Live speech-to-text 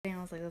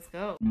I was like, let's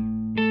go.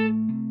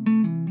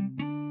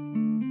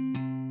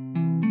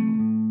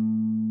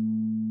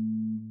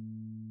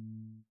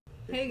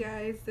 Hey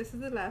guys, this is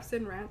the Laughs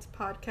and Rants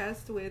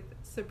podcast with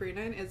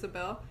Sabrina and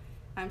Isabel.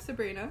 I'm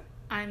Sabrina.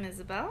 I'm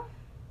Isabel.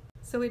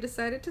 So we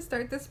decided to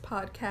start this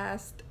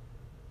podcast.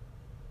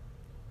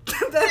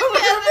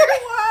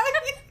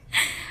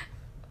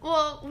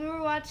 Well, we were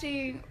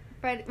rewatching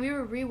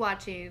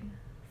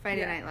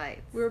Friday Night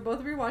Lights. We were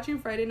both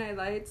rewatching Friday Night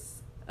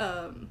Lights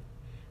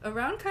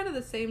around kind of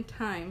the same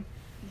time.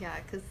 Yeah,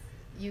 because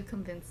you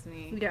convinced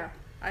me. Yeah,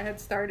 I had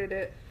started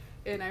it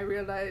and I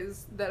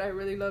realized that I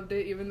really loved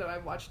it even though I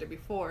watched it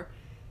before.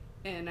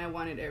 And I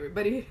wanted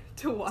everybody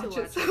to watch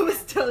it. So I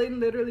was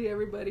telling literally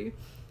everybody.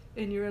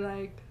 And you were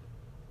like,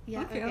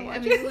 yeah, okay.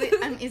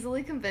 I'm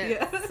easily convinced.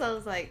 Yeah. So I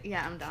was like,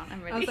 yeah, I'm down.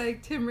 I'm ready. I was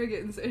like, Tim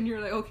Riggins. And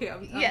you're like, okay,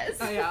 yes.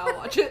 I'll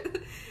watch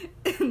it.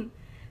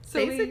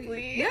 So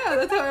basically.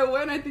 That's how it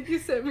went. I think you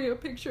sent me a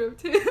picture of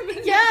Tim.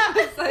 Yeah.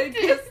 It's like,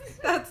 yes,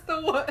 that's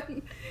the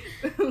one.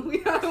 We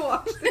gotta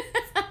watch this.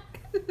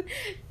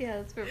 Yeah,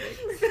 that's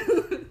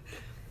perfect.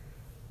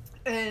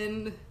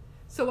 And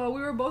so while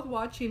we were both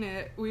watching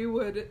it, we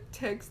would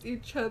text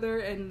each other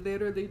and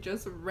literally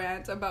just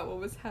rant about what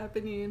was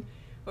happening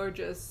or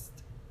just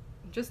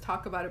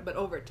talk about it, but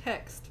over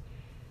text.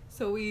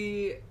 So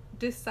we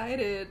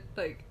decided,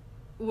 like,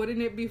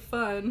 wouldn't it be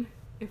fun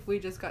if we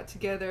just got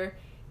together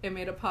and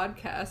made a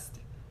podcast,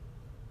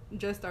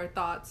 just our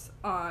thoughts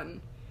on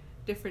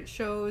different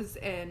shows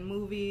and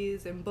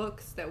movies and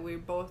books that we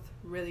both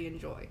really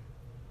enjoy.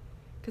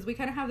 Because we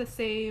kind of have the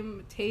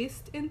same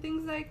taste in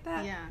things like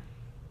that. Yeah.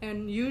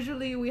 And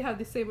usually we have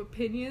the same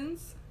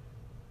opinions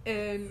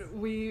and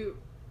we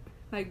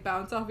like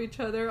bounce off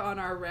each other on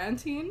our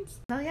rantings.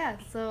 Oh yeah,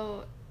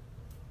 so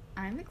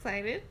I'm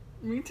excited.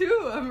 Me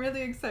too. I'm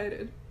really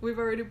excited. We've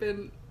already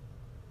been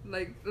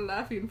like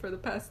laughing for the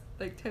past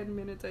like 10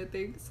 minutes, I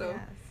think. So, yeah,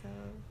 so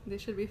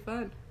this should be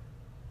fun.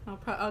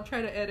 I'll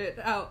try to edit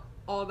out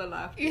all the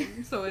laughter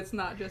so it's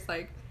not just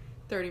like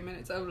 30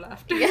 minutes of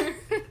laughter. Yeah.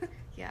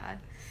 Yeah.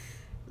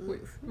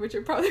 Which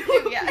it probably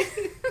will. Yeah.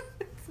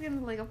 It's gonna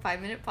be like a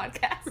 5-minute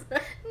podcast.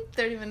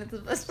 30 minutes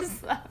of us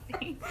just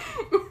laughing.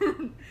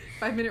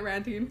 5-minute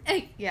ranting.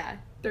 Yeah.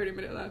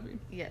 30-minute laughing.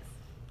 Yes.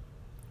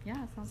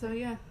 Yeah.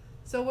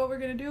 So what we're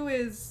gonna do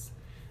is,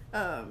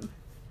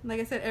 like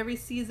I said, every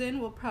season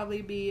will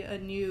probably be a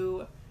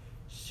new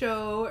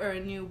show or a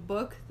new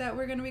book that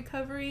we're gonna be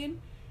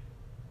covering.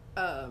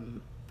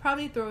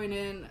 Probably throwing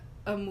in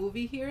a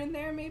movie here and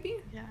there, maybe.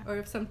 Yeah. Or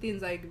if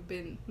something's like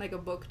been like a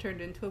book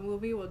turned into a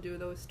movie, we'll do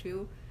those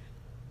too.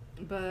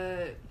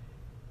 But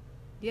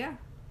yeah,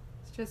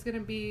 it's just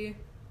gonna be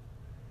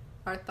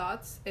our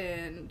thoughts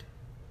and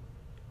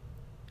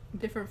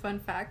different fun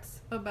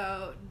facts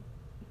about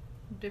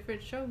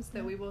different shows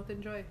that we both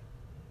enjoy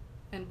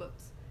and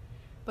books.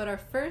 But our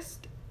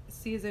first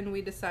season,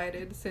 we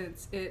decided,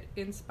 since it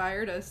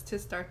inspired us to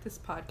start this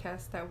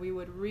podcast, that we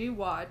would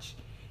rewatch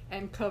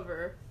and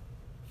cover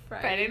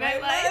Friday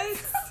Night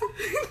Lights.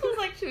 I was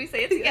like, should we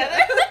say it together?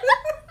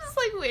 Just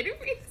like waiting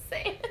for you to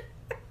say it.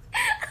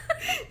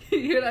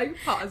 You're like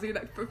pausing,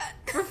 like.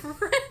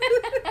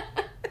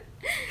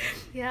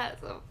 Yeah,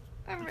 so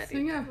I'm ready. So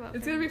yeah,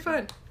 it's gonna be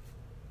fun.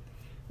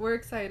 We're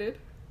excited.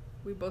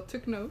 We both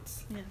took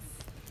notes. Yes.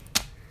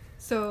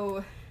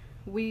 So,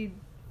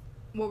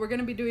 what we're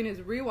gonna be doing is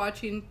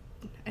rewatching.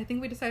 I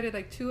think we decided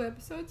like 2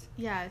 episodes.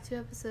 Yeah, 2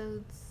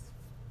 episodes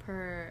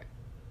per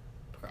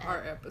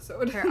our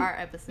episode. Per our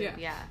episode,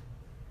 yeah.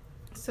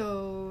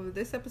 So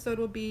this episode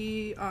will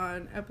be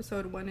on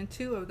episode 1 and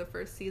 2 of the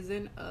first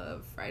season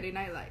of Friday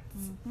Night Lights.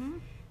 Mm-hmm.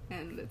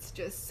 And let's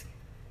just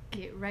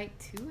get right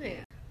to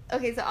it.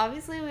 Okay, so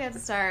obviously we have to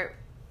start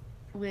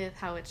with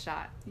how it's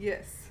shot.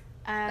 Yes.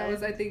 That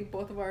was, I think,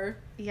 both of our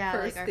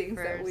first things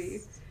that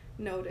we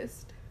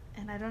noticed.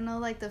 And I don't know,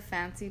 like, the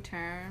fancy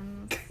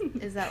terms.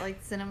 Is that,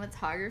 like,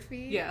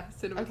 cinematography? Yeah,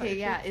 cinematography. Okay,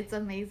 yeah, it's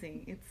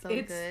amazing. It's so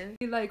good.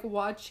 It's like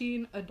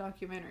watching a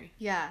documentary.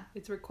 Yeah.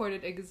 It's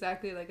recorded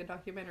exactly like a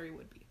documentary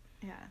would be.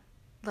 Yeah.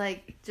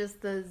 Like,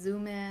 just the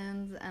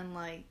zoom-ins and,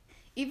 like,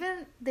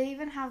 they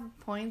even have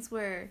points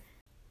where,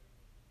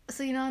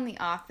 so, you know, in The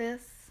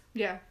Office?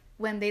 Yeah.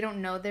 When they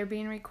don't know they're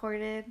being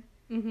recorded.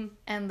 Mm-hmm.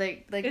 And,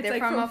 like they're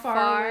like from afar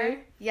afar. Away.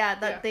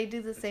 Yeah, they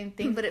do the same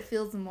thing, but it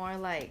feels more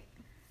like,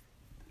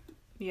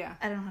 yeah.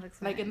 I don't know how to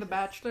explain. Like in The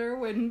Bachelor,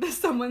 when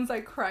someone's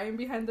like crying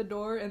behind the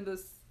door and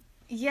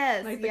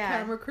yes, like the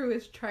camera crew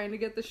is trying to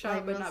get the shot,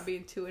 like, but not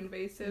being too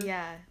invasive.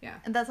 Yeah. Yeah.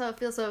 And that's how it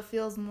feels. So it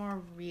feels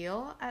more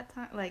real at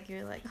times. Like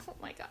you're like, oh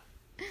my god.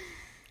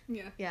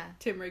 Yeah. Yeah.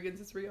 Tim Riggins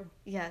is real.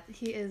 Yeah,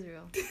 he is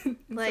real. And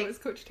like, so is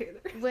Coach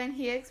Taylor. When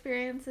he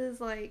experiences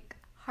like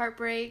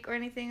heartbreak or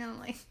anything, I'm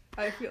like,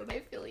 I feel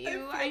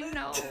you. I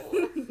know.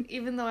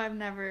 Even though I've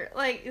never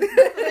like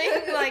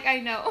I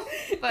know,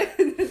 but.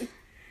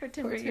 For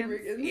Tim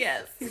Riggins.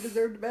 Yes. He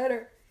deserved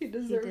better. He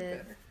deserved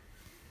better.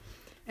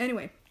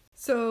 Anyway,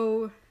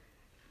 so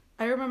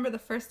I remember the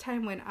first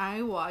time when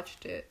I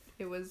watched it,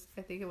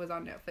 I think it was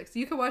on Netflix.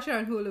 You can watch it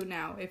on Hulu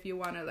now if you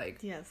want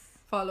to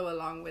follow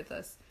along with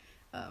us.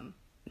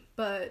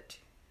 But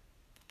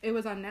it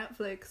was on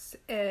Netflix,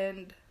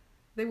 and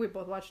I think we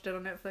both watched it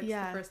on Netflix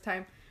the first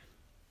time.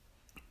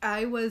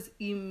 I was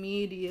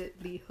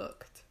immediately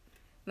hooked.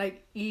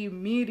 Like,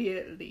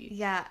 immediately.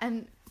 Yeah,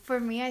 and for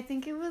me, I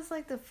think it was,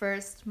 like, the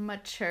first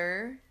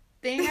mature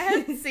thing I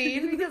had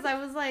seen, because I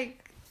was,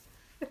 like,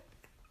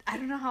 I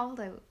don't know how old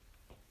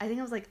I think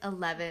I was, like, 11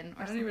 or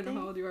something. I don't even know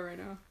how old you are right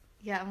now.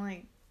 Yeah, I'm,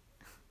 like,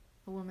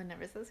 a woman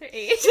never says her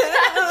age.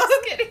 I'm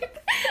just kidding.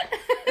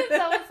 So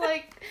I was,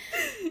 like,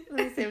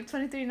 let me see, I'm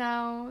 23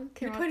 now.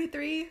 You're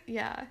 23?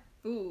 Yeah.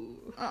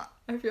 Ooh,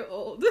 I feel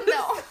old.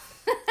 No.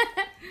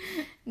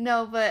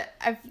 No, but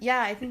I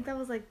think that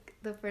was, like,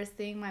 the first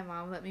thing my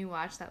mom let me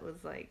watch that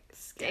was, like,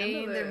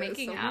 staying, they're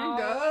making out.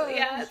 Gosh.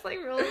 Yeah, it's, like,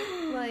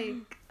 really,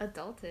 like,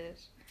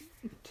 adultish.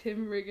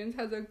 Tim Riggins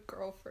has a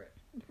girlfriend.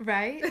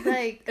 Right?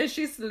 Like... and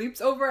she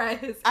sleeps over at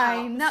his house.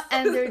 I know,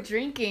 and they're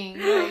drinking.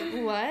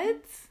 Like,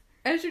 what?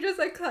 And she just,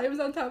 like, climbs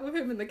on top of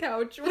him in the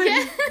couch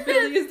when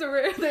Billy's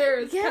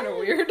there. It's kind of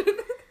weird.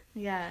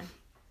 Yeah.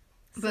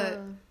 But,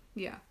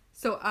 yeah.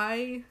 So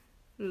I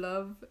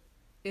love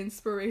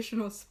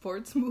inspirational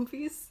sports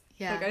movies.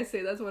 Yeah. Like I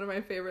say, that's one of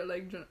my favorite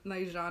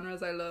like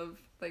genres. I love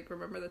like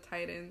Remember the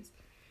Titans,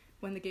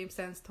 When the Game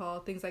Stands Tall,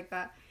 things like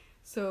that.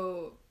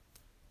 So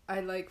I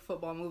like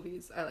football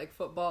movies. I like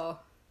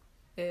football,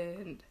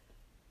 and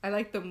I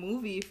like the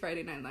movie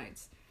Friday Night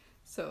Lights.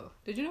 So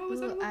did you know it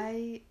was a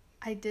movie?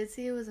 I did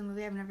see it was a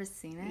movie. I've never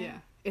seen it. Yeah,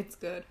 it's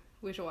good.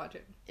 We should watch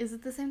it. Is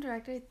it the same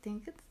director? I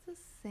think it's the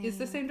same. It's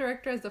the same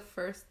director as the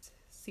first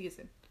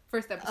episode.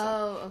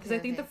 Oh, okay. Because I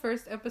think the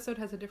first episode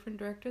has a different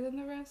director than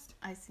the rest.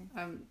 I see.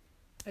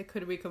 I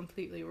could be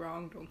completely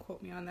wrong. Don't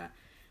quote me on that.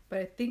 But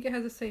I think it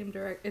has the same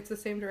It's the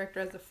same director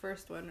as the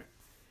first one,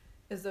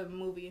 is the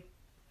movie.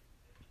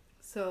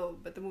 So,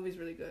 but the movie's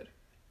really good.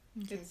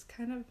 Okay. It's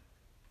kind of...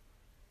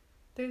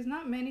 There's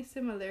not many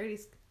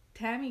similarities.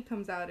 Tammy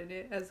comes out in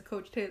it as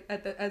Coach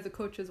as the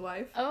coach's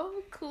wife.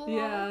 Oh, cool.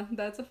 Yeah,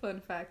 that's a fun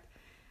fact.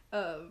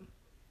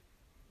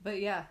 But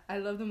yeah, I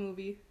love the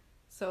movie.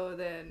 So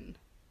then,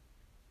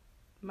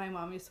 my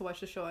mom used to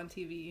watch the show on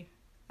TV.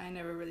 I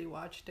never really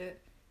watched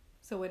it.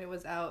 So when it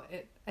was out,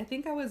 I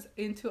think I was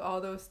into all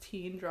those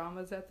teen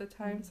dramas at the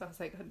time. Mm-hmm. So I was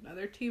like,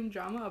 another teen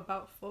drama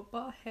about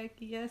football? Heck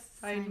yes,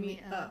 sign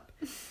me up.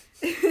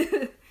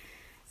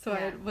 So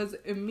I was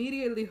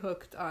immediately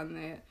hooked on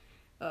it.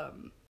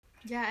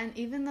 Yeah, and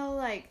even though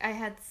like I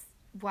had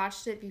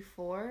watched it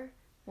before,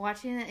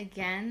 watching it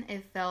again,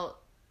 it felt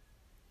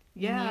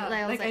new. Like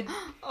I was like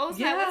oh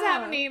snap, what's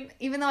happening?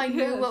 Even though I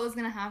knew what was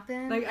gonna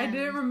happen. Like I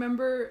didn't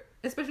remember,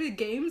 especially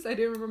games. I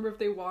didn't remember if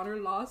they won or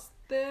lost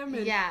them.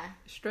 And it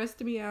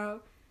stressed me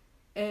out.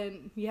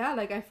 And yeah,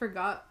 like I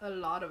forgot a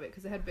lot of it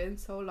because it had been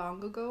so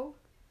long ago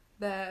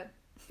that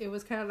it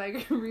was kind of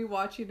like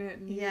rewatching it.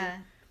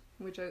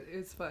 Which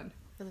is fun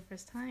for the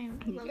first time.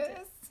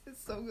 Yes,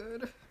 it's so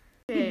good.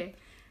 Okay.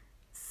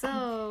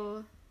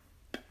 So,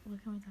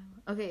 what can we talk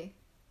about? Okay.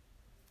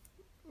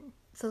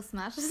 So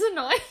Smash is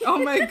annoying. Oh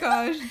my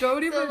gosh!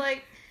 Don't even. So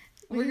like,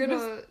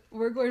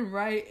 we're going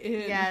right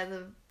in. Yeah,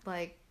 the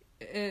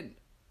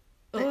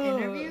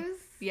interviews.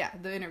 Yeah,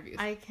 the interviews.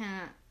 I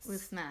can't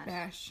with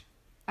Smash.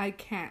 I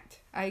can't.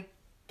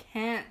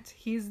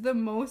 He's the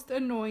most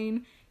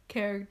annoying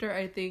character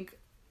I think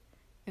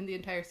in the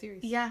entire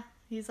series. Yeah,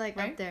 he's like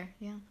up there.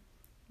 Yeah.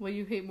 Well,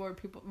 you hate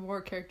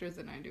more characters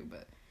than I do,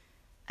 but.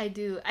 I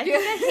do. I think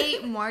I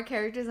hate more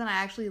characters than I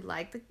actually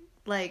like.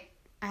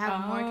 I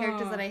have more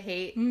characters that I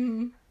hate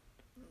than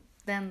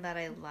that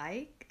I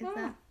like. Is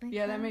that make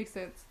sense? That makes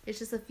sense. It's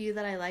just a few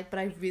that I like, but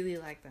I really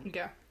like them.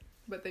 Yeah,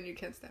 but then you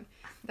can't stand.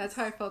 That's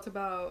how I felt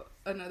about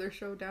another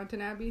show,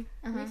 Downton Abbey.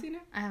 Have you seen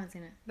it? I haven't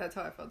seen it. That's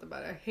how I felt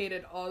about it. I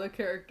hated all the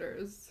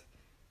characters.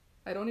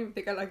 I don't even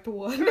think I liked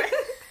one.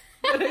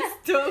 But I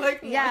still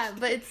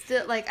but it's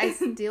still like I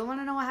still want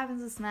to know what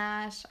happens to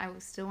Smash. I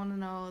still want to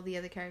know the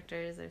other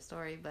characters, their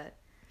story, but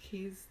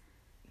he's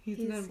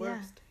the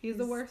worst. He's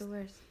the worst.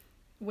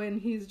 When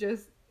he's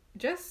just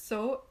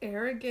so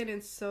arrogant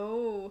and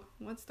so,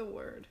 what's the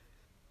word?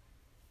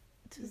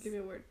 Just give me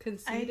a word.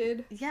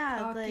 Conceited.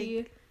 Cocky,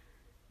 like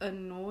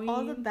annoying.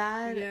 All the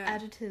bad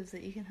adjectives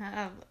that you can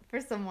have for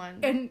someone.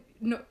 And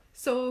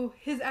so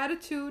his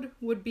attitude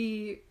would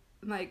be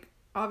like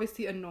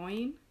obviously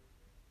annoying.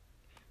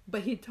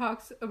 But he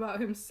talks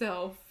about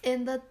himself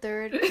in the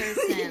third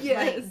person.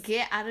 Like,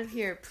 get out of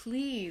here,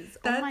 please.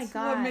 Oh my god. That's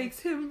what makes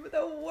him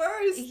the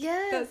worst.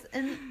 Yes,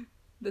 and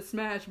the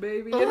Smash,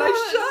 baby. You're like,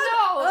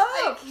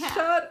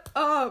 shut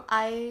up.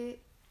 I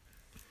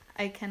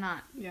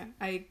cannot. Yeah,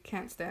 I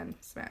can't stand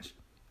Smash.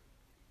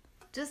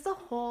 Just the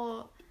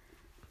whole,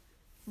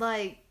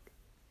 what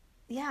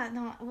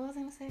was I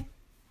gonna say?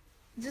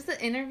 Just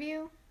the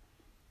interview.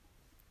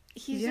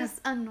 He's just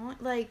annoying,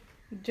 like.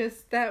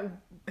 Just that,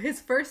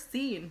 his first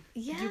scene.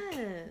 Yes.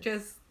 You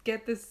just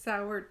get this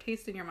sour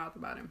taste in your mouth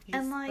about him. He's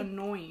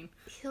annoying.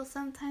 He'll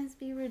sometimes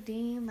be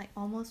redeemed, like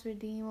almost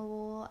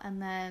redeemable,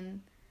 and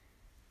then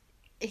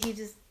he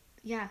just,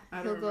 I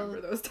don't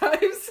remember those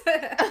times.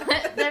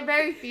 They're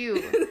very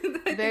few.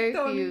 Very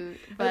few.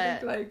 But I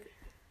think, like,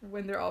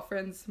 when they're all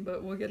friends,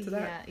 but we'll get to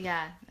that.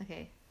 Yeah,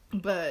 okay.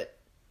 But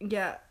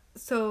yeah,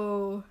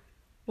 so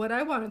what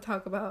I want to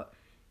talk about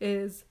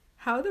is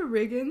how the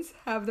Riggins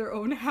have their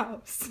own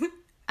house.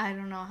 I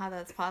don't know how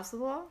that's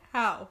possible.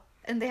 How?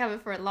 And they have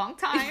it for a long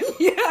time.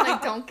 Yeah.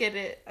 Like, don't get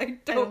it. I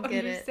don't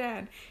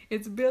understand.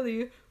 It's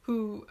Billy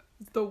who's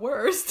the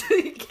worst.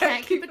 He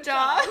can't keep a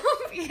job.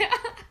 Yeah.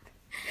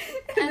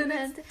 And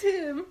then it's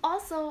Tim.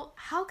 Also,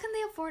 how can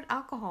they afford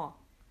alcohol?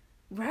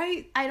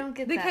 Right? I don't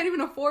get that. They can't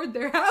even afford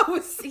their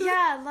house.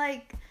 Yeah,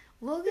 like,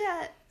 we'll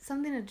get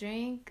something to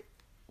drink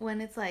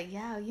when it's like,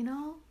 yeah, you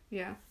know?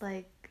 Yeah.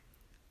 Like,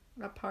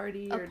 a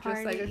party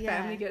just like a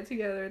family get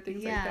together,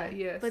 things like that.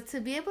 Yes. But to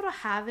be able to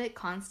have it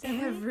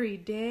constantly. Every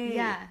day.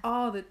 Yeah.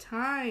 All the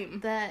time.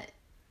 That,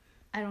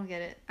 I don't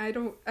get it. I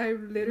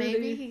literally.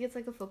 Maybe he gets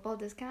like a football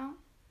discount.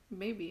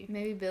 Maybe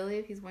Billy,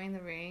 if he's wearing the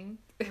ring.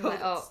 Oh, like,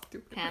 oh,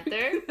 stupid.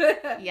 Panther?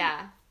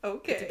 Yeah.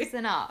 Okay.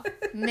 50% off.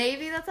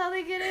 Maybe that's how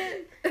they get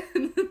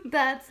it.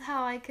 That's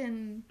how I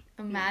can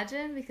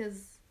imagine,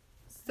 because...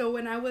 So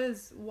when I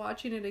was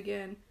watching it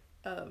again,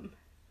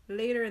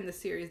 later in the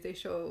series, they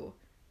show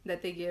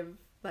that they give,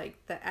 like,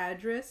 the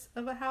address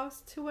of a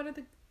house to one of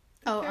the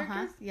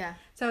characters. Yeah.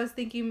 So I was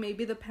thinking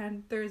maybe the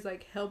Panthers,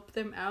 like, help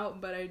them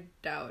out, but I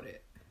doubt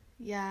it.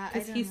 Yeah,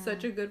 because he's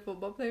such a good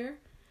football player.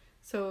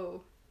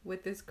 So...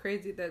 with this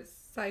crazy, that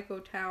psycho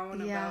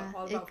town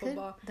about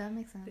football. That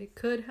makes sense. They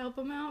could help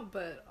him out,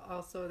 but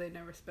also they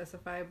never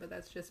specify, but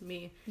that's just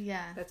me.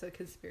 Yeah. That's a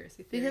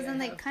conspiracy theory. Because then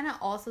they kind of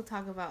also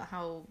talk about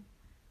how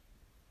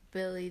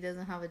Billy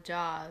doesn't have a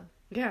job.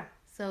 Yeah.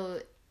 So,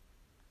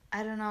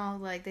 I don't know,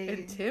 like they...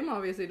 And Tim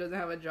obviously doesn't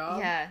have a job.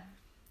 Yeah.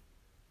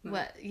 No.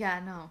 What?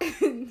 Yeah, no.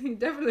 He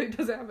definitely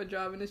doesn't have a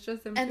job, and it's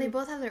just them And two. They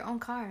both have their own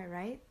car,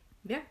 right?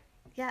 Yeah.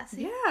 Yeah,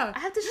 see? Yeah. I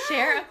have to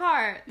share a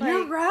car. Like,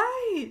 you're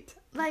right.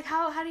 Like,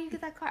 how do you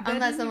get that car?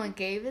 Unless someone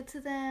gave it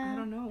to them. I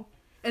don't know.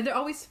 And they're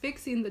always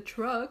fixing the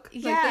truck.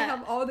 Yeah. Like, they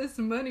have all this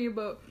money,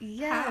 but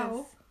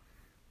how?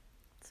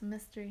 It's a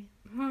mystery.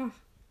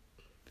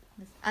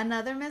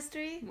 Another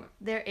mystery? What?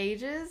 Their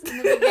ages in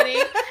the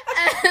beginning.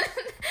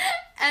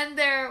 and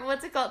their,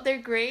 what's it called? Their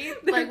grade?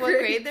 Like, what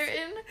grade they're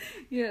in?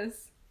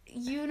 Yes.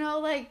 You know,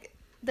 like,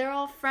 they're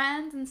all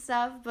friends and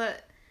stuff,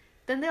 but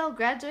then they all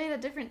graduate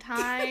at different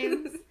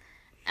times.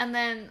 And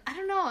then, I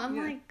don't know, I'm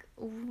like,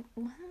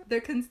 what?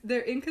 Their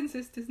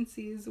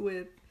inconsistencies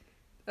with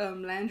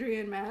Landry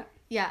and Matt.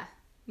 Yeah.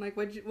 Like,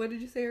 what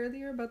did you say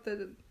earlier about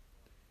the...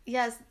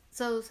 Yes,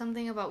 so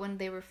something about when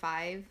they were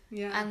 5.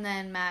 Yeah. And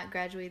then Matt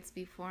graduates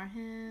before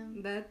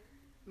him. That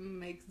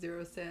makes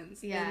 0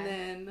 sense. Yeah. And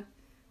then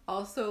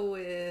also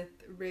with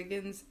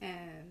Riggins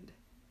and...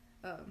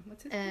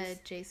 what's his name?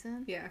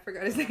 Jason? Yeah, I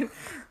forgot his name.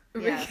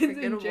 Yeah,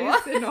 Riggins and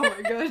Jason. Oh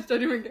my gosh,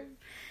 don't even get...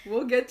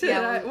 We'll get to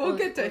that. We'll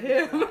get to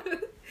him.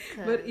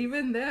 But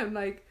even them,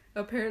 like,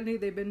 apparently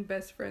they've been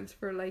best friends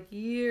for, like,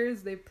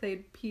 years. They've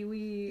played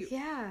Pee-wee.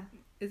 Yeah.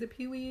 Is it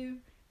Pee-wee?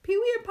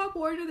 Pee-wee and Pop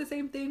Warner the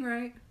same thing,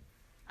 right?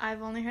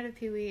 I've only heard of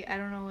Pee-wee. I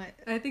don't know what...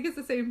 I think it's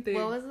the same thing.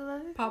 What was the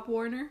other? Pop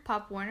Warner.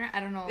 Pop Warner?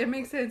 I don't know. It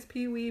makes sense.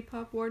 Pee-wee,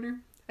 Pop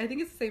Warner. I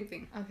think it's the same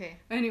thing. Okay.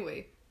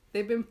 Anyway,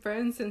 they've been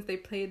friends since they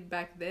played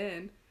back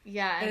then.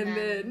 Yeah, and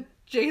then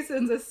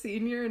Jason's a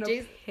senior, and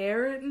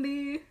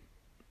apparently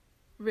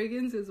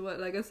Riggins is what,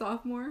 like a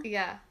sophomore?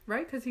 Yeah.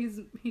 Right? Because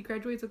he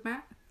graduates with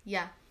Matt?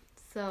 Yeah.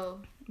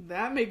 So...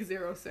 That makes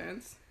 0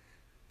 sense.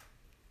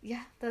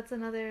 Yeah, that's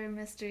another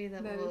mystery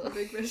that is a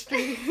big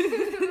mystery.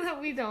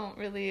 that we don't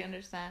really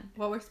understand.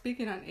 While we're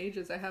speaking on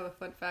ages, I have a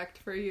fun fact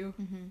for you.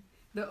 Mm-hmm.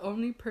 The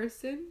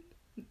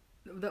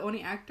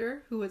only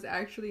actor who was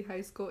actually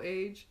high school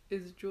age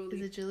is Julie.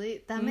 Is it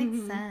Julie? That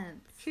makes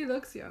sense. She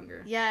looks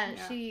younger. Yeah,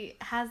 she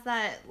has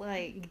that,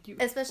 like,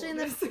 especially in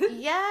the...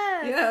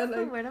 Yeah, that's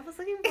the word I was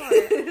looking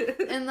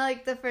for. In,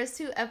 like, the first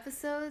 2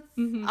 episodes,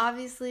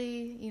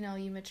 obviously, you know,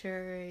 you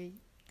mature,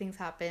 things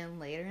happen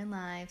later in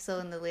life. So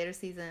in the later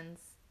seasons,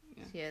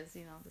 she has,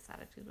 you know, this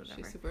attitude, whatever.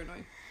 She's super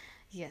annoying.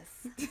 Yes.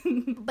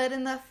 But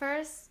in the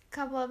first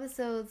couple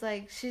episodes,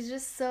 like, she's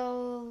just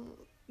so...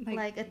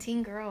 Like a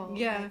teen girl.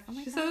 Yeah. Like,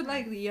 oh she's so,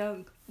 like,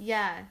 young.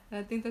 Yeah.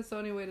 I think that's the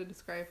only way to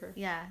describe her.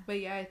 Yeah. But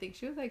yeah, I think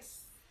she was like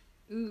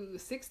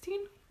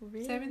 16?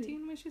 Really?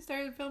 17 when she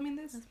started filming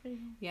this? That's pretty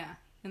cool. Yeah.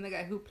 And the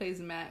guy who plays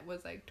Matt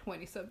was like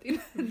 20-something.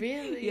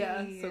 Really?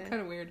 Yeah. So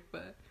kind of weird,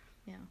 but...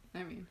 Yeah.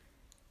 I mean,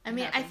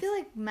 I feel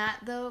like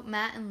Matt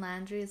and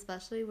Landry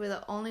especially were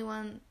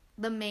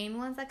the main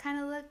ones that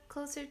kind of look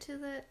closer to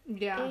the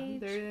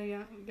age. They're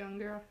the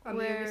younger on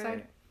the younger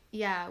side.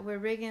 Yeah, where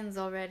Riggins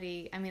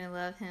already, I mean, I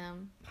love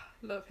him.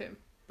 Love him.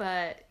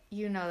 But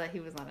you know that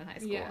he was not in high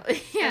school. Yeah.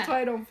 That's why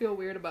I don't feel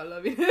weird about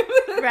loving him.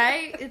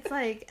 Right? It's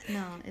like,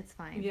 no, it's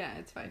fine. Yeah,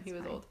 it's fine. He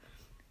was old.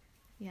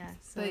 Yeah,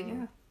 so. But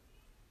yeah.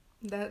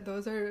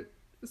 Those are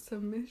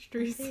some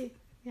mysteries.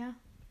 Yeah.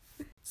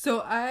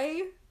 So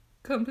I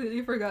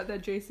completely forgot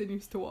that Jason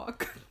used to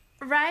walk.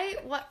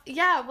 Right? What?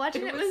 Yeah,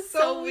 watching it was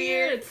so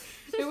weird.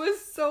 It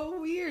was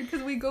so weird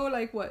because we go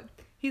like what?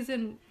 He's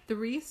in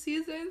 3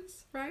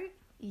 seasons, right?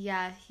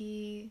 Yeah,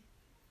 I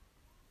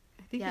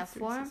think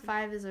 4 and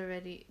 5 is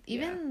already...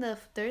 Even the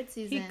 3rd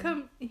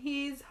season...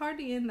 He's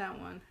hardly in that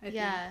one, I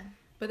think.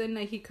 But then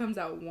like he comes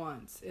out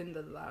once in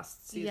the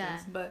last seasons. Yeah.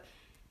 But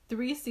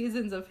 3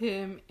 seasons of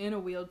him in a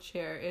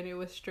wheelchair, and it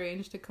was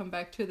strange to come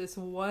back to this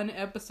one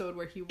episode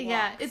where he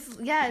walks. It's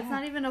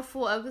not even a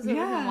full episode of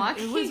him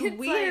walking. It was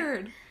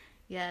weird. Like,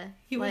 yeah.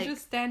 He was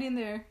just standing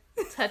there.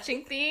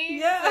 Touching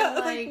things. Yeah,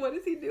 like what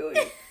is he doing?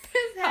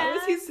 How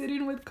is he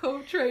sitting with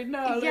Coach right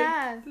now?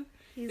 Yeah.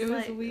 It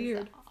was weird.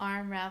 His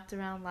arm wrapped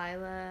around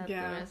Lila at the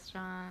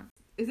restaurant.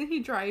 Isn't he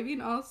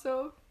driving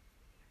also?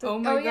 Oh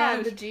my gosh.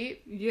 Yeah, the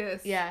Jeep?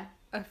 Yes. Yeah.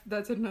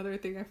 That's another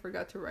thing I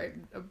forgot to write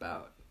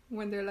about.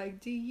 When they're like,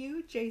 do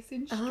you,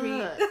 Jason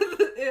Street?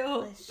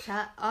 Ew.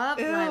 Shut up,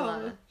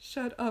 Lila.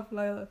 Shut up,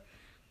 Lila.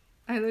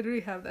 I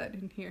literally have that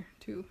in here,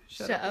 too.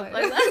 Shut up,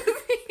 Lila.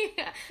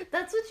 Yeah.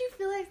 That's what you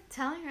feel like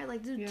telling her.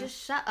 Like, dude, just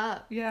shut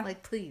up. Yeah.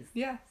 Like, please.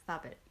 Yeah.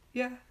 Stop it.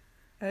 Yeah.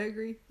 I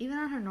agree. Even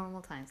on her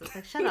normal times. It's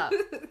like, shut up.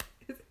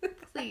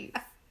 Please.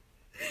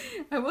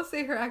 I will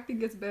say her acting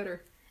gets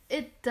better.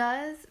 It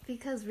does,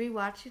 because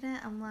rewatching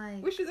it, I'm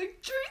like... Well, she's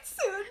like, treat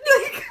soon.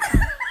 Like...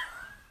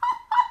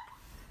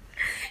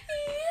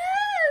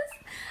 Yes!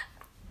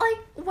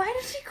 Like, why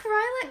does she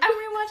cry? Like, I'm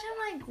rewatching,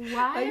 like,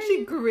 why? Like,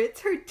 she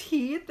grits her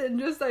teeth and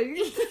just, like...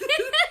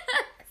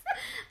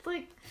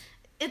 Like,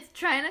 it's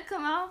trying to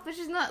come out, but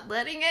she's not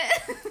letting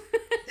it.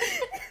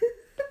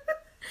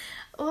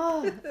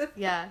 Oh,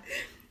 yeah.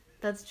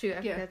 That's true.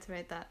 I forgot to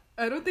write that.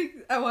 I don't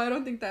think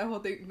that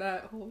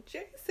whole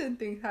Jason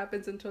thing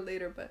happens until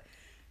later, but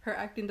her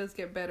acting does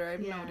get better, I've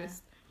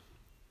noticed.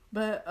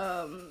 But,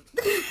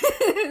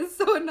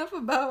 so enough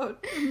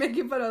about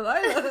making fun of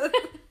Lila.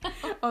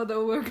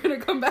 Although we're going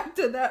to come back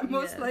to that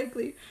most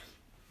likely.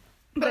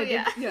 But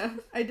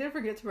I did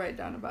forget to write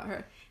down about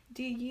her.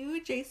 Do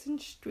you, Jason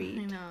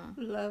Street,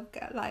 love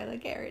Lila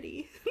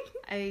Garrity?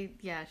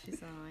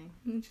 She's annoying.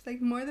 And she's like,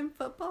 more than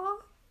football?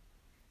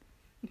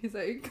 And he's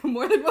like,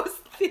 more than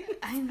most things.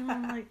 I know,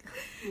 I'm like,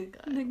 oh my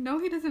God. Like, no,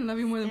 he doesn't love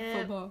you more than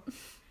football.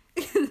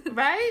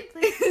 Right?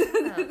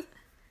 Like,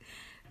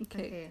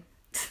 okay.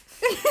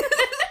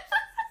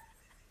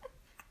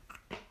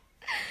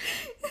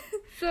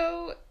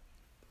 So,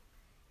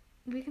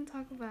 we can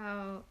talk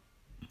about...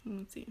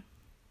 Let's see.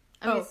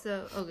 Okay,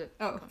 good.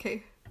 Oh,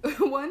 okay.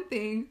 One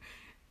thing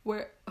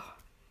where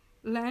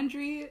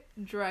Landry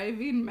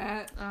driving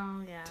Matt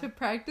to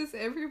practice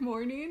every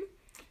morning,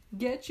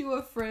 get you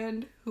a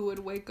friend who would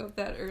wake up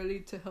that early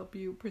to help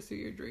you pursue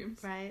your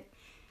dreams. Right.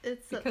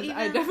 Because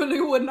I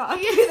definitely would not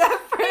be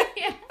that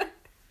friend.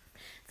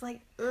 It's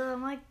like,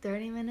 I'm like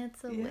 30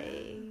 minutes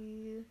away.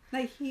 Yeah.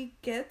 Like, he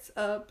gets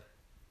up,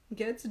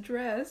 gets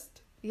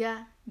dressed,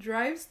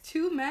 drives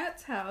to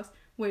Matt's house,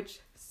 which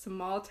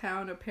small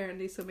town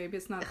apparently, so maybe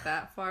it's not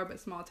that far, but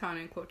small town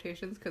in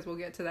quotations, because we'll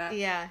get to that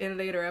in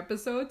later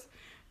episodes.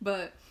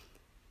 But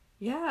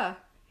yeah,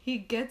 he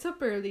gets up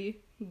early,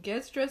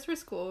 gets dressed for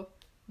school,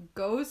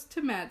 goes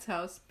to Matt's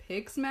house,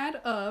 picks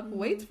Matt up,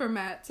 waits for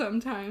Matt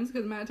sometimes,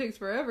 because Matt takes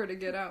forever to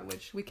get out,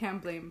 which we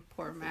can't blame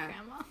poor Matt.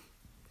 Grandma.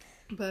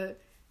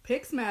 But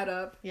picks Matt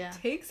up,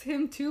 takes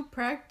him to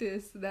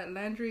practice that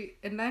Landry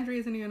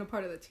isn't even a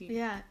part of the team.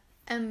 Yeah.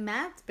 And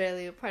Matt's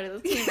barely a part of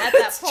the team at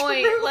that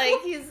point. True.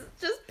 Like, he's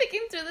just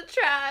picking through the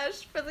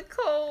trash for the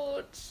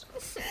coach.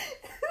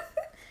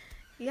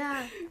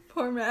 Yeah.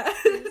 Poor Matt.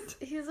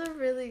 He's a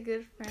really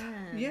good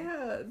friend.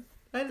 Yeah.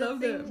 I love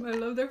them. I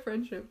love their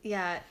friendship.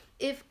 Yeah.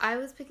 If I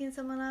was picking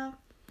someone up,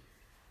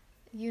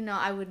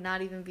 I would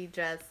not even be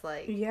dressed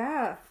like...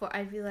 Yeah.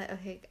 I'd be like,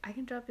 okay, I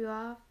can drop you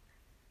off.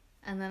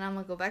 And then I'm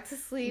going to go back to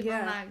sleep. Yeah.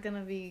 I'm not going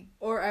to be...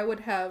 Or I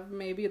would have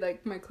maybe,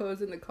 like, my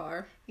clothes in the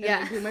car.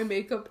 And do my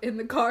makeup in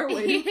the car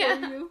waiting for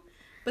you.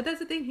 But that's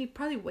the thing. He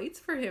probably waits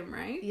for him,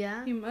 right?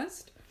 Yeah. He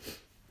must.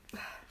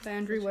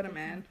 Landry, what a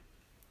man.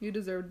 You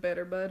deserved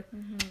better, bud.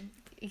 Mm-hmm.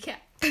 Yeah,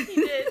 he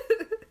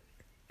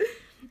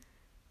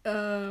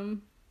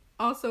did.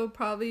 Also,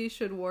 probably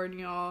should warn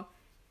y'all.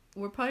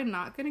 We're probably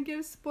not going to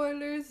give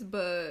spoilers,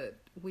 but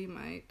we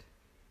might.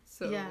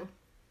 So... Yeah.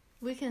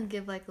 We can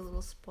give, like, a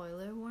little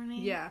spoiler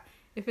warning. Yeah.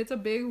 If it's a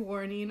big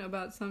warning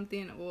about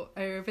something, or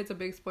if it's a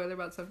big spoiler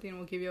about something,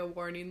 we'll give you a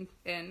warning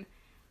and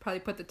probably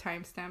put the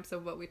timestamps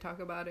of what we talk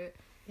about it.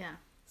 Yeah.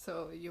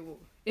 So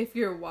if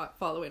you're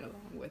following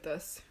along with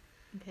us.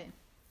 Okay.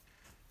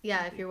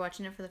 Yeah, if you're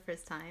watching it for the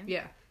first time.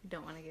 Yeah. You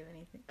don't want to give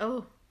anything.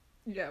 Oh.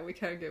 Yeah, we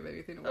can't give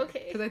anything away.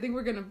 Okay. Because I think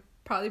we're going to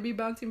probably be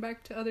bouncing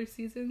back to other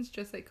seasons,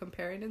 just, like,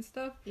 comparing and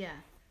stuff. Yeah.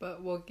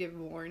 But we'll give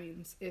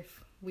warnings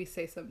if we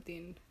say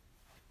something...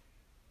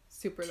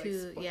 super like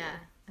spoiler. Yeah.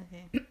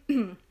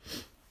 Okay.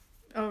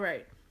 All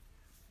right.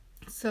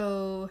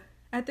 So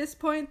at this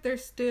point, they're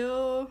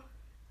still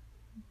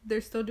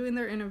doing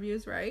their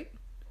interviews, right?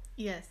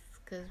 Yes,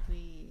 because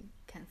we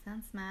can't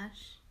stand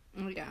Smash.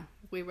 Oh yeah,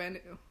 we ran.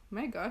 Oh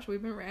my gosh,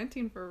 we've been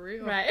ranting for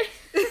real, right?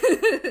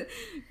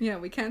 Yeah,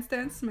 we can't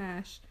stand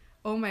Smash.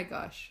 Oh my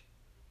gosh,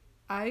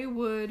 I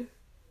would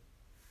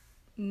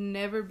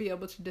never be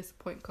able to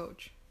disappoint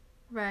Coach.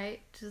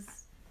 Right.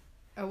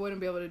 I wouldn't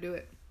be able to do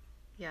it.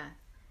 Yeah.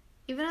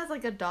 Even as,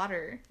 like, a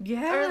daughter.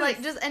 Yeah. Or,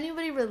 like, just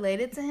anybody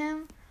related to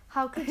him.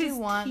 How could you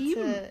want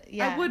to...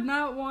 Yeah. I would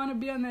not want to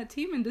be on that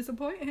team and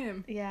disappoint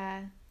him.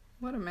 Yeah.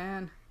 What a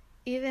man.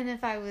 Even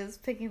if I was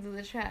picking through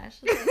the trash,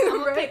 like,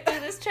 I'm gonna pick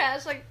through this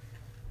trash like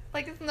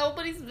it's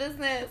nobody's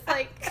business.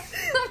 Like,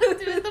 I'm gonna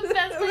do it the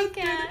best I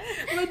can.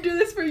 I'm gonna do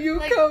this for you,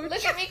 like, coach.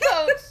 Look at me,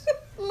 coach.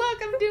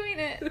 Look, I'm doing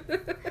it.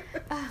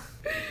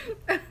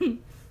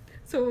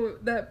 So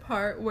that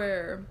part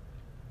where,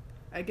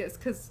 I guess,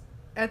 because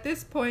at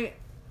this point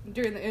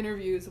during the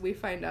interviews, we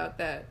find out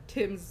that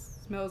Tim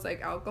smells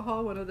like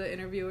alcohol. One of the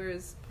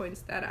interviewers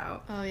points that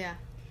out. Oh, yeah.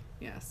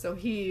 Yeah, so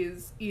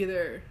he's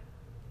either...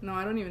 No,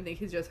 I don't even think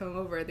he's just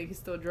hungover. I think he's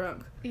still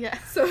drunk. Yeah.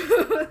 So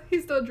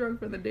he's still drunk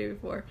from the day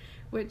before,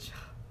 which,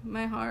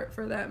 my heart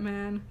for that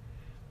man.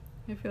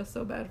 I feel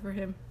so bad for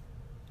him.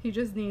 He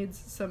just needs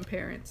some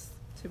parents,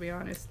 to be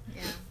honest.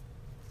 Yeah.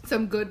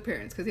 Some good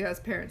parents, because he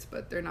has parents,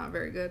 but they're not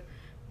very good.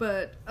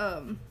 But,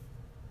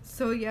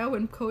 so yeah,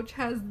 when Coach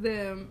has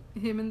him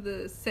in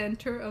the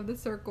center of the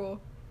circle,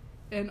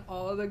 and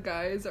all the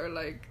guys are,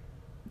 like,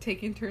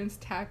 taking turns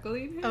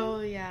tackling him.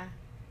 Oh, yeah.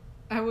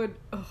 I would,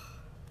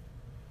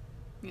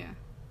 yeah.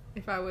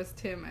 If I was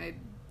Tim, I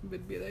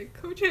would be like,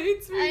 Coach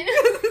hates me. I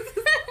know.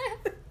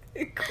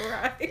 And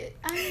cry.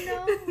 I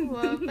know,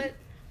 but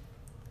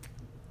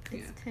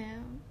it's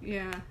Tim.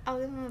 Yeah. I'll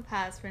give him a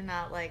pass for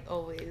not, like,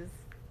 always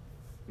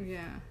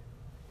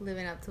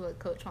living up to what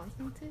Coach wants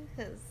him to,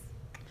 because...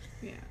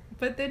 Yeah.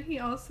 But then he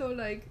also,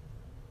 like,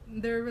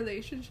 their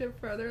relationship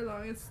further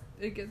along,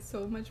 it gets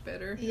so much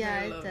better.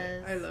 Yeah, it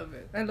does. I love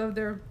it. I love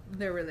their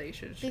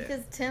relationship.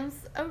 Because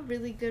Tim's a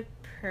really good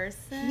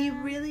person. He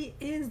really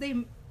is.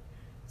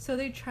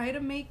 They try to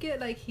make it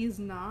like he's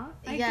not,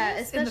 I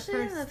guess,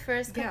 especially in the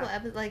first couple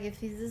episodes. Like, if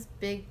he's this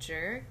big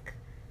jerk,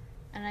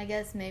 and I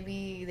guess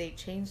maybe they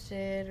changed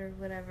it or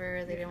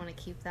whatever. They didn't want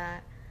to keep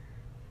that.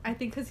 I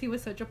think because he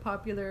was such a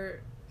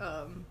popular,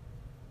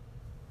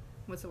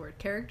 what's the word,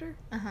 character?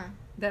 Uh-huh.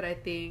 That I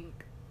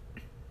think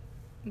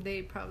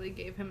they probably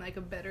gave him, like,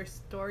 a better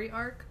story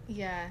arc.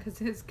 Yeah. Because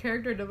his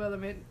character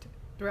development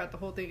throughout the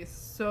whole thing is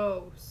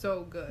so,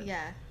 so good.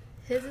 Yeah.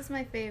 His is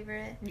my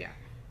favorite. Yeah.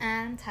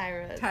 And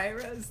Tyra's.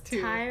 Tyra's,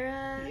 too.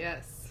 Tyra.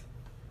 Yes.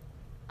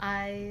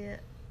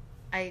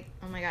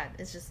 Oh my god,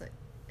 it's just, like,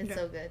 it's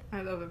so good.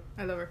 I love him.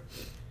 I love her.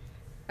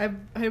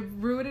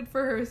 I've rooted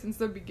for her since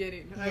the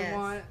beginning. Yes. I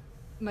want,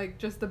 like,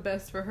 just the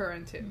best for her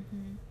and Tim.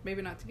 Mm-hmm.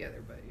 Maybe not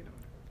together, but, you know.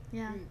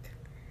 Yeah.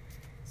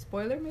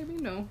 Spoiler, maybe?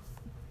 No.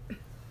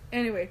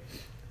 Anyway,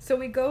 so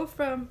we go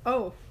from...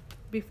 Oh,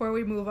 before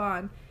we move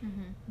on,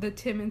 the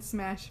Tim and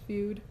Smash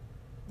feud.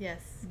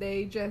 Yes.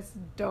 They just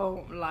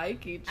don't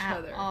like each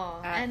other.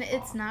 All. And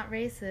it's not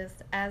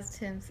racist, as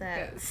Tim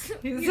says. Yes.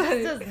 He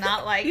just does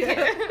not like him.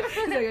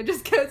 He's like, I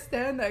just can't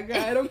stand that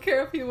guy. I don't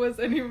care if he was,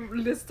 and he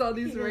lists all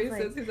these races.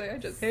 Like, he's like, I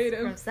just hate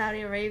him. From Saudi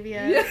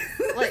Arabia,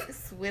 like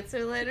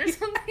Switzerland or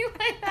something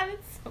like that.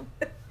 It's so...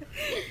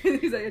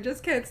 He's like, I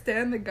just can't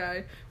stand the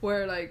guy.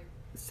 Where, like,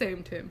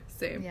 same Tim,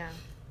 same. Yeah.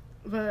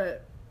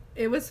 But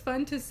it was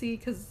fun to see,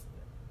 because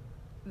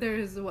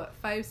there's,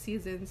 5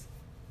 seasons.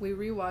 We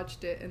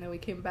rewatched it, and then we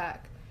came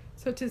back.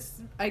 So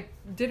I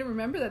didn't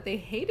remember that they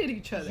hated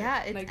each other.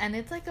 Yeah,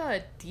 it's like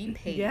a deep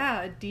hate.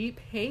 Yeah, a deep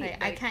hate.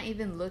 Like, I can't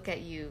even look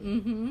at you.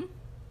 Mm-hmm.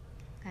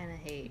 Kind of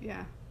hate.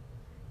 Yeah.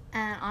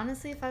 And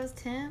honestly, if I was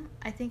Tim,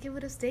 I think it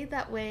would have stayed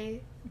that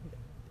way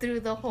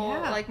through the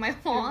whole, like, my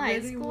whole high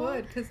school. It really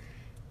would, because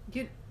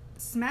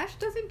Smash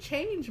doesn't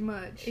change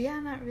much. Yeah,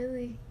 not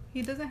really.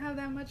 He doesn't have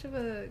that much of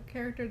a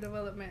character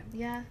development.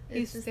 Yeah,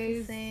 it's just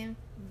the same.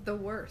 The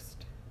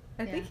worst.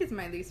 I think he's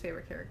my least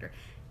favorite character.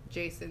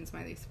 Jason's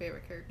my least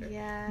favorite character.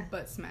 Yeah.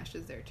 But Smash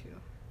is there too.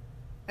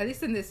 At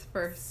least in this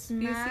first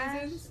few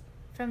seasons.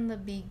 From the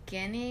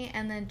beginning,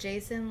 and then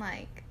Jason,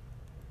 like...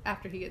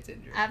 After he gets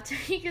injured.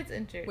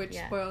 Which,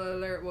 spoiler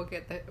alert, we'll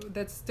get that.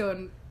 That's still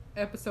in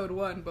episode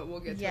 1, but we'll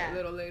get to it a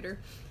little later.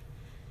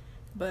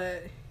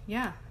 But,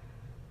 yeah.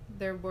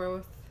 They're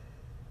both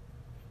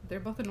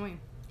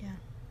annoying. Yeah.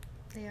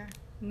 They are.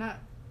 Not...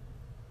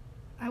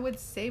 I would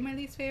say my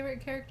least favorite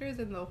characters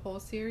in the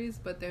whole series,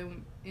 but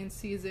then in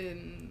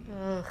season...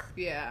 Ugh.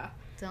 Yeah.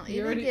 Don't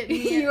even get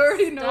me You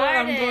already know where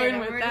I'm going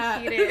with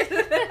that.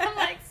 I'm,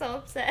 like, so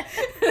upset.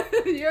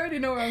 You already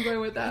know where I'm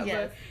going with that,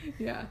 yes. But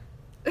yeah.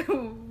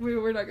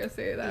 We're not going to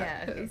say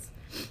that. Yeah, okay.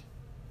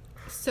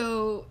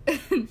 So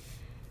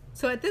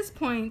at this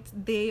point,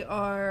 they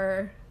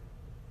are...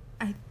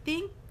 I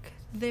think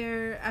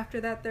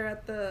after that, they're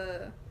at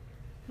the...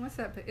 What's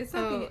that place? It's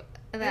not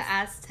the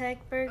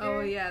Aztec Burger?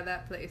 Oh, yeah,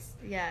 that place.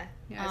 Yeah.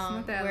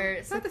 Yeah,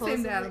 it's not the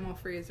same the Animal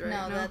Freeze, right?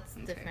 No, that's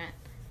different.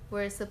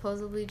 Where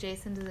supposedly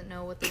Jason doesn't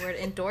know what the word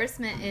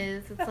endorsement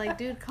is. It's like,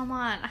 dude, come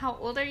on. How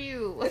old are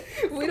you?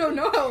 We don't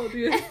know how old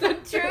he is.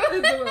 That's true.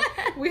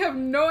 We have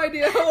no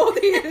idea how old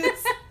he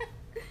is.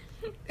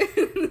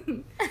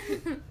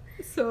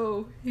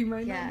 So, he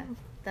might not know.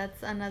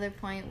 That's another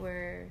point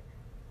where...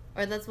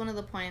 Or that's one of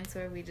the points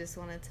where we just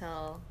want to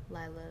tell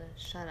Lila to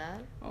shut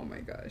up. Oh my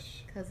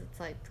gosh. Because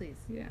it's like, please.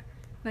 Yeah.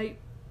 Like,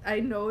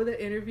 I know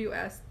the interviewer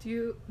asked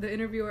you,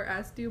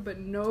 but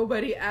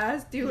nobody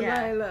asked you,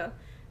 Lila.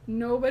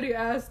 Nobody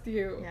asked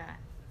you. Yeah.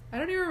 I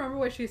don't even remember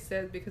what she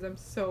said because I'm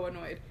so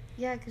annoyed.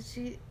 Yeah, because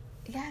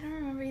Yeah, I don't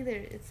remember either.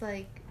 It's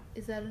like,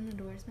 is that an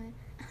endorsement?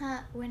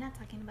 We're not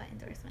talking about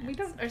endorsements. We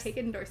don't take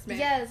endorsements.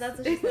 Yes, that's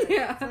what she said.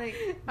 Yeah. It's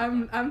like,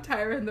 I'm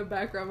Tyra in the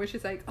background where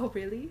she's like, oh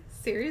really?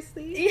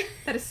 Seriously? Yeah.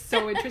 That is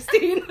so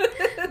interesting.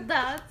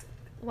 That's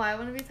why I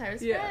want to be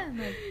Tyra's friend.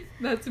 Like,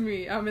 that's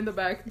me. I'm in the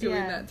back doing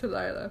that to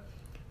Lila.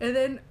 And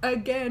then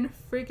again,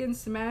 freaking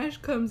Smash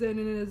comes in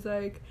and is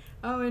like,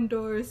 I'll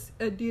endorse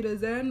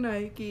Adidas and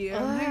Nike.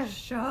 I'm like,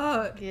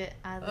 shut get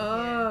out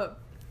of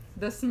up.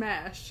 The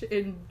Smash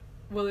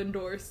will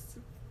endorse.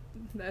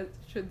 That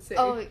should say.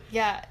 Oh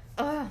yeah.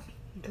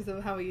 Because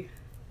of how he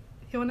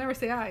will never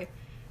say I.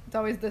 It's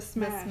always the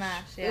Smash. The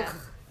Smash, yeah. Ugh.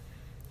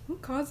 Who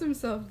calls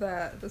himself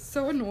that? That's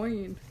so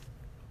annoying.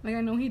 Like,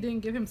 I know he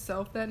didn't give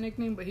himself that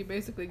nickname, but he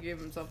basically gave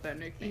himself that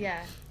nickname.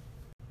 Yeah.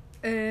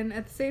 And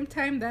at the same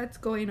time that's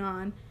going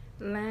on,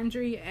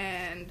 Landry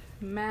and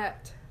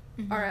Matt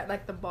are at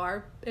like the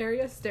bar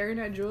area staring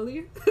at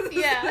Julie.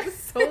 Yeah.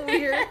 It's so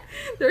weird.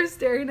 They're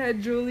staring at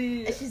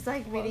Julie. And she's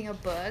like reading a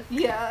book.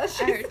 Yeah. At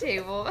her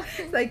table.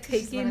 Like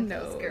taking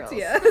notes. Girls.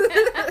 Yeah.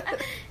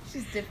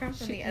 She's different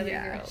from the other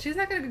girls. She's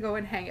not gonna go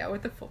and hang out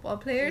with the football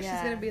players. She's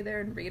gonna be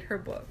there and read her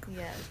book.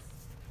 Yes.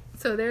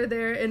 So they're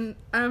there, and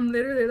I'm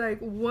literally like,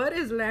 what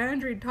is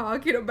Landry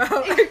talking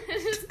about?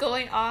 Just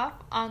going off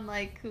on,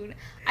 like, who...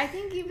 I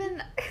think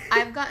even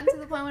I've gotten to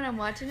the point when I'm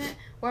watching it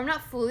where I'm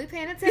not fully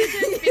paying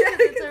attention because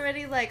it's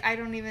already, like, I'm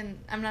not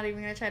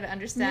even going to try to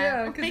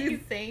understand what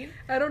he's saying.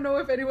 I don't know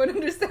if anyone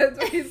understands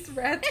what he's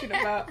ranting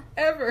about,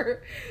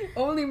 ever.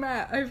 Only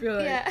Matt, I feel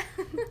like. Yeah.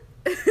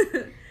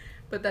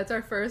 But that's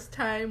our first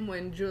time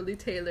when Julie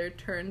Taylor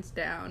turns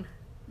down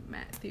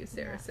Matthew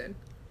Saracen.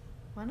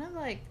 One of,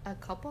 like, a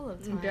couple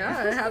of times.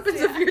 Yeah, it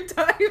happens a few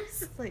times.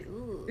 It's like,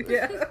 ooh.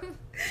 Yeah.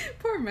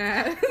 Poor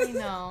Matt. I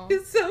know.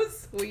 He's so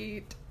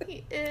sweet.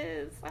 He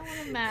is. I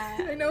want a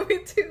Matt. I know, me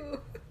too.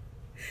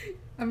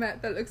 A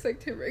Matt that looks like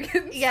Tim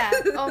Riggins. Yeah.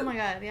 Oh my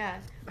god, yeah.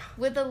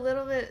 With a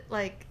little bit,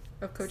 like...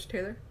 Of Coach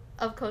Taylor?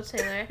 Of Coach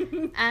Taylor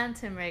and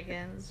Tim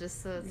Riggins.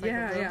 Just so it's like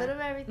a little bit of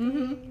everything.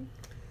 Mm-hmm.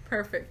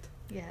 Perfect.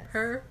 Yes.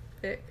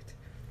 Perfect.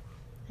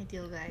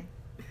 Ideal guy.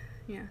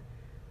 Yeah.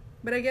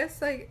 But I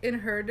guess, like, in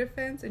her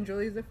defense, in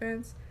Julie's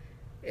defense,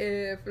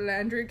 if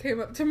Landry came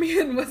up to me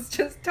and was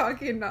just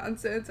talking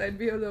nonsense, I'd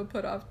be a little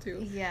put off,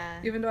 too. Yeah.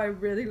 Even though I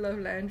really love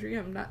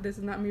Landry, this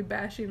is not me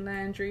bashing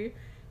Landry.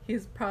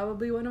 He's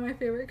probably one of my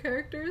favorite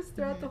characters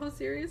throughout the whole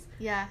series.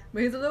 Yeah.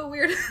 But he's a little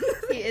weird.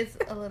 He is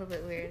a little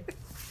bit weird.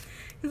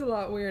 He's a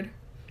lot weird.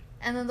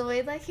 And then the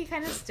way, like, he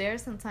kind of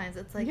stares sometimes,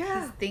 it's like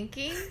he's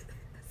thinking...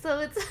 So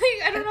it's like,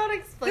 I don't know how to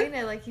explain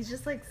it. Like, he's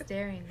just, like,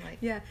 staring. Like,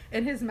 yeah,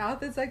 and his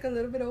mouth is, like, a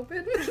little bit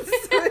open.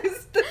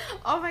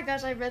 Oh, my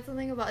gosh. I read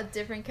something about a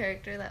different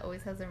character that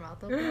always has their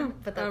mouth open.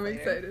 But that's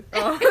excited.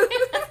 Oh.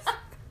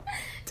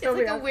 It's,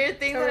 like, a weird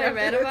thing that I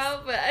read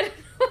about, but I don't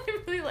know. I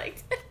really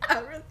liked it.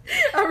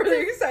 I'm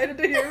really excited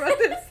to hear about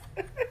this.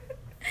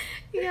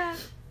 Yeah.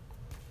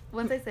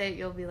 Once I say it,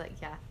 you'll be like,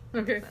 yeah.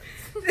 Okay.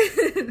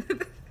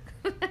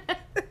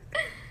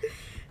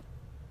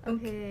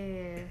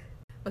 Okay.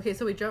 Okay,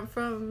 so we jump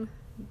from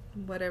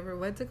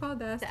what's it called?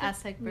 The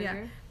Aztec Burger.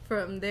 Yeah,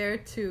 from there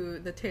to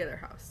the Taylor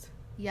house.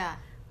 Yeah.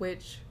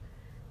 Which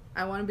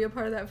I want to be a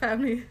part of that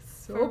family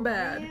so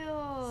bad.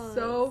 Real.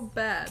 So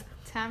bad.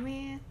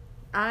 Tammy.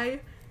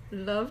 I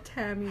love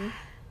Tammy.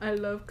 I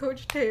love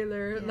Coach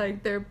Taylor. Yeah.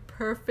 Like, they're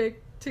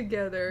perfect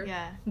together.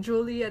 Yeah.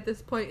 Julie at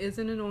this point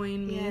isn't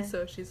annoying me,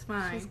 so she's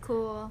fine. She's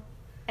cool.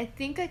 I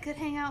think I could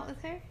hang out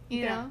with her,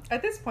 you know?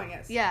 At this point,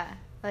 yes. Yeah.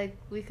 Like,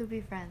 we could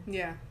be friends.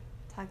 Yeah.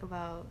 Talk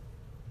about...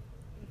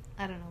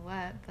 I don't know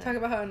what. But... Talk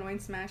about how annoying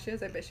Smash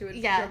is. I bet she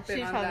would jump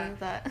in on that.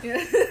 Thought.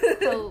 Yeah.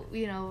 So,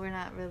 you know, we're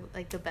not really,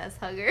 like, the best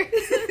huggers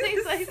and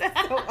things like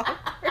that. So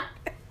awkward.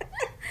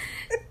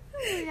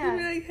 Yeah. You'd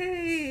be like,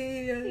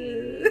 hey.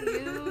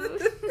 You.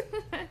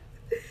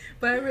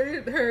 But I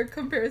really, her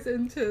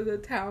comparison to the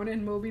town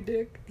in Moby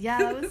Dick. Yeah,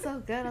 that was so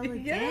good. I was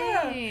like,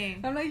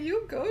 dang. I'm like,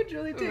 you go,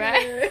 Julie Taylor.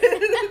 Right?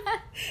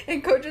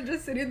 And Coach is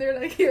just sitting there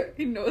like,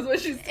 he knows what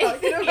she's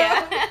talking about.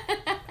 Yeah.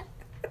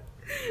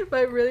 But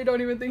I really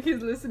don't even think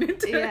he's listening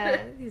to her.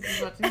 Yeah, he's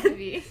just watching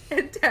TV.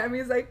 And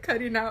Tammy's like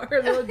cutting out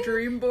her little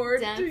dream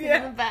board. Dancing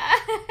in the back.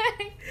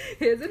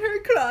 His in her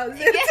closet.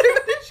 Yeah.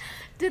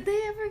 Did they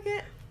ever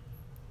get...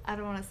 I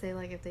don't want to say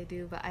like if they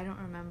do, but I don't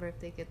remember if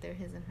they get their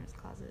his and hers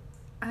closets.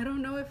 I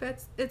don't know if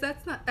that's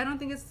not... I don't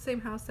think it's the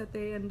same house that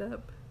they end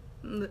up...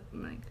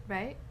 Like...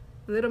 Right?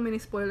 Little mini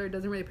spoiler,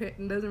 doesn't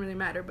really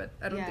matter, but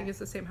I don't think it's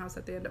the same house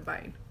that they end up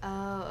buying.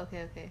 Oh,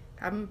 okay.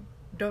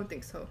 Don't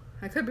think so.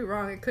 I could be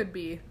wrong. It could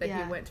be that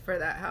he went for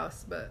that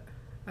house, but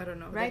I don't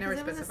know. Right, because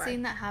there was a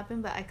scene that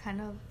happened, but I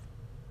kind of...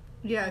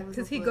 Yeah,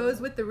 because he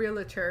goes with the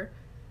realtor.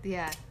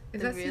 Yeah.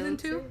 Is that season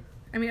 2?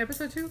 I mean,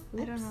 episode 2? Oops.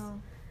 I don't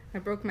know. I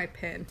broke my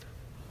pen.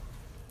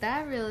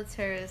 That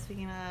realtor,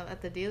 speaking of,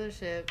 at the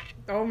dealership.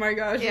 Oh my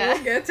gosh,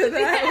 we'll get to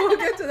that. We'll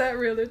get to that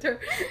realtor.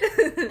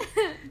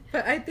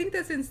 But I think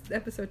that's in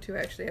episode 2,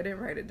 actually. I didn't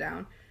write it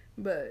down.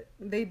 But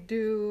they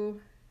do...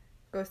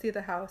 go see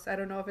the house. I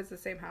don't know if it's the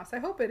same house. I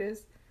hope it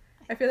is.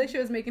 I feel like she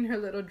was making her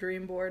little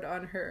dream board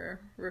on her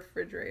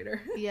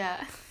refrigerator.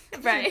 Yeah.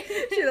 Right.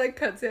 She like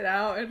cuts it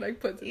out and like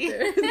puts it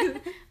there.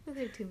 Those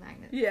are 2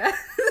 magnets. Yeah.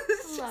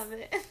 Love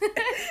it.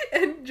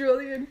 And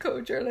Julie and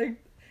Coach are like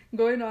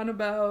going on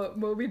about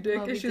Moby Dick,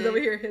 and she's over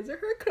here, his or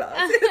her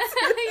closet.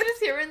 You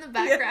just hear her in the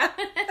background.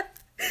 Yeah.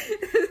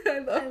 I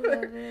love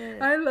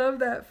it. I love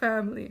that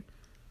family.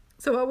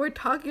 So while we're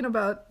talking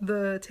about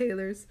the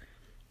Taylors,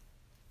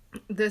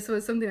 this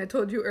was something I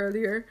told you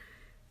earlier.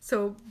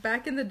 So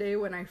back in the day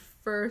when I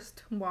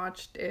first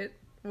watched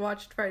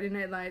Friday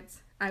Night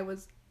Lights, I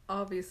was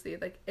obviously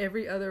like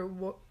every other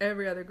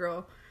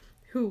girl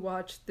who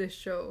watched this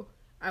show.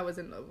 I was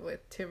in love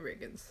with Tim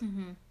Riggins.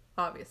 Mm-hmm.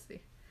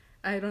 Obviously,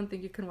 I don't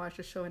think you can watch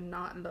a show and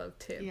not love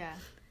Tim. Yeah.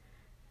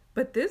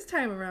 But this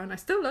time around, I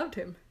still loved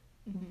him,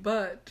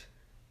 but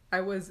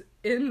I was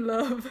in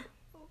love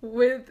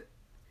with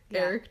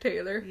Eric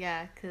Taylor.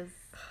 Yeah, because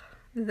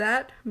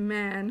that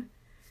man.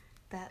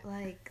 That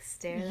like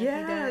stare that he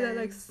does. That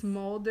like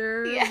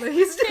smolder. Yeah. But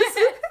he's just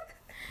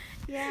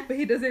yeah. But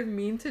he doesn't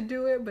mean to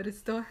do it, but it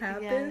still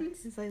happens.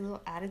 Yeah, his like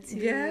little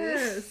attitude.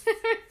 Yes.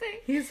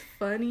 He's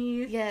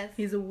funny. Yes.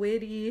 He's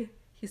witty.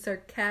 He's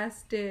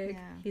sarcastic. Yeah.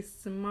 He's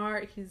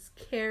smart. He's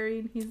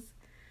caring.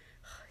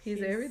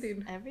 He's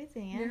everything.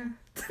 Everything, yeah.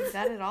 He's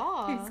got it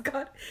all.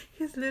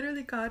 He's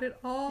literally got it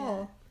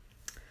all.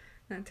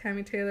 Yeah. And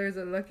Tammy Taylor is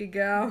a lucky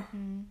gal.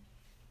 Mm-hmm.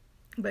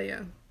 But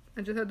yeah,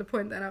 I just had to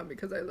point that out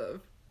because I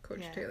love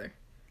Coach Taylor.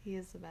 He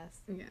is the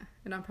best. Yeah,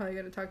 and I'm probably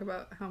going to talk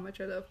about how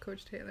much I love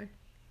Coach Taylor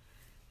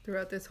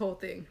throughout this whole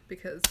thing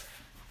because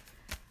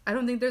I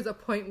don't think there's a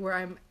point where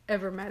I'm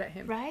ever mad at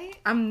him. Right?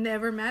 I'm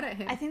never mad at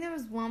him. I think there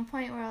was one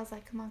point where I was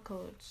like, come on,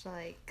 Coach,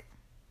 like,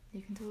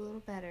 you can do a little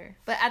better.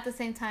 But at the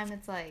same time,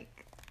 it's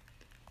like,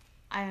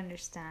 I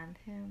understand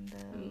him,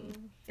 though.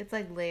 It's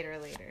like later.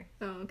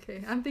 Oh,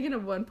 okay. I'm thinking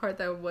of one part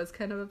that I was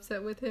kind of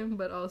upset with him,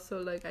 but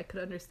also, like, I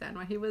could understand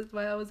why he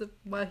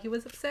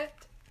was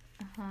upset.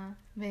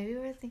 Maybe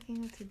we're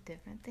thinking of two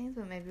different things,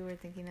 but maybe we're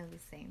thinking of the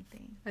same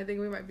thing. I think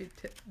we might be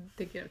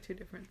thinking of two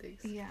different things.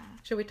 Yeah.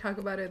 Should we talk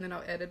about it and then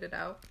I'll edit it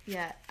out?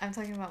 Yeah, I'm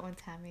talking about when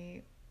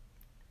Tammy...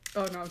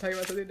 Oh, no, I'm talking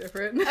about something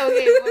different. Okay,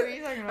 what were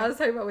you talking about? I was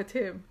talking about with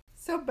Tim.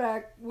 So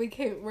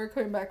we're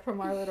coming back from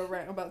our little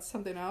rant about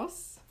something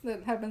else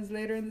that happens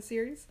later in the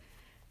series.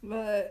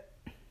 But...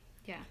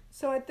 Yeah.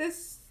 So at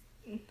this...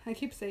 I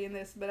keep saying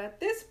this, but at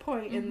this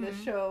point in the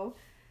show...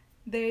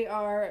 They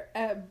are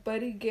at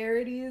Buddy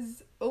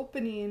Garrity's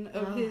opening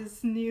of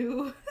his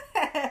new...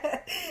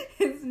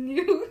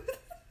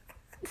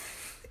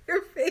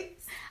 Your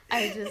face.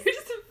 Your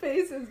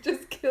face is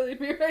just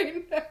killing me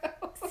right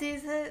now.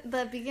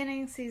 The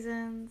beginning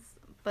seasons,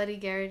 Buddy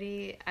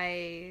Garrity,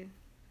 I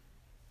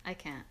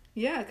can't.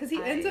 Yeah, because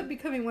he ends up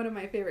becoming one of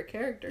my favorite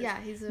characters. Yeah,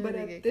 he's a really good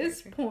character. But at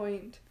this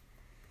point,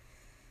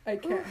 I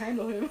can't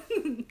handle him.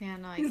 Yeah,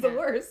 no, I can't. He's the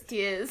worst. He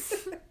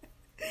is.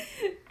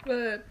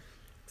 But...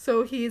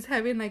 So he's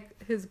having,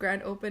 like, his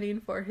grand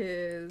opening for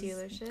his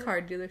car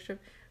dealership,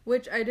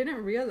 which I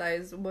didn't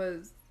realize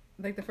was,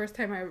 like, the first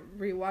time I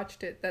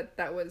rewatched it,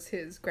 that was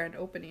his grand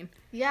opening.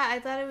 Yeah,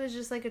 I thought it was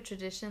just, like, a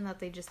tradition that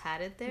they just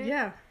had it there.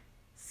 Yeah.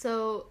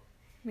 So...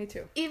 Me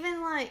too.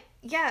 Even, like...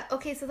 Yeah,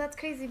 okay, so that's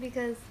crazy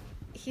because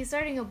he's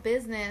starting a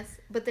business,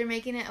 but they're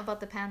making it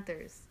about the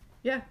Panthers.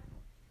 Yeah.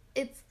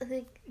 It's,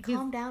 like,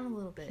 calm down a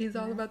little bit. He's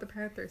all about the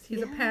Panthers.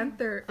 He's a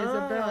Panther,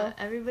 Isabel.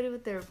 Everybody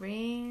with their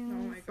rings.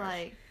 Oh, my gosh.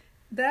 Like...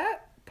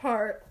 That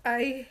part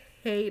I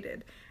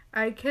hated.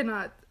 I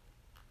can't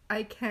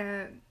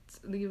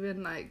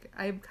even, like,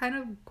 I'm kind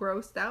of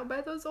grossed out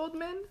by those old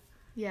men.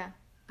 Yeah.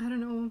 I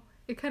don't know.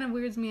 It kind of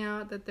weirds me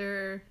out that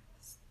they're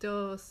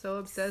still so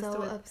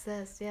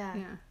obsessed yeah.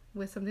 Yeah.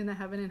 With something that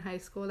happened in high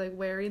school, like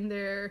wearing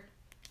their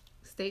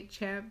state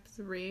champ's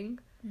ring.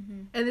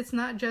 Mm-hmm. And it's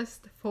not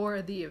just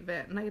for the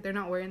event. Like, they're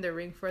not wearing their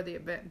ring for the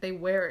event. They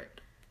wear it.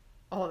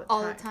 All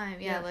the time,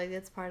 yeah, like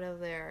it's part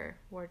of their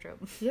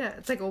wardrobe. Yeah,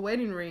 it's like a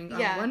wedding ring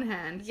on one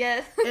hand.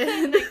 Yes.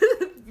 And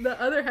the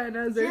other hand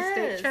has their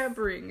state champ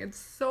ring. It's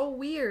so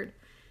weird.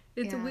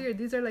 It's weird.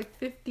 These are like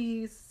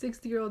 50,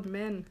 60-year-old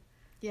men.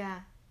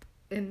 Yeah.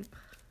 And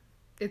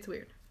it's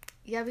weird.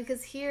 Yeah,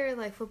 because here,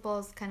 like, football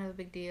is kind of a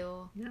big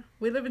deal. Yeah.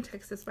 We live in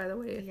Texas, by the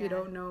way, if you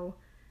don't know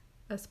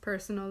us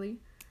personally.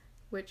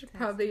 Which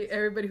probably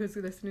everybody who's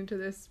listening to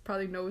this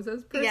probably knows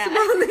us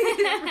personally.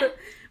 Yeah.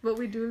 but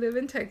we do live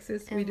in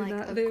Texas. And we do like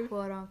not live...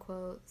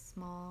 quote-unquote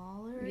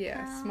smaller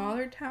town.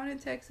 Smaller town in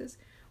Texas.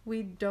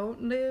 We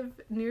don't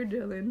live near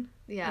Dillon.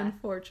 Yeah.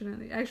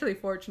 Unfortunately. Actually,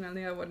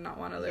 fortunately, I would not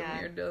want to live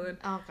near Dillon.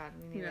 Oh, God,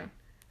 me neither.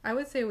 I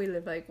would say we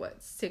live,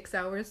 6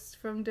 hours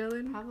from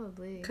Dillon?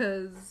 Probably.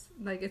 Because,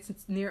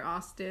 it's near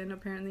Austin,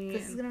 apparently.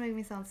 This is going to make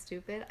me sound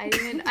stupid. I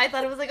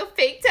thought it was, a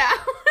fake town.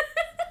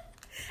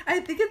 I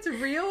think it's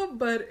real,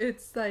 but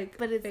it's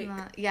But it's fake.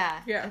 not.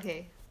 Yeah.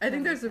 Okay. I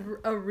think there's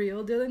a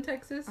real Dillon,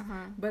 Texas,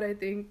 but I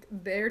think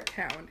their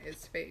town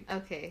is fake.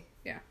 Okay.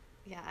 Yeah.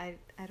 Yeah,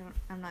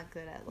 I'm not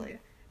good at Yeah.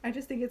 I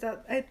just think it's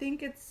out. I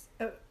think it's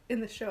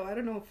in the show. I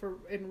don't know if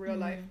in real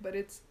life, but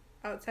it's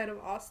outside of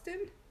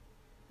Austin.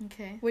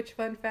 Okay. Which,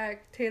 fun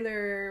fact,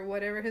 Taylor,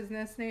 whatever his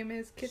next name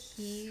is,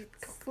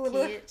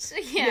 Keats.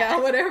 Yeah,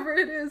 whatever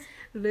it is,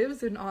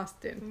 lives in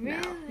Austin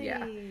now.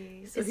 Yeah.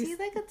 So is he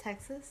like a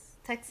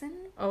Texan?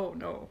 Oh,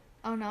 no.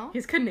 Oh, no?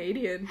 He's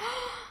Canadian.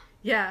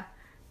 Yeah.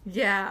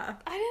 Yeah.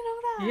 I didn't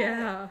know that.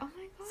 Yeah. Oh,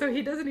 my God. So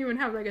he doesn't even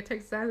have like a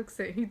Texas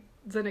accent. He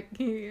has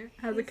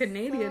a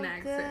Canadian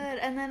accent. Good.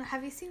 And then,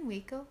 have you seen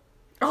Waco?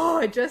 Oh,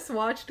 I just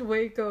watched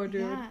Waco,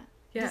 dude.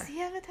 Yeah. Does he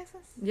have a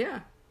Texas?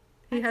 Yeah.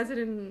 He has it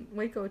in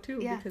Waco too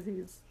because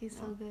he's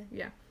so good.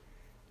 Yeah.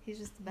 He's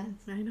just the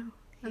best. I know.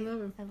 I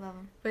love him. I love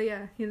him. But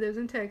yeah, he lives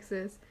in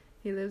Texas.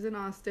 He lives in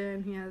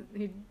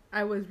Austin.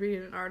 I was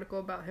reading an article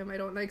about him. I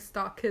don't like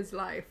stalk his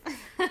life.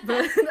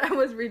 But I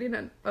was reading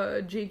a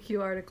GQ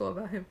article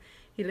about him.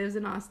 He lives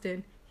in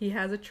Austin. He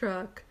has a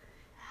truck.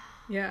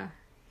 Yeah.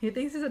 He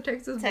thinks he's a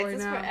Texas boy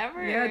now.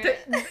 Forever. Yeah,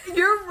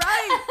 you're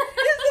right,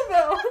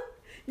 Isabel.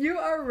 You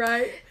are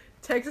right.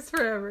 Texas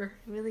forever.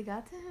 Really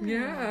got to him?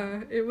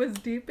 Yeah. It was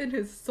deep in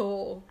his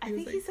soul. I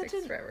think he's such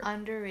an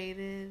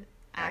underrated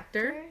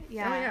actor.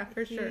 Yeah. Oh, yeah,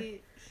 for sure.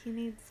 He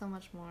needs so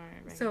much more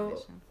recognition.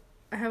 So,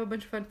 I have a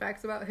bunch of fun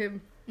facts about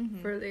him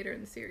for later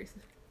in the series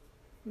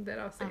that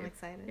I'll say. I'm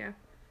excited. Yeah.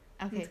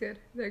 Okay. That's good.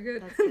 They're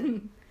good. That's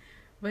good.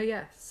 But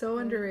yeah, so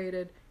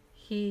underrated.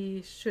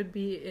 He should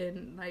be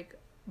in, like,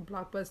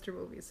 blockbuster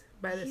movies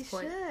by this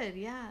point. He should,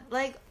 yeah.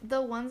 Like,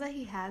 the ones that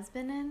he has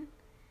been in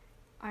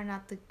are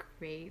not the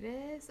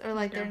greatest, or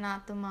like they're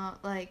not the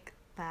most like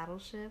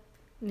Battleship.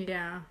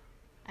 Yeah,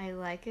 I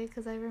like it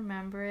because I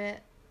remember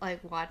it like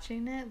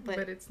watching it, but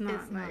it's not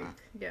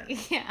yeah.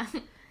 Yeah.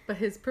 But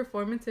his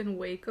performance in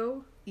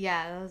Waco,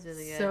 that was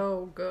really good.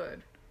 So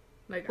good.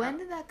 Like, when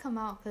did that come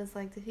out? Because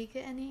like, did he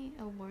get any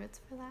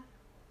awards for that?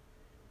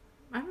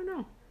 I don't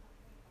know.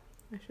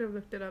 I should have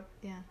looked it up.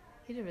 Yeah,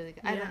 he did really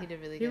good. I know he did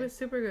really good. He was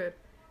super good.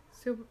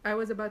 I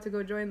was about to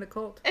go join the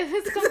cult. It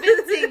was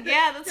convincing.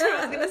 Yeah, that's what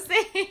I was gonna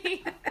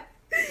say.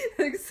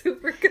 Like,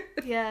 super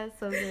good. Yeah,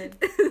 so good.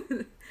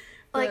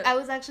 Like, I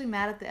was actually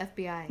mad at the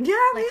FBI. Yeah,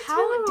 like,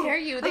 how dare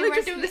you? They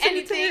weren't doing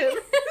anything.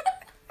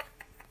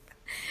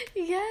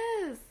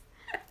 Yes.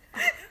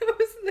 I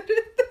was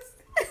literally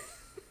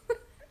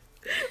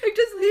like,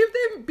 just leave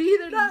them be.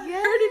 They're not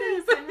hurting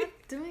anybody. They're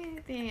not doing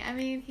anything. I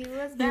mean, he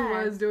was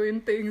bad. He was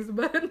doing things,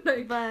 but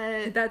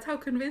that's how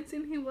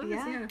convincing he was.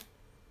 Yeah.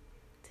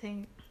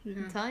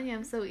 I'm telling you,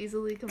 I'm so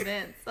easily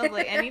convinced of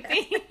like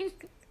anything.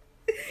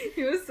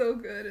 He was so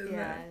good in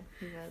that. Yeah,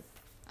 he was.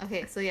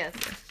 Okay, so yes.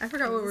 I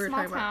forgot what we were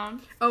talking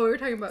about. Oh, we were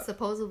talking about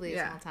supposedly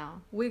a small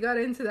town. We got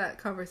into that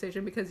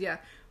conversation because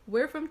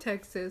we're from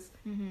Texas,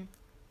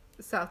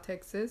 South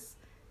Texas.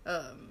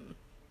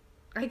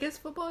 I guess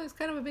football is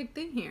kind of a big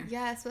thing here.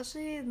 Yeah,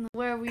 especially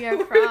where we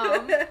are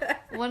from.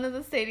 One of the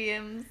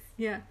stadiums.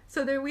 Yeah.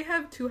 So there we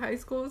have 2 high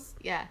schools.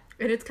 Yeah.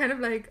 And it's kind of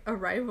like a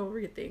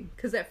rivalry thing.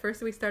 Because at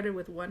first we started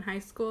with 1 high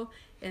school.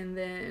 And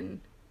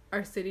then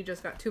our city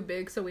just got too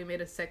big. So we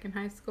made a 2nd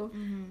high school.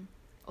 Mm-hmm.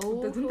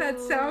 Oh. Doesn't that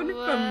sound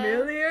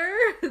familiar?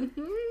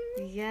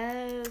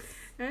 Yes.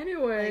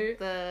 Anyway. Like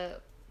the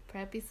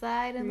preppy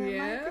side and then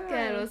like the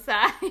ghetto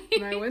side.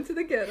 And I went to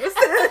the ghetto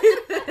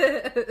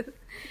side.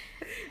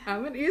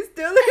 I'm an East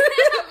Dillon.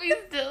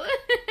 East Dillon.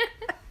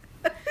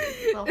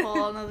 It's a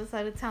whole other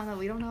side of town that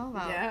we don't know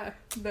about. Yeah.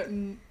 That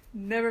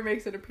never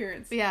makes an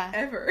appearance. Yeah.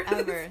 Ever.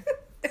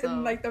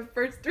 In like the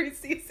first 3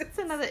 seasons. That's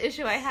another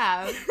issue I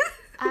have.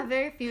 I have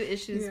very few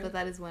issues, but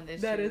that is one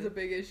issue. That is a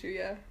big issue,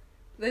 yeah.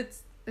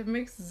 It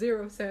makes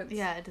 0 sense.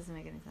 Yeah, it doesn't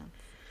make any sense.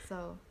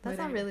 So, that's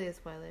not really a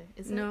spoiler,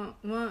 is it? No,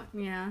 well,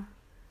 yeah.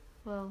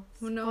 Well,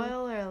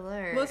 spoiler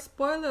alert. Well,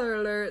 spoiler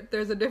alert,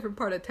 there's a different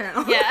part of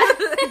town. Yeah.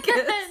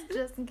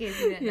 Just in case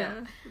you didn't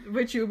know.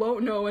 Which you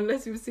won't know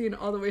unless you've seen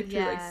all the way through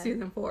like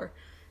season 4.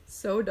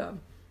 So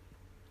dumb.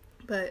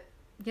 But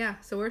yeah,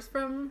 so we're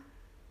from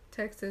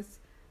Texas,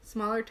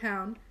 smaller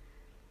town.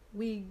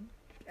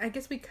 I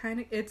guess we kind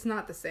of, it's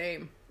not the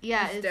same.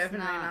 Yeah, it's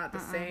definitely not the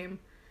same.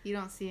 You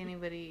don't see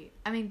anybody.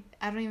 I mean,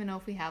 I don't even know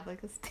if we have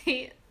like a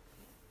state.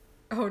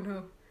 Oh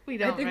no. We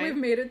don't, I think we've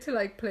made it to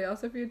like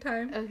playoffs a few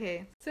times.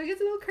 Okay. So it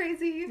gets a little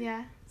crazy.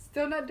 Yeah.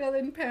 Still not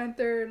Dillon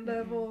Panther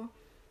level.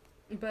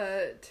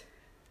 But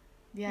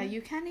yeah,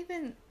 you can't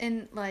even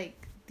in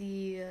like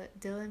the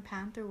Dillon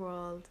Panther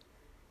world,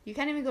 you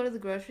can't even go to the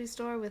grocery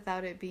store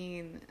without it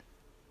being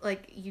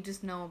like you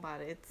just know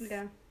about it. It's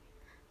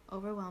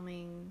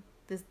overwhelming.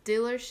 This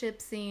dealership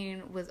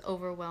scene was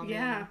overwhelming.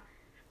 Yeah.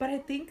 But I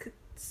think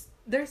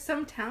there's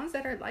some towns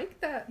that are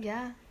like that.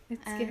 Yeah.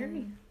 It's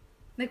scary.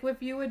 Like,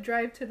 if you would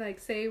drive to, like,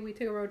 say we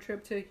took a road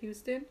trip to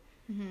Houston,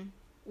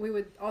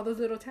 all those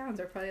little towns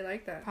are probably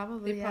like that.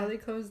 Probably, They probably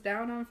close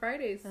down on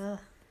Fridays. Ugh.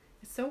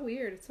 It's so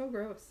weird. It's so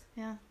gross.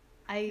 Yeah.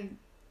 I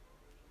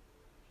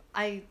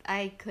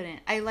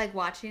couldn't. I like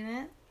watching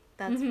it.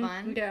 That's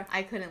fun. Yeah.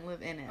 I couldn't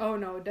live in it. Oh,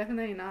 no.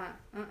 Definitely not.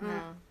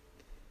 No.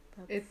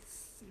 It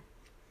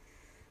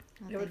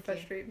would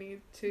frustrate me,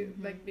 too,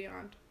 like,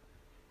 beyond.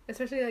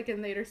 Especially, like,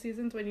 in later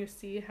seasons when you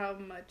see how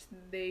much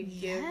they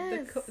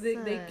give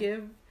they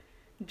give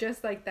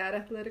just, like, that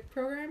athletic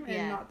program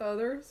and not the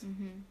others.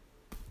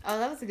 Oh,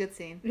 that was a good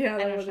scene. Yeah,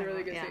 that was a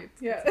really good scene.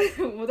 Yeah,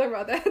 we'll talk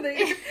about that.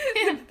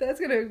 That's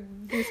gonna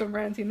be some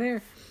ranting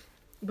there.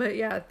 But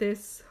yeah,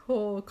 this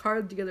whole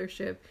car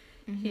dealership,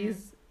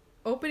 he's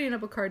opening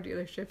up a car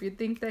dealership. You'd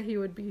think that he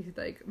would be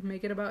like,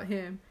 make it about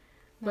him.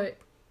 Nope. But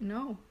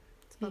no.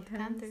 It's about the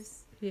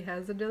Panthers. He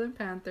has the Dillon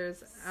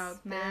Panthers out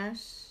there.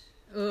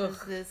 Ugh.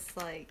 This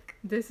like...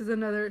 This is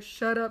another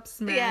shut up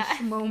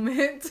Smash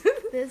moment.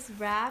 This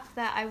rap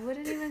that I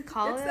wouldn't even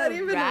call it's it not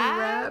even a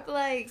rap.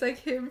 Like... It's like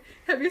him.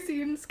 Have you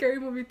seen Scary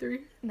Movie 3?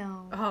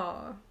 No.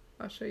 Oh,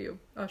 I'll show you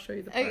the part.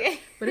 Okay.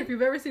 But if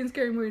you've ever seen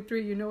Scary Movie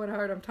 3, you know what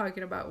part I'm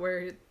talking about,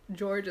 where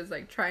George is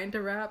like trying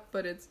to rap,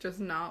 but it's just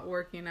not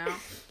working out.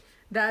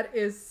 That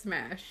is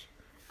Smash.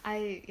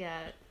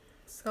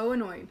 So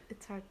annoying.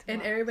 It's hard to And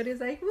watch. everybody's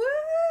like,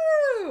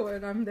 woo!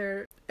 And I'm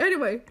there.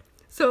 Anyway,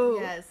 so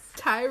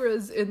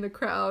Tyra's in the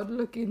crowd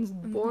looking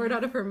bored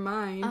out of her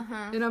mind.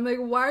 And I'm like,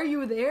 why are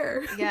you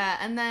there? Yeah,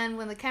 and then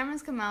when the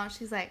cameras come out,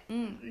 she's like,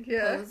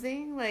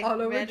 posing, like,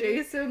 all over ready.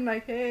 Jason,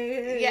 like,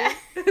 hey. Yeah.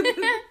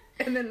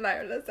 And then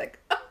Lyra's like,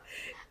 oh,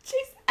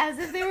 Jason. As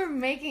if they were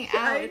making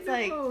out. It's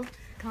like,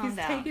 calm He's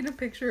down. taking a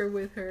picture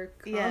with her.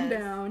 Calm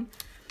down.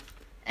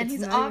 And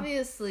he's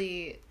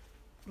obviously,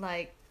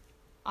 like,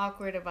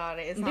 awkward about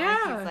it. It's not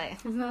like he's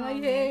like, he's not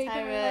like, hey,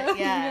 Tyra.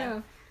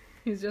 Yeah.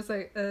 He's just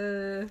like,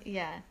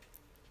 Yeah.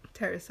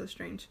 Tyra's so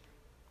strange.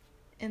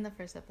 In the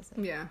first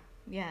episode. Yeah.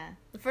 Yeah.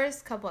 The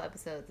first couple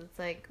episodes, it's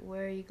like,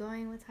 where are you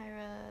going with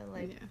Tyra?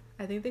 Like, yeah.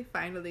 I think they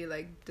finally,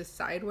 like,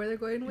 decide where they're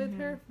going with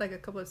her, like, a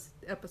couple of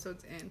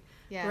episodes in.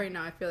 Yeah. Right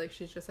now, I feel like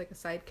she's just, like, a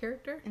side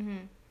character.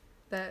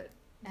 That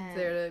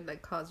there to,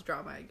 like, cause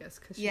drama, I guess.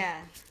 Cause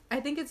I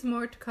think it's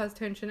more to cause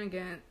tension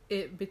again,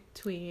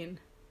 between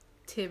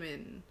Tim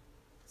and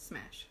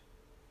Smash.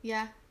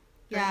 Yeah. Right?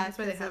 Yeah, that's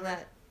why they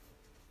have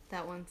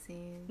that one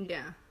scene.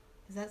 Yeah.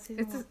 Is that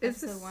season one?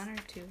 Episode 1 or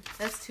 2?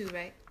 That's 2,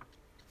 right?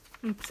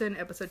 It's in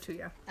episode 2,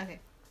 yeah. Okay.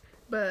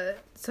 But,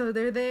 so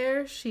they're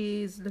there.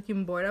 She's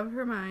looking bored out of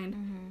her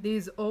mind.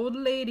 These old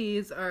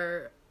ladies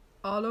are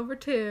all over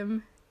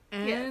Tim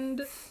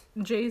and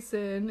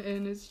Jason,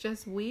 and it's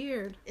just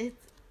weird. It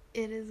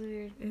is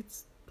weird. It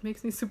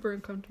makes me super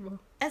uncomfortable.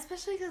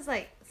 Especially because,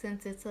 like,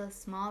 since it's a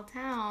small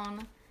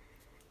town,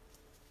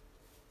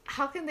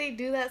 how can they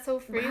do that so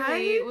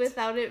freely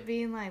without it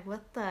being like,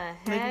 what the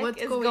heck like,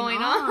 what's is going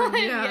on?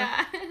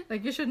 Yeah.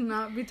 Like, you should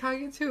not be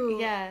talking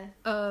to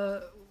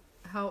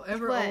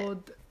however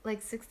old.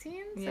 Like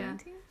 16?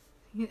 17?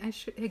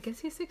 I guess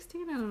he's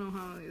 16. I don't know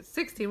how old he is.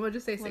 16. We'll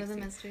just say 16. One of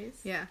the mysteries.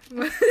 Yeah.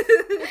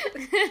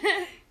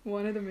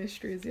 One of the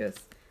mysteries, yes.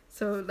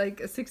 So, like,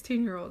 a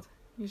 16-year-old.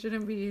 You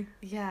shouldn't be.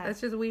 Yeah.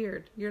 That's just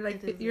weird. You're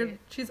like, weird.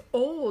 She's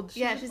old.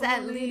 She's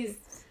at least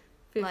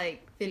 50.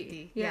 Like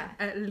 50. Yeah,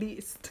 at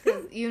least.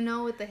 You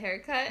know, with the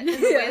haircut and the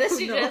way that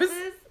she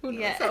dresses. Who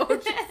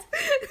knows?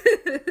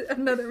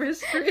 Another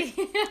mystery.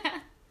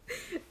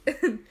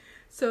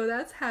 So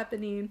that's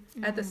happening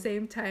at the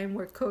same time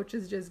where Coach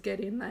is just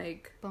getting,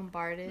 like,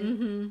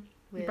 bombarded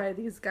by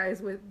these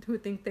guys who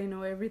think they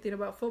know everything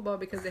about football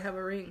because they have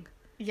a ring.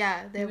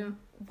 Yeah, they have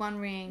one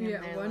ring.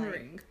 And one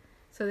ring.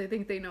 So they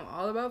think they know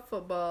all about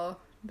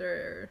football.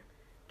 They're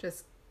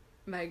just,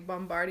 like,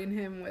 bombarding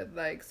him with,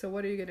 like, so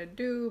what are you gonna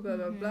do? Blah,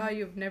 blah, blah.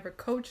 You've never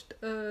coached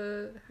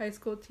a high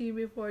school team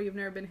before. You've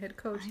never been head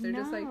coach. They're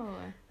just, like,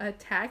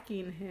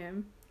 attacking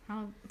him.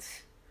 How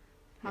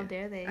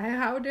dare they?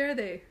 How dare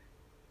they?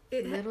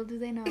 Little do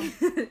they know.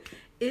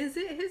 Is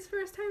it his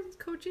first time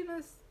coaching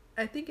us?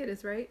 I think it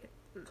is, right?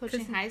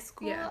 Coaching high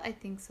school? Yeah. I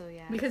think so,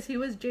 yeah. Because he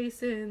was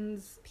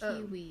Jason's...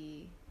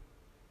 Pee-wee.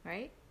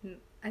 Right?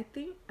 I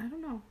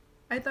don't know.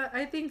 I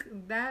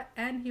think that,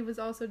 and he was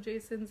also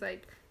Jason's,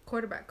 like,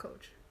 quarterback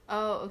coach.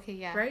 Oh, okay,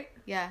 yeah. Right?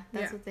 Yeah,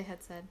 that's what they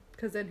had said.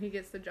 Because then he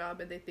gets the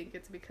job, and they think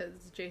it's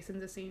because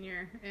Jason's a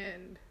senior,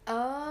 and...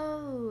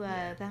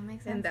 that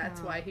makes sense. And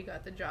that's why he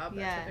got the job,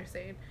 that's what they're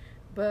saying.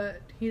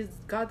 But he's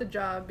got the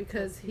job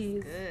because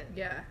he's good.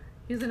 Yeah,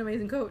 he's an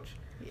amazing coach.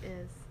 He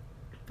is.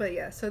 But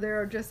yeah, so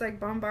they're just, like,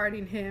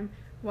 bombarding him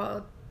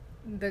while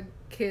the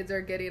kids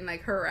are getting,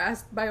 like,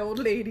 harassed by old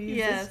ladies.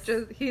 Yes. It's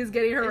just, he's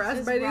getting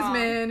harassed by these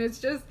men. It's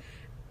just,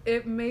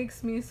 it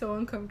makes me so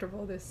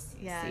uncomfortable, this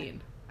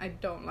scene. I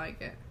don't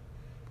like it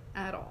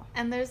at all.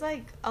 And there's,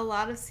 like, a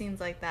lot of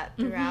scenes like that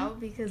throughout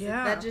because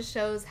that just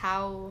shows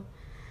how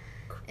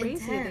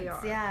crazy they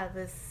are. Yeah,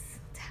 this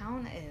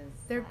town is.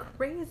 They're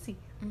crazy.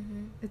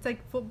 It's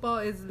like football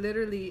is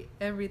literally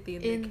everything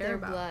they care about. In their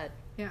blood.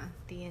 Yeah.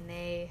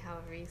 DNA,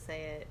 however you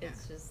say it.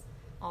 It's just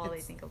all they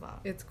think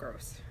about. It's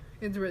gross.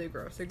 It's really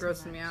gross. It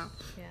grosses me out.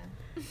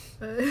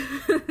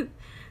 Yeah.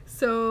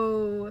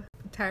 So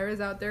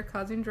Tyra's out there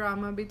causing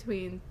drama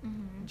between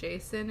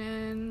Jason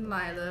and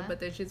Lila,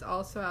 but then she's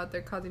also out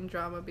there causing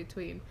drama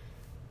between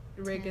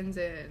Riggins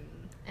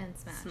and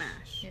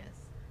Smash. Yes.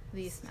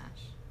 The Smash.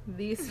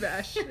 The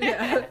Smash.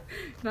 Yeah.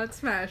 Not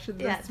Smash.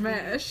 The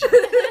Smash.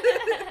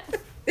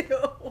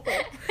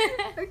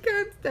 I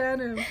can't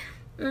stand him.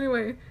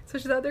 Anyway, so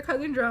she's out there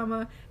causing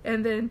drama,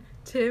 and then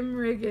Tim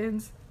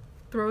Riggins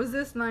throws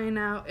this line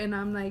out, and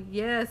I'm like,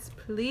 yes,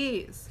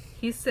 please.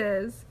 He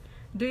says,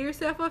 "Do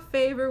yourself a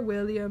favor,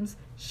 Williams.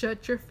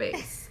 Shut your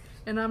face."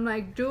 And I'm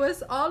like, "Do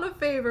us all a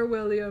favor,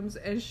 Williams,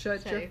 and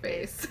shut your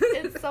face."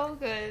 It's so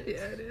good.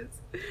 Yeah, it is.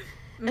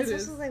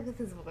 Especially like with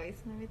his voice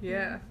and everything.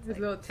 Yeah, it's his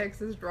like... little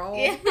Texas drawl.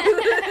 Yeah.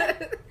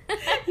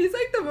 He's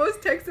like the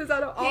most Texas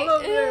out of all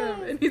of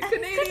them. And he's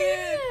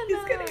Canadian.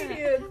 He's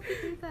Canadian. How could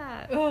you do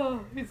that?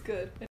 Oh, he's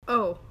good.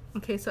 Oh,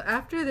 okay, so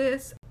after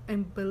this, I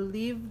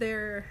believe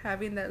they're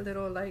having that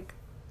little, like,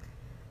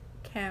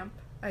 camp,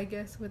 I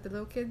guess, with the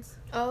little kids.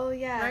 Oh,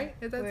 yeah. Right?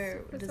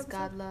 Where does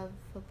God love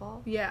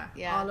football? Yeah,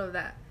 all of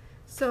that.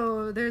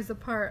 So there's a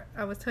part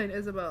I was telling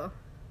Isabel.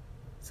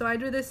 So I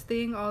do this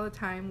thing all the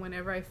time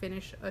whenever I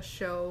finish a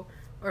show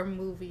or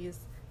movies.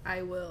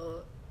 I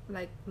will,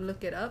 like,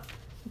 look it up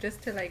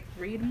just to, like,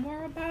 read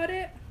more about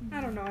it. Mm-hmm.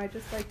 I don't know. I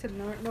just like to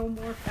know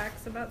more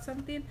facts about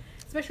something,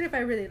 especially if I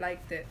really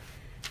liked it.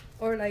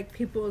 Or, like,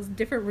 people's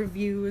different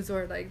reviews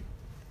or, like,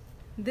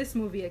 this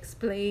movie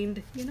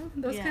explained, you know,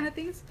 those kind of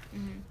things.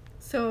 Mm-hmm.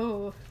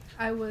 So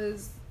it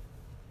was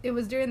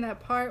during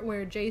that part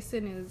where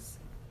Jason is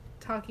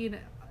talking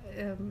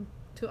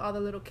to all the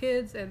little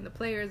kids and the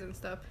players and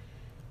stuff.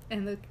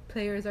 And the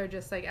players are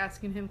just, like,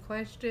 asking him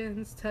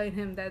questions, telling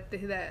him that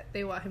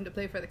they want him to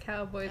play for the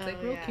Cowboys.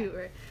 Like, real cute,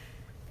 right?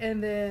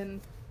 And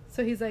then,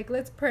 so he's like,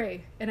 let's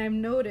pray. And I've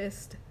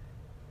noticed,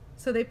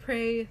 so they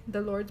pray the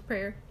Lord's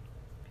Prayer.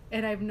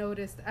 And I've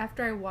noticed,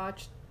 after I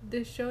watched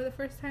this show the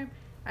first time,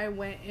 I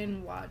went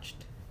and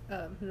watched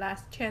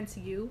Last Chance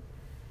U.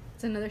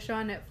 It's another show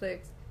on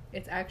Netflix.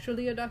 It's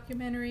actually a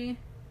documentary.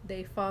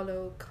 They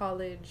follow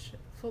college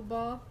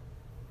football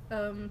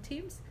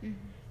teams. Mm-hmm.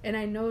 And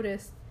I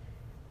noticed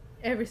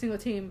every single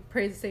team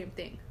prays the same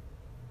thing.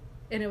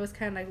 And it was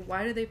kind of like,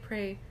 why do they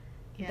pray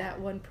that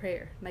one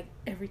prayer? Like,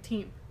 every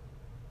team.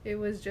 It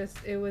was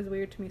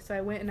weird to me. So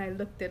I went and I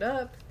looked it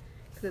up,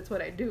 because that's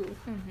what I do.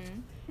 Mm-hmm.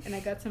 And I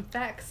got some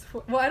facts.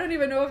 Well, I don't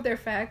even know if they're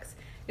facts.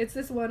 It's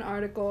this one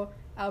article.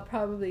 I'll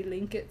probably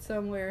link it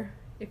somewhere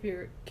if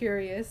you're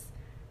curious.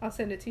 I'll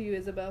send it to you,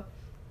 Isabel.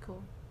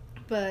 Cool.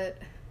 But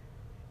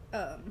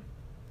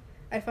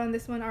I found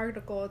this one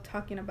article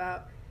talking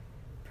about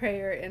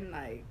prayer in,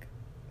 like,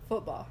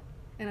 football.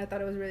 And I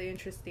thought it was really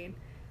interesting.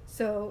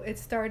 So it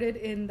started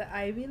in the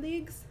Ivy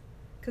Leagues,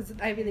 because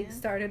the Ivy League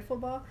started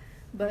football,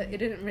 but it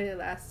didn't really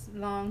last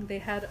long. They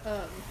had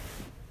a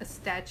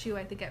statue,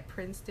 I think, at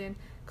Princeton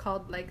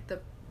called, like,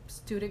 the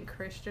Student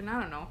Christian. I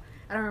don't know.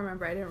 I don't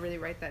remember. I didn't really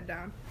write that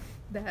down.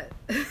 That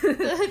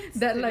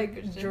that like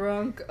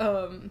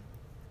Christian.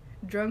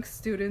 drunk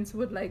students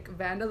would, like,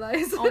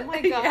 vandalize. Oh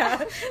my god!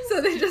 Yeah.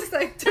 So they just,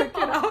 like, took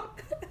it off.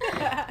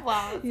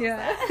 Wow.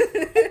 Yeah.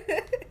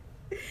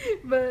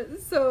 But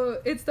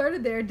so it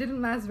started there. It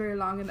didn't last very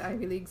long in the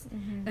Ivy Leagues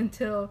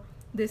until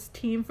this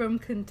team from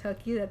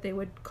Kentucky that they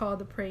would call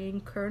the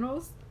Praying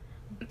Colonels.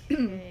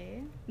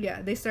 Okay.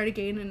 Yeah, they started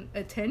gaining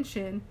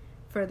attention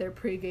for their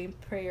pregame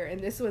prayer, and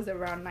this was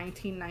around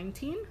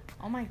 1919.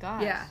 Oh my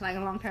gosh. Yeah, like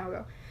a long time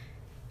ago.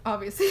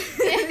 Obviously.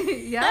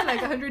 Yeah, like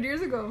 100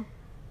 years ago.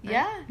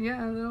 Yeah.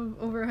 Yeah, a little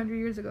over 100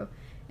 years ago.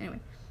 Anyway,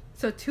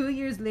 so 2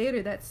 years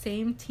later, that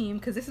same team,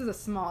 because this is a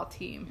small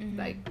team,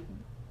 like,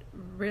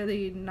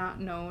 really not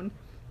known.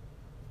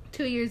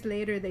 2 years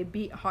later, they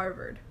beat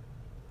Harvard.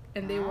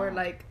 And they were,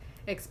 like,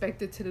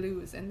 expected to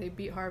lose, and they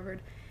beat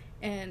Harvard.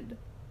 And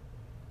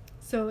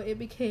so it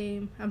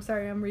became, I'm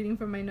sorry, I'm reading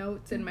from my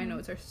notes, and my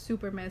notes are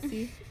super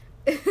messy.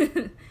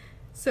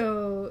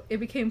 So it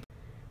became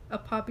a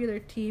popular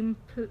team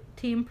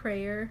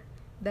prayer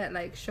that,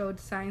 like, showed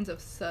signs of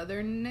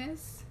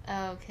southernness.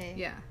 Oh, okay.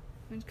 Yeah,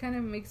 which kind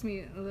of makes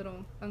me a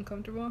little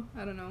uncomfortable.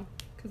 I don't know,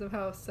 because of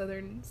how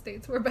southern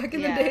states were back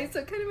in the day, so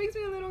it kind of makes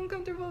me a little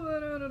uncomfortable,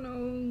 but I don't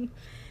know.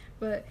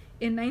 But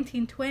in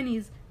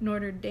 1920s,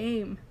 Notre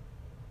Dame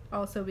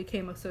also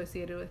became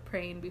associated with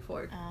praying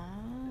before.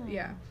 Oh.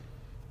 Yeah.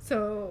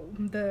 So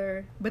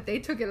but they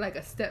took it, like,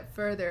 a step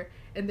further,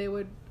 and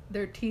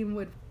their team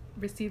would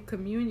receive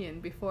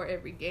communion before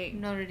every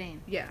game. Notre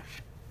Dame. Yeah.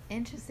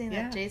 Interesting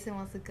that Jason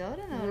wants to go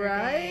to Notre Dame.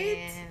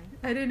 Right?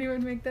 I didn't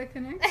even make that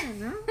connection.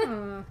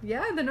 No.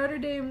 Yeah, the Notre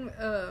Dame,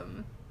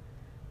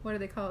 what are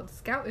they called?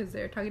 Scout is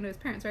there talking to his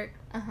parents, right?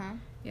 Uh-huh.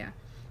 Yeah.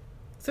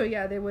 So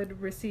yeah, they would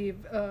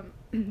receive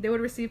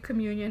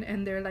communion,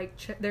 and their, like,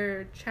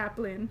 their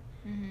chaplain,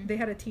 they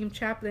had a team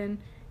chaplain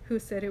who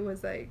said it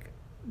was, like,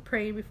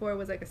 praying before it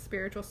was, like, a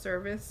spiritual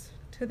service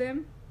to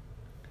them.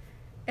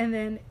 And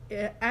then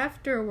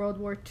after World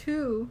War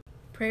II,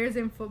 prayers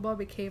in football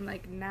became,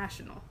 like,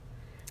 national,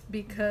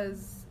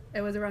 because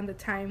it was around the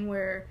time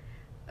where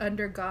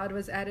Under God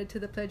was added to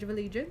the Pledge of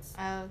Allegiance.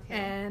 Oh, okay.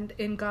 And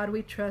In God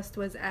We Trust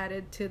was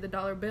added to the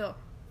dollar bill.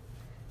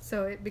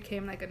 So it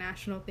became, like, a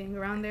national thing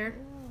around there.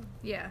 Oh.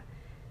 Yeah.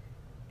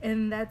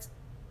 And that's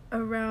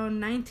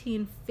around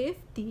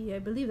 1950. I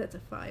believe that's a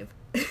 5.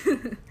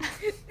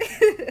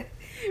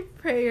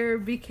 Prayer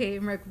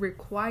became, like,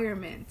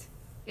 requirement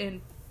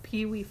in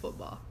Pee Wee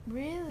football.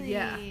 Really?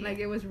 Yeah. Like,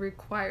 it was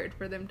required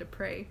for them to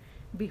pray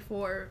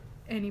before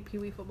any Pee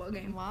Wee football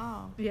game.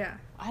 Wow. Yeah.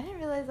 I didn't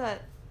realize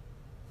that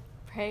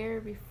prayer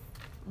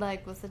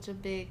like was such a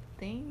big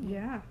thing.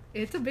 Yeah,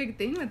 it's a big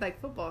thing with like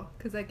football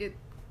because like it's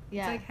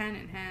like hand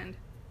in hand.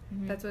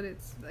 Mm-hmm. That's what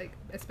it's like,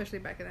 especially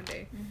back in the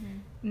day. Mm-hmm.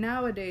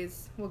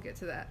 Nowadays, we'll get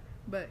to that,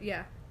 but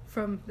yeah,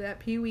 from that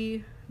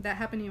Pee-wee, that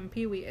happening in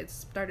Pee-wee, it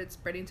started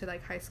spreading to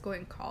like high school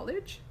and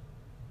college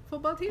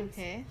football teams.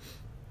 Okay.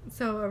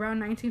 So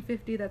around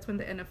 1950, that's when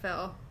the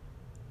NFL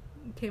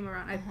came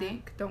around. I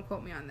think. Don't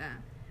quote me on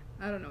that.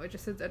 I don't know. It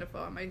just says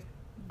NFL on my.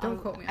 Don't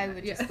quote me on that. I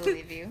would just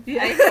believe you.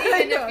 Yeah.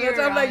 I know. That's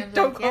why I'm like,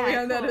 don't quote me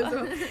on that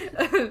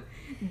as well.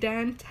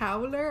 Dan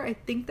Towler, I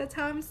think that's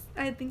how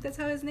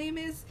his name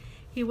is.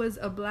 He was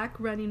a black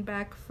running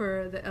back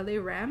for the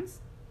LA Rams.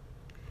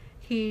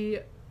 He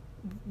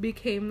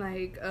became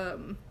like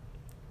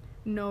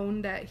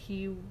known that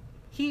he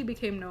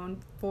became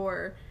known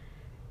for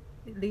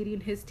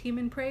leading his team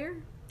in prayer.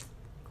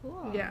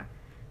 Cool. Yeah.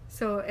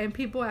 So, and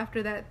people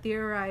after that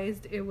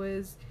theorized it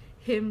was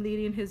him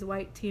leading his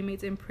white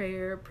teammates in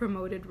prayer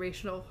promoted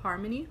racial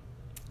harmony.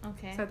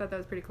 Okay. So I thought that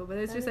was pretty cool. But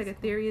it's just like a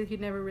theory. He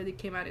never really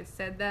came out and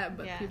said that,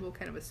 but people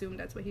kind of assumed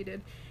that's what he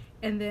did.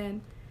 And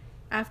then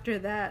after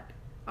that,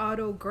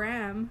 Otto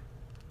Graham,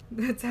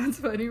 that sounds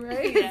funny,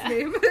 right? Yeah. His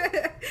name.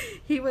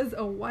 He was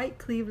a white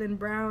Cleveland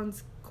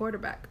Browns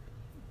quarterback.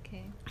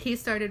 Okay. He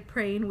started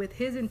praying with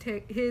his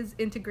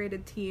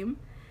integrated team.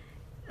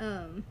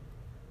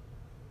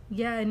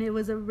 Yeah, and it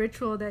was a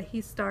ritual that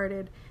he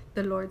started,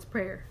 the Lord's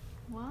Prayer.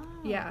 Wow.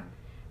 Yeah,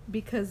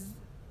 because,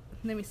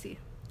 let me see.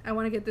 I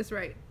want to get this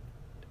right.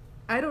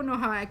 I don't know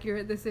how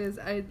accurate this is.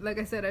 Like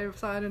I said, I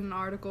saw it in an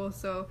article,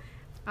 so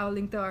I'll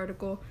link the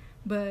article.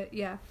 But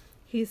yeah,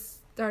 he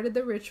started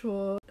the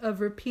ritual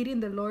of repeating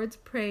the Lord's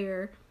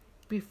Prayer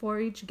before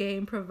each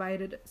game,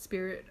 provided a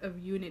spirit of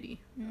unity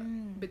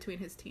between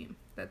his team.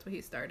 That's what he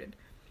started.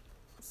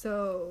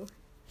 So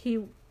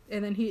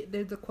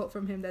there's a quote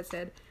from him that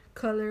said,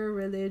 color,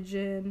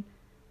 religion,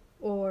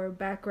 or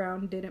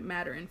background didn't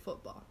matter in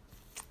football.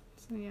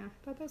 So yeah,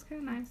 I thought that was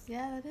kind of nice.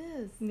 Yeah, it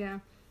is. Yeah.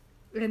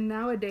 And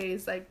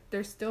nowadays, like,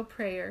 there's still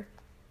prayer,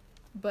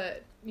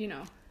 but, you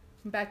know,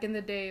 back in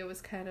the day, it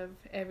was kind of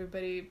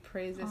everybody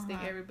prays this thing.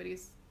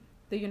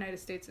 The United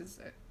States is,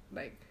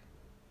 like,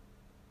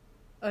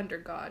 under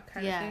God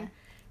kind of thing.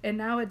 And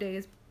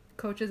nowadays,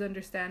 coaches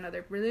understand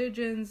other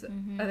religions,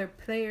 other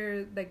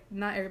players, like,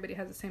 not everybody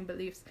has the same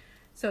beliefs.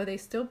 So they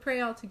still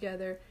pray all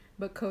together,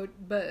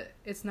 but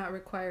it's not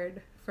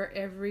required for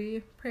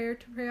every player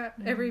to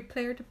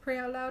pray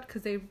out loud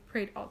because they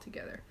prayed all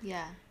together.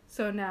 Yeah.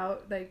 So now,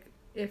 like,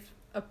 if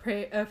a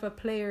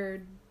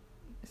player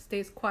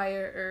stays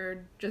quiet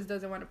or just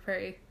doesn't want to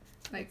pray,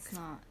 like, it's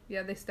not.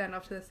 Yeah, they stand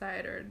off to the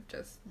side or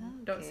just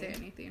don't say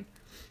anything.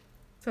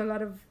 So a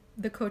lot of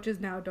the coaches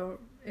now don't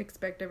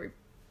expect every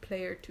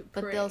player to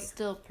pray. But they'll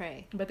still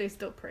pray. But they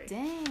still pray.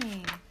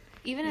 Dang.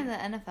 Even in the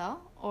NFL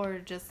or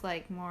just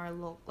like more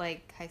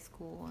like high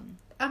school and.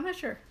 I'm not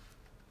sure.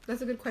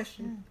 That's a good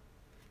question.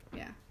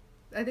 Yeah.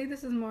 I think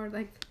this is more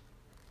like,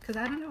 because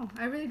I don't know.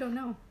 I really don't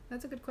know.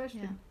 That's a good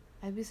question.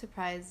 Yeah. I'd be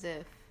surprised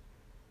if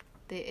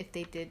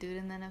they did do it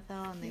in the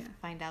NFL and they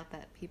find out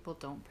that people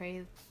don't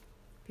pray.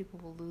 People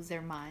will lose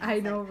their minds. I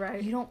know,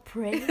 right? You don't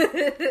pray?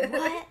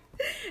 What?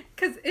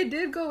 Because it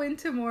did go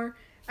into more.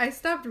 I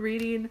stopped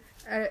reading.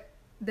 I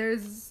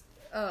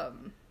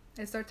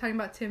started talking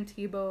about Tim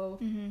Tebow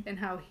and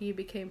how he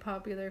became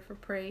popular for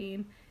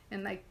praying,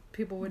 and like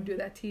people would do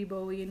that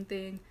Tebow-ing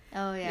thing.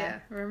 Oh yeah. Yeah,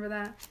 remember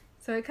that?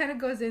 So it kind of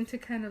goes into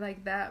kind of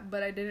like that,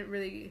 but I didn't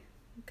really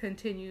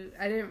continue.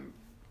 I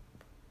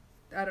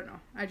don't know.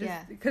 I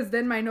just, because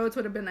then my notes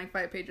would have been like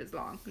 5 pages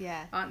long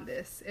on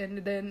this. And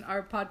then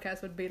our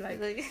podcast would be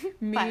like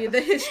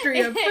the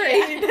history of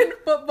praying in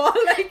football.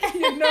 Like,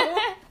 you know,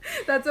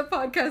 that's a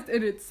podcast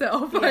in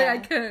itself. I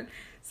can't.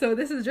 So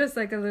this is just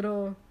like a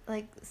little.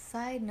 Like,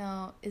 side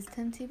note, is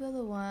Tim Tebow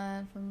the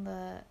one from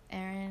the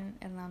Aaron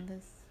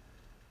Hernandez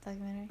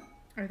documentary?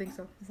 I think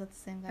so. Is that the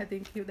same guy? I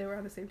think they were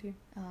on the same team.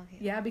 Oh, okay.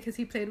 Yeah, because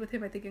he played with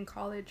him, I think, in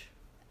college.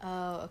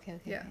 Oh, okay.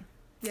 Yeah. Okay.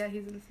 Yeah,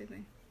 he's in the same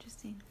thing.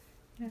 Interesting.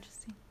 Yeah.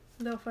 Interesting.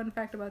 A little fun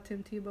fact about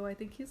Tim Tebow. I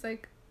think he's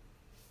like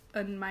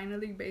in minor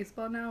league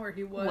baseball now, or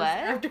he was.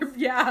 What? What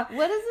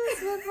is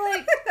this with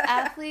like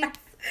athletes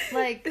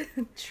like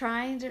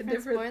trying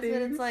different sports, things.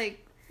 But it's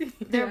like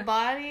their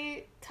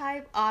body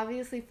type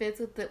obviously fits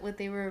with what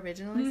they were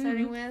originally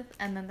starting with,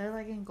 and then they're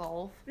like in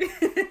golf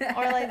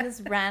or like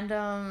this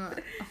random.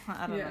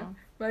 I don't know.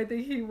 But I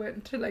think he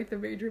went to like the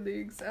major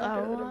leagues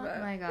after that.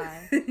 Oh my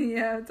god.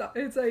 Yeah,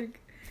 it's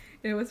like.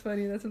 It was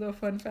funny. That's a little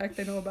fun fact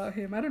I know about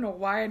him. I don't know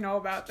why I know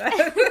about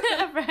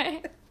that.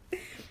 Right.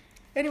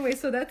 Anyway,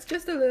 so that's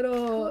just a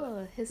little...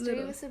 Cool.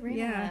 History with Sabrina.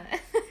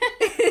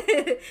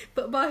 Yeah.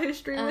 Football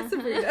history with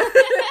Sabrina.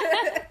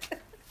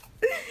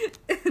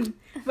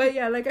 But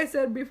yeah, like I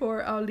said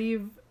before, I'll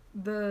leave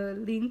the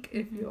link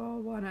if you all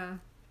want to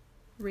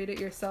read it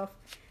yourself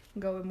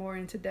and go more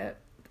into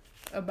depth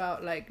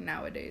about like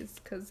nowadays,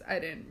 because I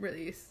didn't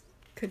really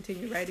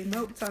continue writing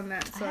notes on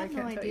that, so I can't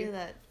tell you. I had no idea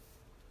that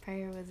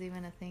prayer was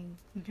even a thing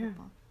in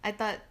football. I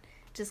thought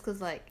just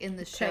because like in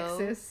the show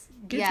Texas.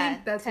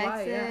 That's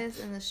Texas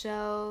why, in the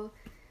show,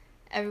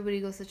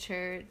 everybody goes to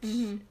church.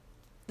 Mm-hmm.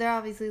 They're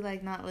obviously,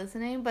 like, not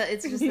listening, but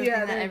it's just the thing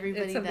that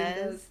everybody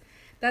does.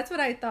 That's what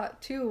I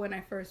thought, too, when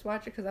I first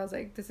watched it, because I was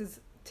like, this is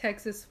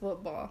Texas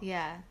football.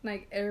 Yeah.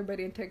 Like,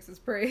 everybody in Texas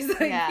prays.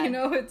 Like, you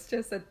know, it's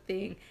just a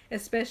thing.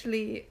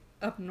 Especially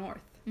up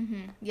north.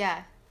 Mm-hmm.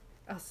 Yeah.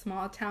 A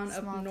small town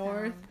up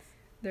north. Towns.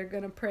 They're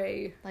gonna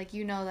pray. Like,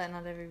 you know that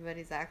not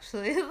everybody's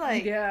actually,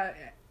 like... Yeah,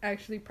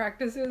 actually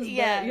practices.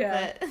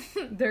 Yeah,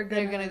 but they're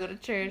gonna go to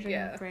church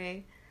and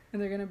pray.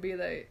 And they're gonna be,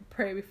 like,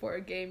 pray before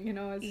a game, you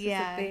know? It's just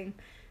a thing.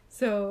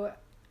 So,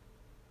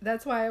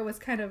 that's why I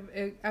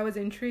was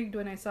intrigued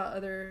when I saw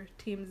other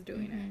teams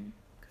doing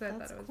it. Because I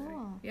thought it was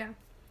cool.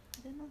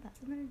 I didn't know that.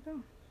 So there you go.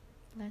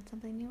 Learn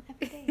something new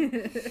every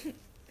day.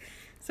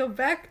 So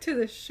back to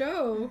the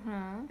show.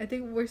 I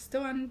think we're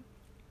still on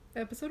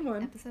episode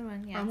 1. Episode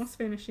 1, yes. Almost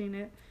finishing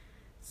it.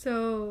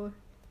 So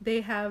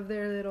they have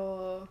their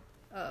little,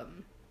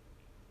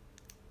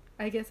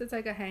 I guess it's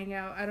like a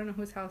hangout. I don't know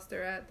whose house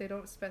they're at. They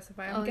don't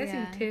specify. I'm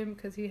guessing Tim,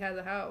 because he has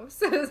a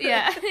house.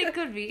 Yeah, it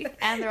could be.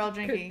 And they're all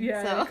drinking.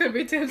 It could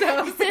be Tim's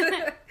house.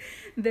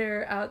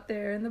 They're out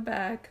there in the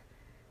back.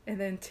 And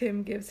then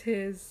Tim gives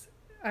his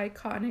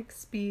iconic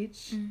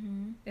speech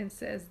and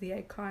says the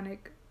iconic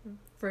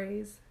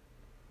phrase,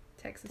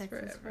 Texas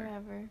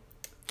forever.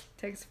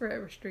 Texas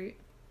forever street.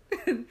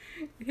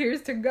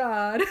 Here's to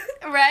God.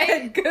 Right?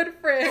 And good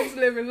friends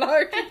living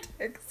large in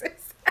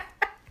Texas.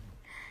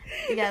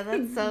 Yeah,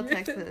 that's so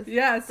Texas.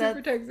 Yeah,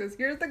 super Texas.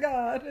 Here's to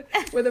God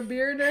with a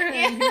beer in her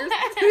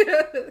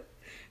hand.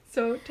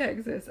 So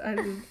Texas.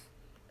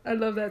 I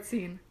love that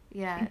scene.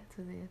 Yeah, it's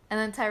really. And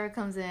then Tyra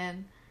comes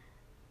in,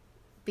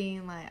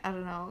 being like, I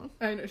don't know.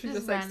 I know, she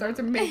just like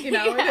starts making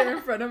out with him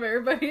in front of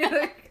everybody.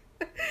 Like,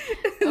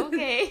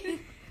 okay.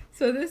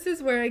 So this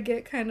is where I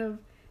get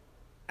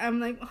I'm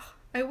like, oh,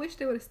 I wish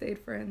they would have stayed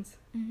friends.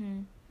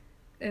 Mm-hmm.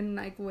 And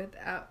like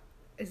without,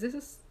 is this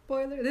a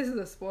spoiler? This is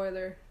a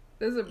spoiler.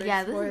 This is a big spoiler.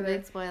 Yeah, this is a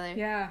big spoiler.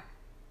 Yeah.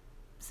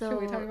 So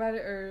should we talk about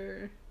it,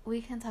 or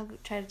we can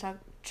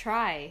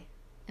try,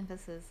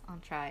 emphasis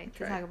on try,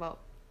 to talk about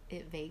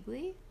it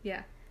vaguely.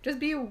 Yeah. Just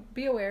be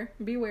aware.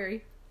 Be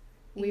wary.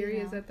 Weary,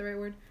 is that the right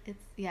word?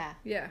 It's, yeah.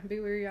 Yeah, be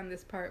wary on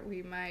this part.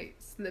 We might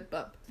slip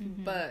up.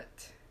 Mm-hmm.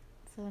 But...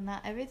 So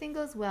not everything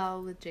goes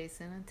well with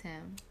Jason and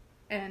Tim.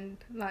 And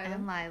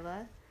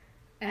Lila.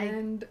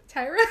 And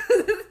Tyra.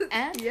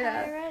 And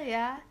Tyra,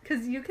 yeah.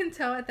 Because you can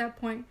tell at that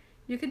point,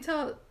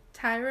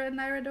 Tyra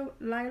and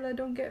Lila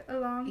don't get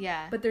along.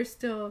 Yeah. But their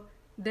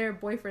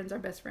boyfriends are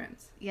best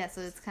friends. Yeah,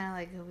 so it's kind of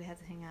like, oh, we have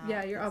to hang out.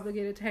 Yeah, you're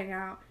obligated to hang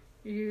out.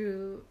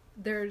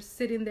 They're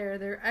sitting there.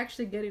 They're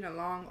actually getting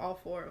along, all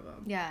 4 of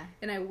them. Yeah.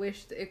 And I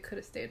wished it could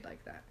have stayed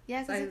like that.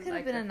 Yeah, because it could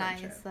have been a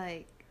nice,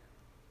 like...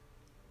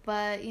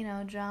 But, you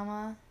know,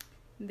 drama.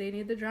 They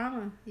need the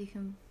drama. You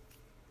can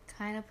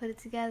kind of put it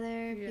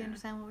together if you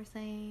understand what we're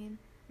saying.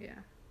 Yeah.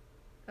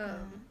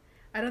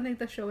 I don't think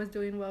the show is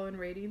doing well in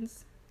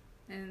ratings.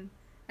 And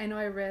I know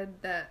I read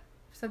that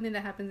something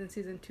that happens in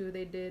season 2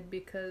 they did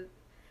because...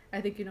 I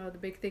think you know the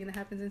big thing that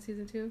happens in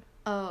season 2.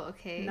 Oh,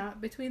 okay.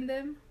 Not between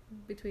them,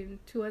 between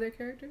 2 other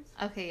characters.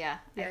 Okay, yeah.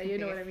 Yeah, you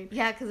know what I mean.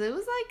 Yeah, because it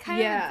was like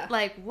kind of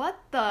like, what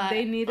the?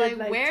 They needed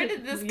like where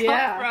did this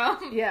come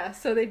from? Yeah,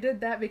 so they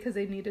did that because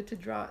they needed to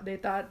draw. They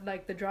thought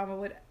like the drama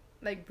would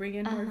like bring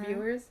in more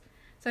viewers.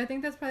 So I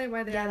think that's probably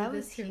why they added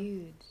this too. Yeah, that was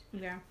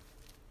huge. Yeah,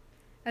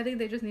 I think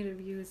they just needed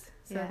views.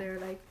 So they're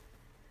like,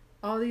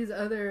 all these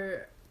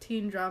other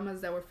teen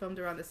dramas that were filmed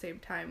around the same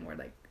time were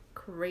like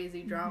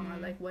crazy drama,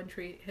 like One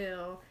Tree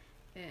Hill.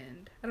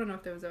 And I don't know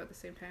if that was out at the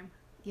same time.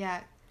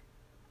 Yeah.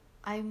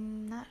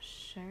 I'm not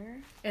sure.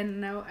 And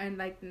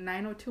like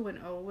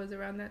 90210 was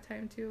around that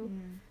time too.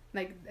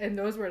 Like, and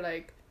those were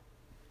like...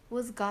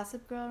 Was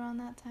Gossip Girl around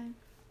that time?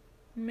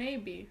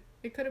 Maybe.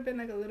 It could have been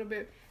like a little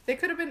bit... They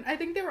could have been... I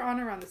think they were on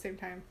around the same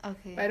time.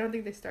 Okay. But I don't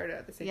think they started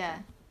at the same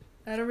time.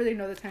 I don't really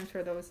know the times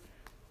for those.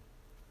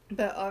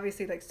 But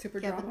obviously like super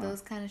drama. Yeah, but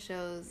those kind of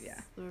shows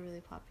were really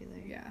popular.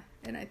 Yeah.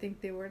 And I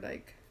think they were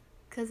like...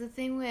 Because the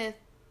thing with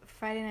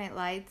Friday Night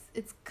Lights,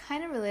 it's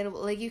kind of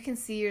relatable. Like, you can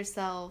see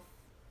yourself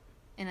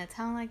in a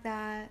town like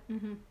that.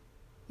 Mm-hmm.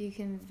 You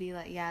can be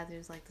like, yeah,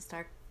 there's like the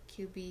star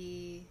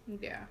QB.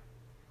 Yeah.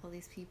 All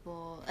these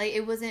people. Like,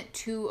 it wasn't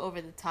too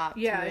over the top.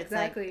 Yeah,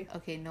 exactly. Like,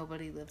 okay,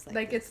 nobody lives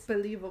like this. It's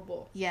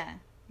believable. Yeah.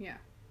 Yeah.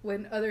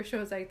 When other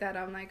shows like that,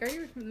 I'm like, are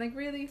you, like,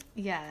 really?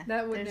 Yeah.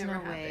 That would never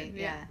happen. Way.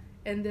 Yeah.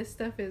 And this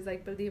stuff is,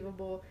 like,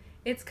 believable.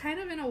 It's kind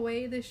of, in a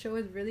way, this show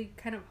is really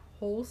kind of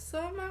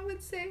wholesome, I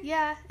would say.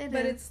 Yeah, it is.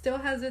 But it still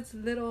has its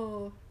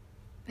little...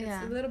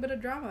 It's a little bit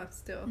of drama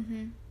still.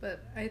 Mm-hmm.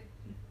 But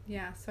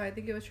so I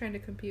think it was trying to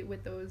compete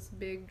with those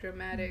big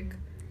dramatic...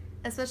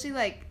 Especially,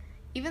 like,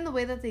 even the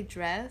way that they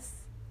dress.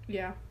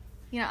 Yeah.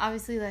 You know,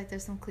 obviously, like,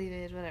 there's some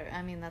cleavage, whatever.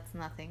 I mean, that's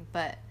nothing.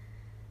 But,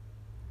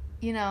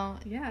 you know,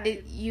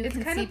 you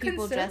can see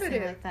people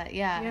dressing like that.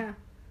 Yeah. Yeah.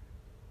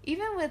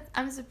 Even with...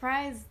 I'm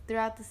surprised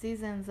throughout the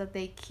seasons that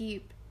they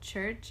keep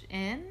church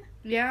in.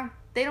 Yeah.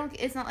 They don't...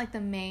 It's not, like, the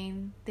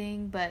main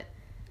thing, but...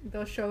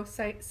 They'll show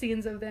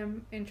scenes of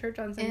them in church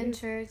on Sundays. In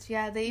church,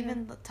 yeah. They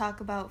even talk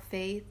about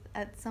faith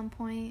at some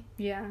point.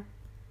 Yeah.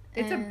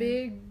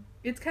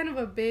 It's kind of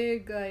a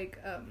big, like,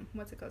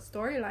 what's it called?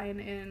 Storyline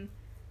in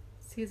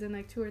season,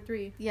 like, 2 or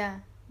 3. Yeah.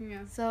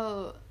 Yeah.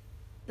 So,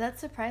 that's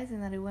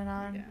surprising that it went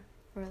on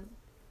for,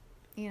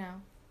 you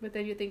know. But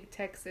then you think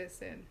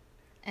Texas and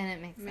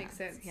it makes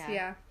sense.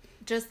 Yeah.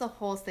 Just the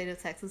whole state of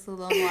Texas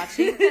alone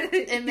watching,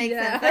 it makes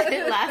sense that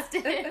it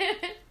lasted.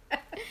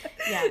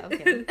 Yeah,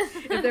 okay.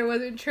 If there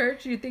wasn't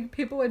church, you think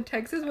people in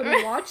Texas would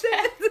have watched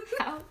it?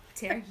 How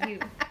dare you?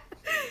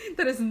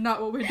 That is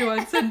not what we do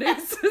on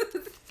Sundays.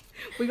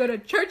 We go to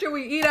church and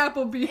we eat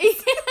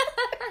Applebee's.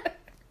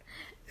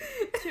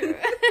 True.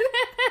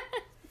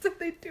 That's what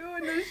they do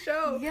in the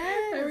show.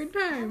 Yes. Every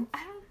time.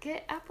 I don't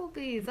get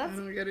Applebee's. I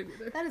don't get it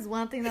either. That is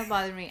one thing that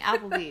bothered me.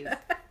 Applebee's.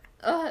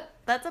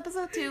 That's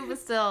episode 2, but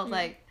still,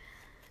 like,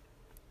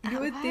 you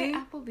would think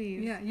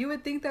Applebee's. Yeah, you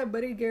would think that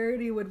Buddy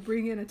Garrity would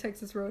bring in a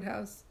Texas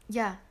Roadhouse.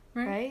 Yeah.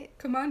 Right?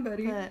 Come on,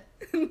 buddy. But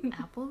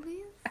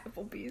Applebee's?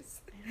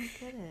 Applebee's.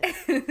 I don't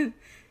get it.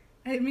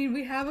 I mean,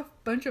 we have a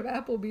bunch of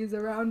Applebee's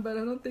around, but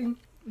I don't think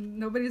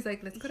nobody's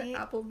like, let's go to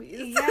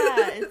Applebee's.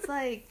 Yeah, it's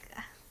like,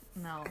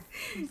 no,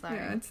 I'm sorry.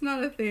 Yeah, it's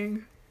not a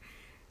thing.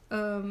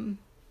 So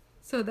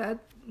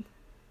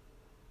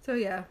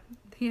yeah,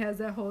 he has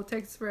that whole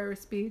Texas Forever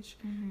speech.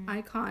 Mm-hmm.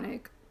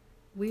 Iconic.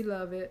 We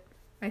love it.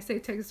 I say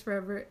Texas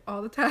Forever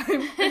all the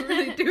time. I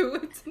really do.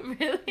 It's,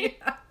 really?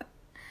 Yeah.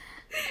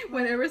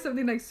 Whenever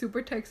something like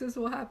super Texas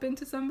will happen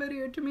to somebody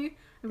or to me,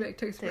 I'll be like,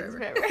 Texas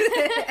Forever.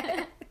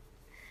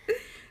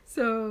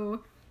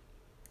 So,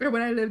 or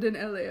when I lived in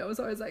LA, I was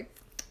always like,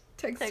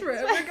 Texas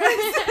Forever, guys.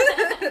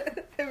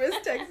 I miss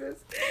Texas.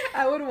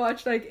 I would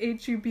watch like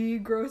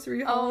HEB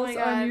grocery hauls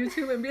on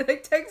YouTube and be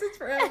like, Texas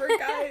Forever,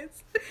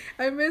 guys.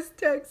 I miss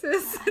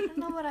Texas. I don't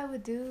know what I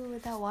would do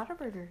without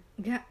Whataburger.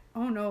 Yeah.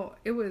 Oh no.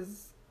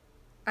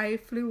 I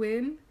flew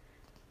in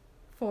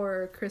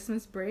for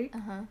Christmas break.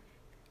 Uh-huh.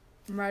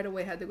 Right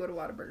away had to go to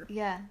Whataburger.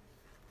 Yeah.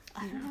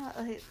 I don't know,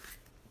 like,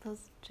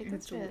 those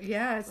chicken strips.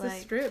 Yeah, it's like, the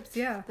strips,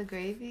 yeah. The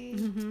gravy.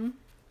 Mm-hmm.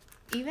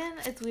 Even,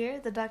 it's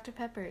weird, the Dr.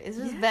 Pepper is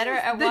just better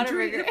at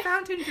Whataburger. The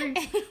fountain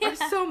drinks are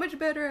so much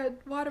better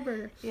at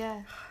Whataburger.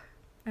 Yeah.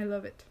 I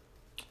love it.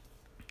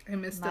 I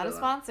missed Not it a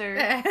sponsor.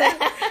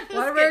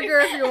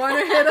 Whataburger, if you want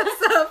to hit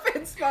us up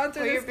and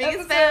sponsor We're this your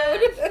biggest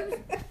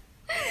fan.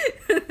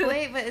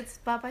 Wait, but it's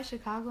bought by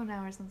Chicago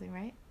now or something,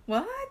 right?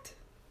 What?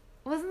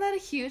 Wasn't that a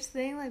huge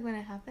thing, like, when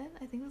it happened?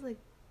 I think it was, like,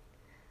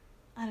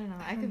 I don't know.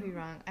 I could be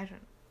wrong.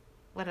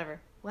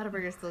 Whatever.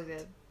 Whataburger's still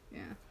good.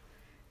 Yeah.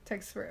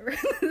 Texas Forever.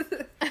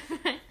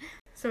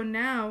 So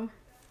now,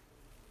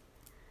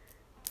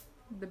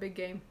 the big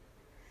game.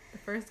 The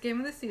first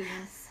game of the season.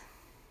 Yes.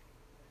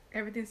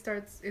 Everything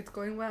starts, it's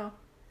going well.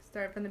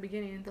 Start from the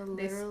beginning.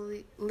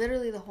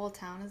 Literally the whole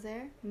town is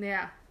there?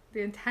 Yeah.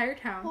 The entire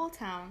town. Whole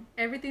town.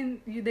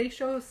 Everything, they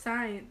show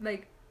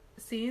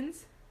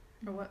scenes.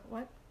 Or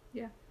what?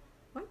 Yeah.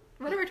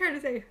 What am I trying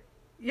to say?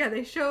 Yeah,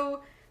 they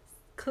show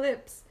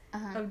clips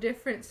of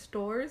different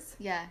stores.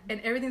 Yeah. And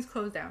everything's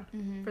closed down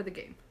for the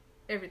game.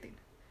 Everything.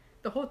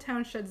 The whole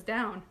town shuts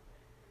down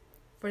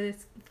for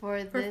this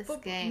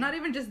game. Not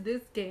even just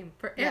this game,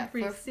 for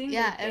every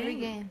single game. Every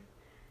game.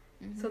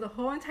 Mm-hmm. So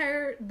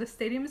the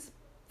stadium is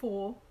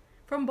full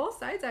from both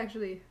sides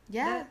actually.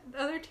 Yeah. The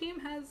other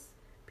team has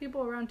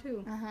people around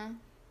too. Uh-huh.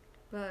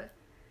 But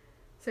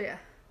so yeah,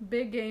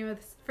 big game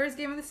first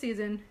game of the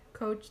season,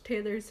 Coach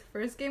Taylor's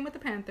first game with the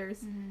Panthers.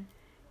 Mm-hmm.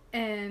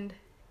 And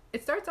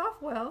it starts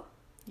off well.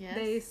 Yes.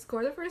 They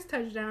score the first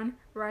touchdown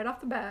right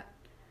off the bat.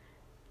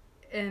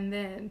 And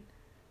then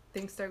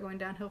things start going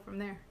downhill from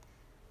there.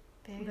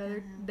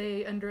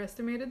 They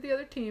underestimated the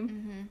other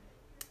team.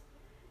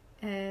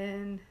 Mm-hmm.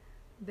 And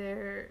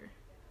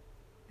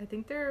I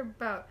think they're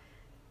about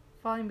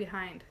falling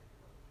behind.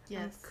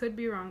 Yes. I could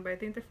be wrong, but I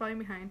think they're falling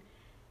behind.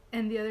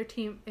 And the other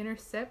team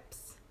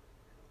intercepts.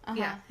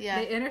 Yeah.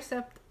 They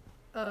intercept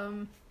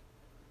from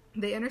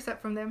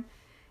them,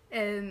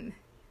 and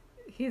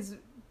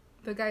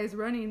the guy is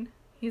running.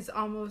 He's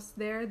almost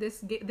there.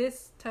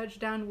 This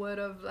touchdown would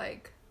have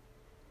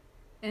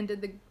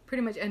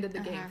pretty much ended the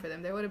game for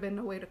them. There would have been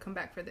no way to come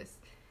back for this.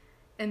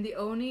 And the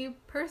only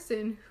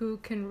person who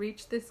can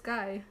reach this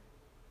guy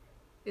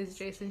is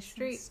Jason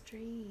Street.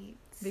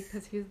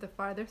 Because he's the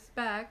farthest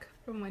back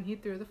from when he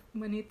threw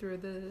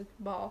the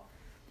ball.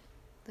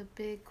 The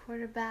big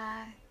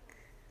quarterback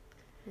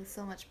with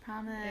so much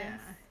promise. Yeah.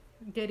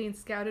 Getting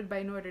scouted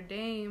by Notre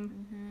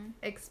Dame,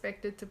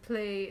 expected to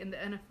play in the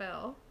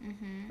NFL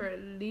for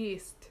at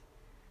least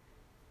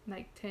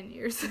 10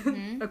 years,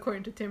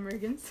 according to Tim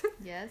Riggins.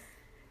 Yes.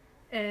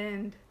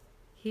 And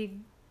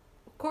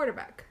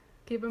quarterback.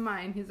 Keep in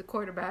mind, he's a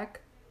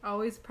quarterback.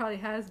 Always probably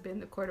has been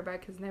the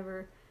quarterback. Has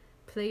never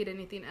played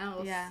anything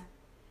else. Yeah.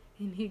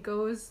 And he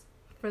goes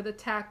for the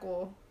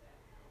tackle,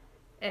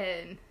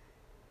 and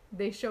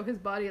they show his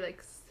body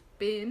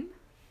spin.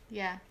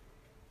 Yeah.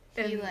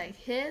 He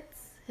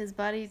hits, his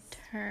body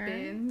turns.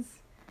 Spins,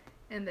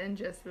 and then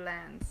just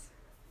lands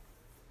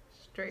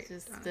straight.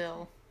 Just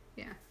still.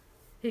 Yeah.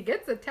 He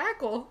gets a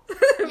tackle.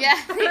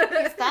 Yeah,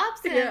 he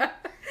stops him. Yeah.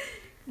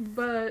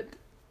 But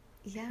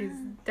he's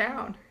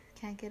down.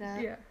 Can't get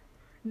up. Yeah.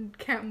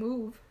 can't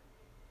move.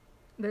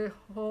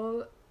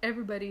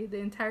 Everybody, the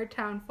entire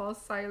town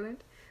falls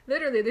silent.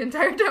 Literally, the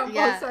entire town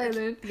falls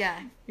silent. Yeah.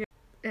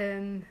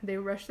 And they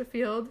rush the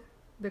field,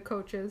 the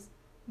coaches,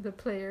 the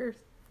players.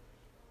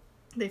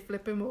 They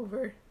flip him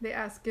over. They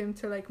ask him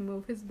to, like,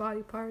 move his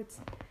body parts.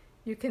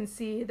 You can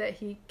see that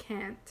he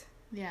can't.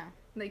 Yeah.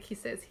 Like, he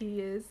says he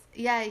is.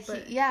 Yeah,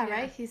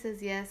 right? He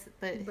says yes,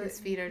 but his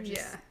feet are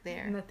just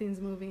there. Nothing's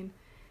moving.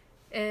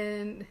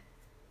 And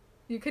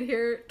you could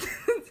hear...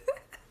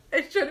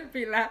 I shouldn't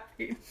be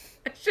laughing.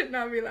 I should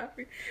not be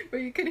laughing.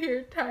 But you could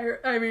hear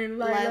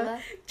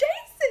Lila.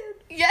 Jason!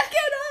 Yeah.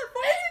 Get up!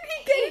 Why isn't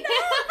he getting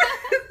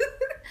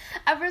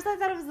up? At first I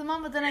thought it was the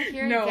mom, but then I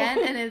hear it again,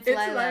 and it's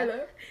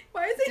Lila.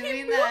 Why isn't he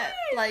doing that,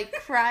 like,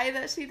 cry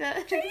that she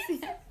does?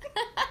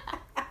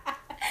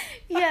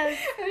 Yes.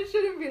 I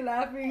shouldn't be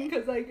laughing,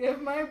 because, like, if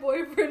my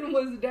boyfriend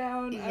was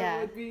down,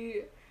 I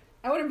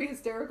wouldn't be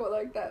hysterical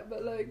like that,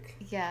 but, like...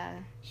 Yeah.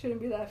 Shouldn't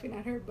be laughing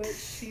at her, but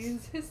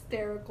she's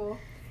hysterical.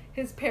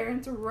 His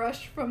parents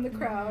rush from the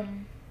crowd.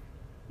 Mm-hmm.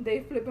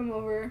 They flip him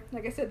over.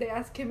 Like I said, they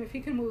ask him if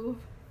he can move.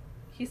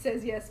 He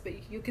says yes,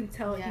 but you can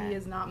tell he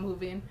is not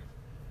moving.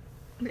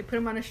 They put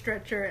him on a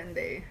stretcher and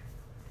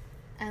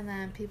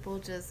then people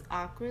just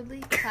awkwardly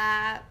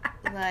clap.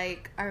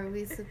 Like, are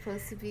we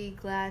supposed to be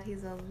glad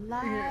he's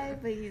alive,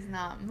 but he's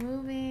not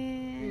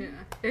moving? Yeah.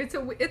 It's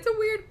a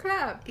weird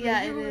clap.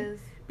 Yeah, it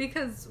is.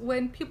 Because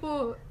when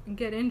people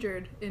get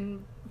injured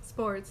in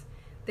sports,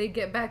 they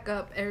get back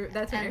up.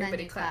 That's when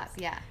everybody claps.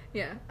 Yeah.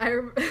 Yeah.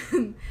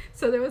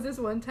 So there was this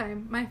one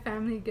time my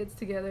family gets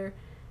together.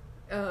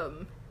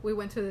 We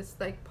went to this,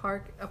 like,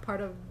 park, a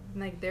part of,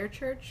 like, their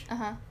church.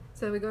 Uh-huh.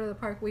 So we go to the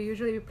park. We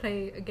usually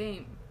play a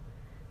game.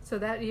 So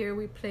that year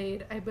we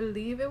played, I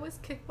believe it was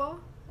kickball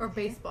or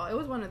baseball. It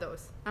was one of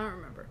those. I don't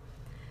remember.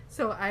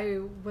 So I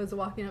was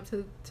walking up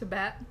to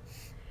bat.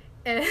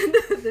 And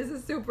this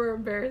is super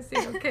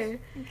embarrassing, okay?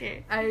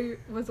 Okay. I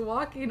was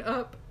walking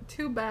up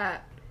to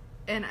bat.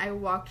 And I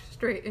walked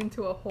straight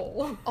into a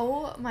hole.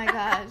 Oh my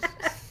gosh.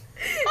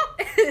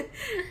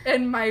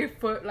 And my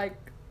foot, like,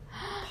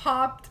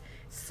 popped,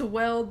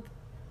 swelled,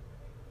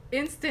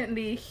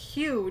 instantly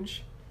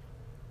huge.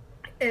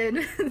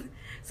 And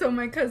so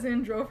my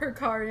cousin drove her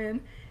car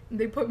in. And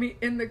they put me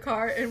in the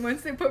car. And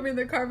once they put me in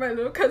the car, my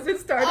little cousin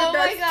started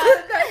that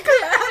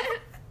clap.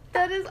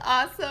 That is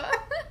awesome.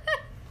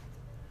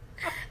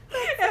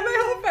 And my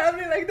whole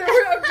family, like, they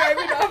were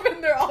driving off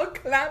and they're all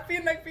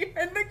clapping, like,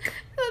 behind the car.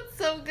 That's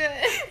so good.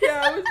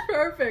 Yeah, it was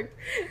perfect.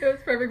 It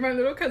was perfect. My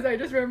little cousin, I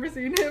just remember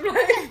seeing him,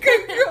 like,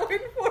 going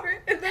for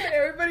it. And then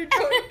everybody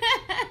joined.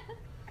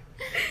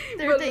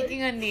 They're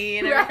taking a knee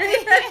and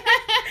everything. Right?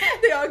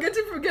 They all get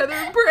together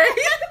and pray.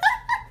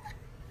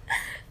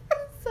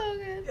 That's so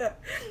good. Yeah.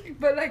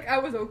 But, like, I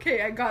was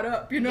okay. I got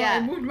up, I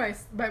moved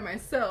by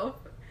myself.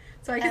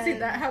 So I could see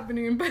that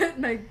happening, but,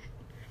 like...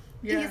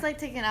 Yeah. He's, like,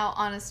 taken out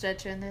on a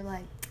stretcher, and they're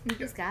like,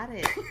 he's got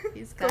it.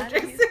 He's got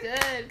it. He's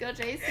good. Go,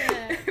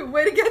 Jason.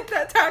 Way to get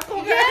that tackle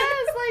back.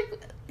 Yes, like,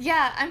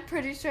 yeah, I'm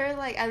pretty sure,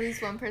 like, at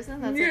least one person,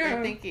 that's what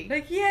they're thinking.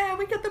 Like, yeah,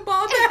 we got the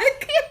ball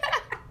back.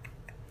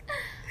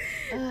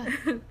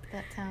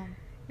 That town.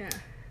 Yeah.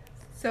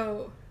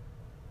 So,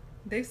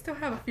 they still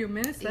have a few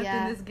minutes left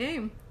in this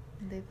game.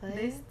 They play?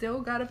 They still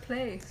gotta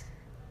play.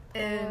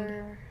 And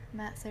or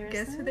Matt Saracen.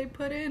 Guess who they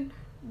put in?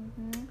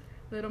 Mm-hmm.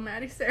 Little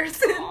Maddie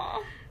Saracen.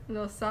 Aww.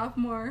 Little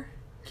sophomore,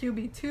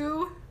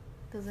 QB2.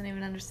 Doesn't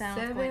even understand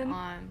what's going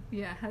on.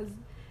 Yeah, has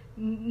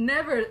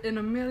never in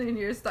a million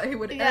years thought he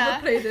would ever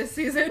play this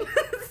season.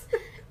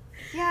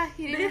 Yeah,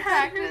 he didn't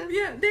practice.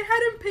 They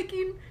had him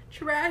picking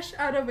trash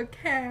out of a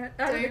can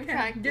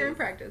during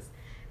practice.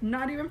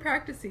 Not even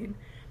practicing.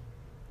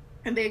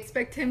 And they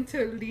expect him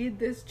to lead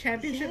this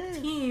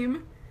championship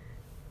team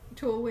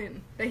to a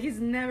win. That he's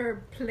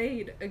never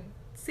played a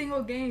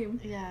single game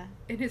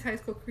in his high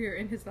school career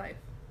in his life.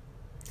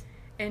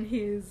 And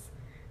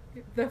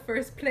the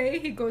first play,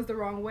 he goes the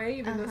wrong way,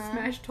 even though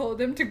Smash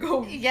told him to go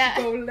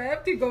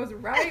left, he goes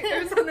right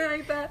or something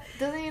like that.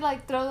 Doesn't he,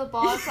 like, throw the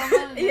ball at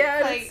someone?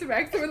 And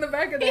smacks him in the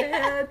back of the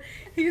head.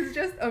 He's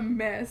just a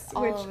mess.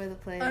 All over the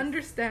place.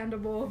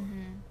 Understandable.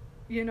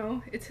 Mm-hmm.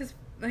 It's his,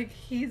 like,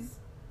 he's,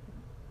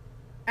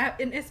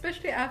 and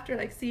especially after,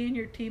 like, seeing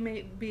your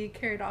teammate be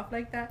carried off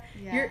like that,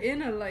 you're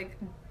in a, like,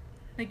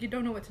 you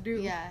don't know what to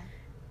do. Yeah.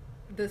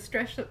 The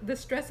stress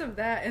of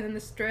that, and then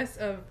the stress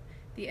of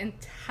the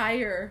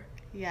entire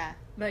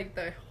like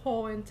the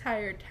whole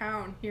entire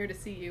town here to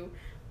see you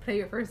play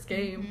your first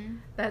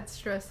game. That's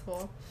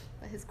stressful.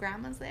 But his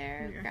grandma's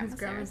there. His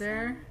grandma's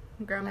there.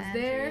 Grandma's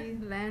there.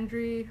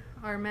 Landry,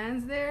 our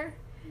man's there.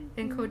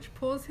 And coach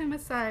pulls him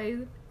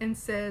aside and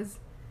says,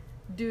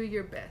 "Do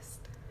your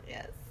best."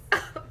 Yes.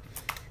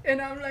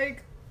 And I'm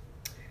like,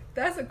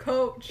 that's a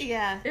coach.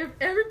 Yeah. If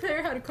every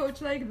player had a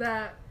coach like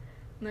that,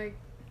 like,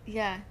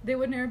 they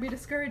would never be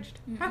discouraged.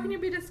 How can you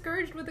be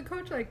discouraged with a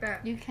coach like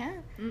that? You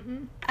can't.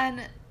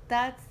 And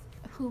that's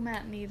who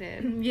Matt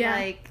needed. Yeah.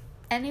 Like,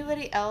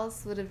 anybody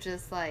else would have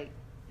just, like,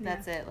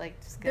 that's it.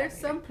 Like, just There's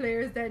some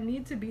players that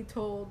need to be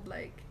told,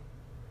 like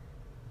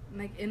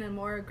in a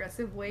more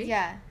aggressive way.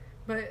 Yeah.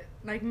 But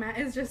like Matt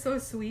is just so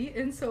sweet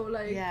and so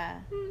like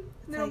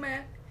little like,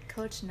 Matt.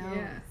 Coach knows.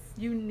 Yeah.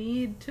 You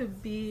need to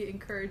be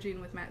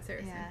encouraging with Matt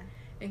Saracen. Yeah.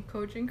 And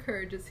Coach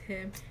encourages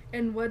him.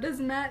 And what does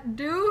Matt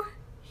do?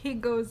 He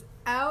goes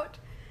out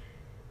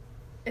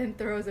and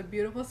throws a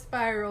beautiful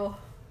spiral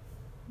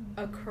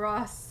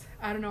across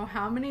I don't know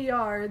how many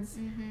yards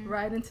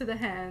right into the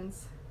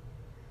hands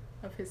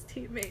of his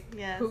teammate,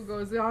 who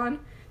goes on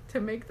to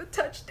make the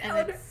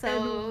touchdown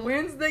and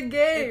wins the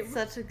game. It's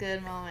such a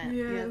good moment.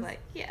 Yes. He was like,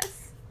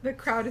 yes. The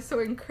crowd is so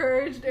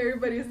encouraged.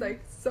 Everybody's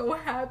like so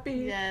happy.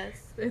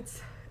 Yes.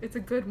 It's a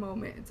good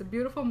moment. It's a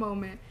beautiful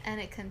moment. And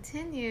it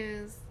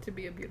continues to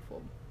be a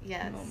beautiful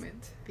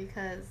moment.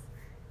 Because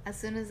as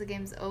soon as the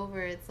game's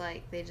over, it's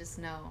like they just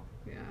know.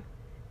 Yeah.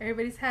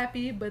 Everybody's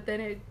happy, but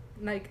then it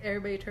like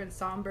everybody turns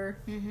somber.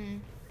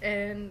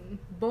 And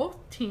both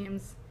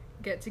teams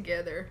get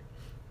together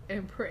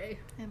and pray.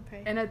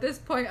 And at this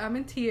point, I'm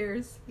in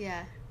tears.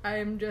 Yeah.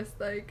 I'm just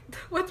like,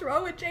 what's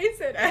wrong with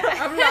Jason?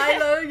 I'm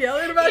Lila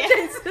yelling about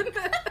Jason.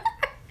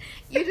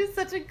 You did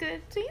such a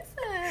good Jason.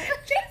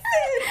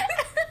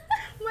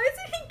 Why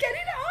isn't he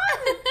getting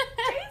on?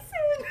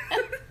 Jason.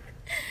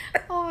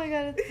 Oh my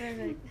god, it's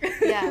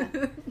perfect. Yeah.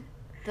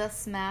 The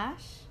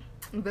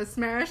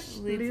smash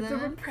leads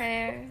them in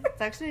prayer.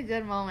 It's actually a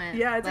good moment.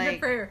 Yeah, it's a good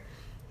prayer.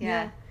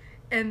 Yeah.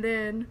 And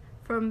then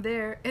from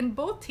there, and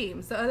both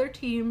teams, the other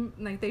team,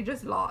 like, they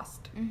just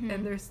lost.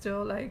 And they're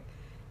still, like,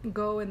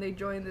 go and they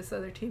join this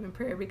other team in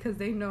prayer because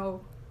they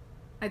know,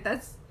 like,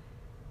 that's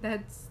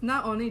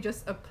not only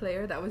just a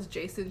player, that was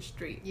Jason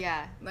Street.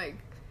 Yeah. Like,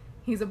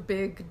 he's a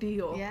big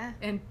deal. Yeah.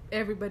 And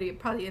everybody,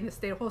 probably in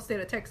the whole state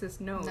of Texas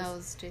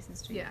knows Jason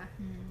Street. Yeah.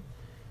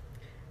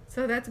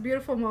 So that's a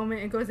beautiful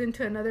moment. It goes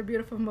into another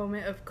beautiful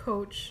moment of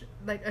Coach,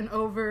 like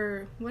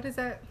what is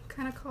that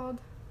kind of called?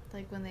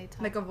 Like when they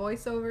talk. Like a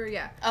voiceover,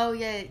 yeah. Oh,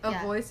 yeah. A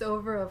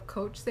voiceover of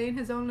Coach saying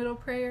his own little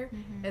prayer.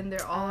 And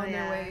they're all on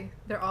their way.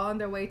 They're all on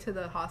their way to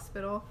the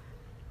hospital.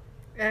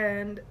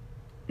 And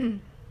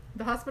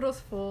the hospital's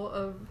full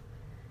of,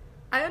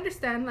 I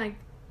understand, like,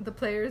 the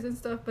players and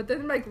stuff, but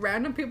then, like,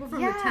 random people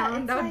from the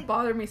town, that would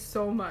bother me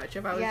so much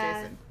if I was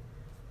Jason.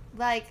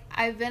 Like,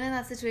 I've been in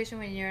that situation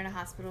when you're in a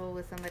hospital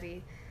with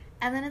somebody,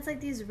 and then it's, like,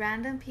 these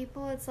random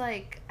people. It's,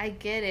 like, I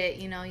get it,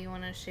 you know, you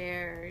want to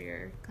share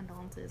your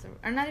condolences,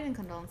 or not even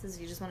condolences,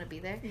 you just want to be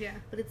there. Yeah.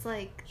 But it's,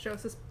 like... show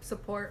us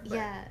support. But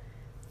yeah.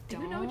 Do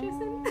you know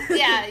Jason?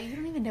 Yeah, you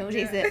don't even know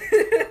Jason.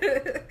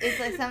 It's,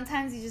 like,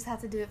 sometimes you just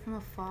have to do it from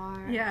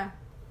afar. Yeah.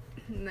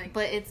 Like,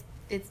 but it's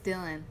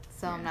Dylan,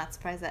 so I'm not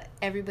surprised that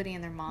everybody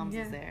and their moms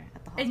is there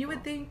at the hospital. And you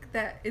would think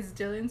that it's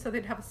Dylan, so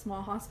they'd have a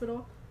small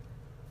hospital.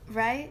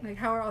 Right? Like,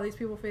 how are all these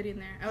people fitting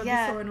there? I would be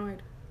so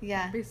annoyed.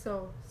 Yeah. I'd be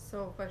so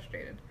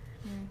frustrated.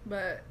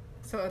 But,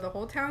 so the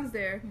whole town's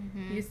there.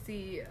 You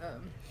see,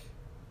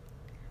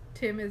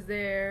 Tim is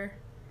there.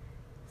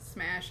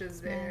 Smash is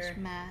there.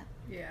 Matt.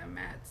 Yeah,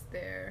 Matt's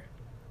there.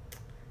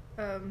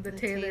 The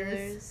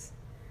Taylors.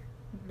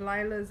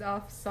 Lila's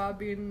off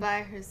sobbing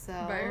by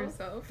herself.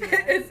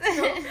 Yes.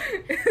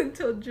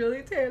 Until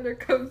Julie Taylor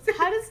comes in.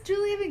 How does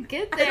Julie even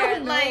get there? I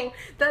don't know. Like,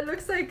 that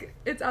looks like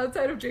it's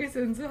outside of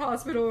Jason's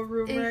hospital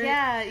room, right?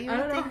 Yeah, you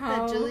would think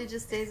that Julie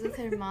just stays with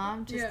her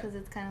mom just because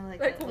it's kind of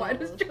like why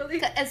does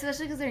Julie?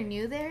 Especially because they're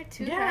new there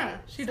too. Yeah, right?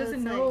 she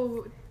doesn't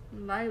know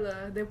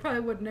Lila. They probably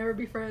would never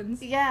be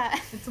friends. Yeah,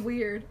 it's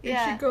weird.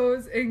 And she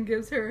goes and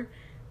gives her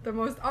the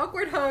most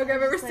awkward hug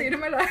I've ever seen in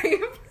my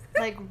life.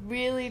 Like,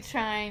 really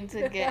trying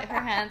to get her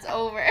hands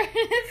over.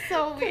 It's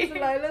so weird.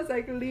 Lila's,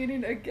 like,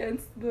 leaning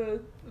against the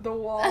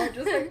wall,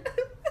 just like...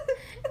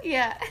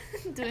 Yeah,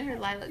 doing her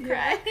Lila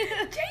cry.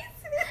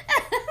 Jason!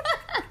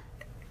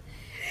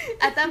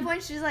 At that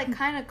point, she's, like,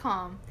 kind of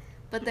calm.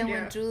 But then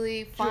when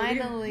Julie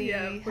finally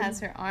has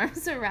her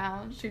arms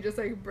around... She just,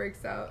 like,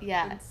 breaks out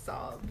and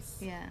sobs.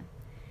 Yeah.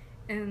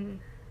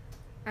 And...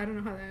 I don't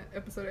know how that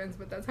episode ends,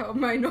 but that's how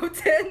my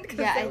notes end.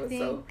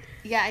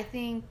 I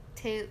think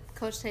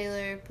Coach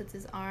Taylor puts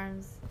his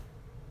arms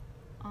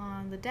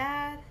on the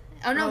dad.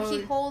 Oh no,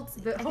 he holds.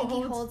 He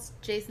holds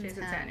Jason's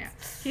hand. Yeah.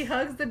 He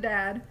hugs the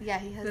dad. Yeah,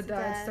 he hugs the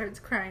dad. Starts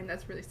crying.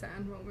 That's a really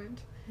sad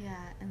moment. Yeah,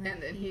 and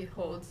then he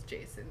holds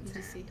Jason's hand.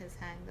 You see his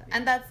hand, yeah.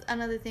 And that's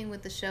another thing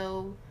with the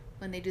show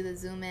when they do the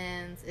zoom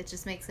ins. It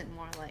just makes it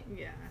more like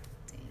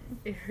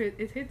dang.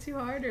 It hits you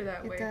harder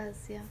that way. It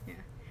does, yeah. Yeah,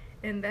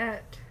 and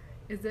that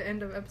is the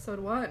end of episode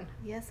 1.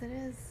 Yes, it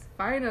is.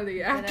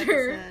 Finally,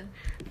 after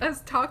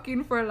us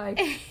talking for like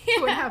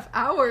 2.5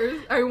 hours,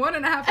 or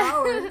 1.5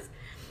 hours.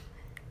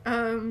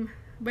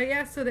 But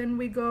yeah, so then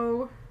we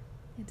go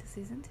into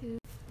season 2.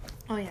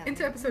 Oh yeah,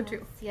 into episode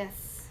 2.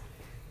 Yes.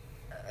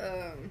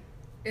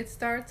 It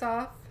starts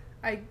off.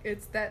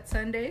 It's that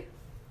Sunday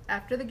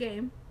after the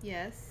game.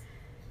 Yes.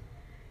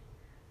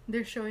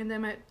 They're showing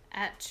them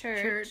at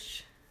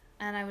church,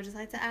 and I would just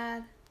like to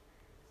add,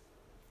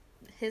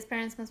 his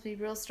parents must be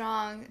real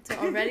strong to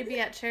already be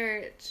at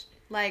church.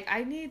 Like,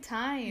 I need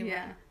time.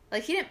 Yeah.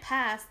 Like, he didn't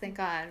pass, thank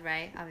God,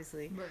 right?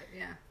 Obviously. But,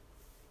 yeah.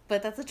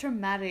 But that's a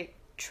traumatic,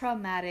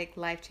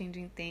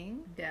 life-changing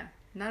thing. Yeah.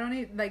 Not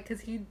only, like,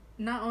 because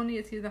not only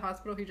is he in the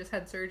hospital, he just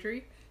had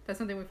surgery. That's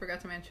something we forgot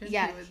to mention.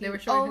 Yeah. They were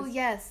showing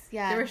yes.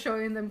 Yeah. They were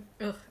showing them.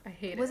 Ugh, I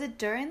hate it. Was it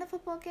during the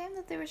football game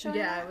that they were showing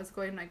Yeah, that? it was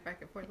going like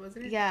back and forth,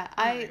 wasn't it? Yeah,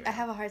 I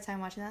have a hard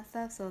time watching that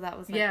stuff, so that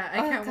was like... Yeah, I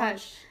can't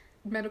watch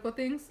medical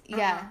things.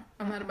 Yeah.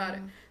 I'm not about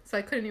it. So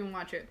I couldn't even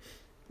watch it.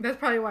 That's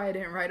probably why I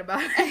didn't write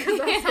about it,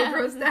 because I'm so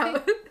grossed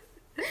out.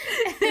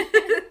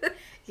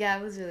 Yeah,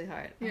 it was really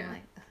hard. Yeah.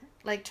 I'm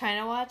like trying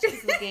to watch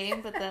the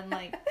game, but then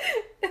like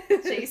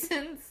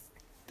Jason's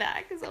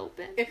back is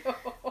open.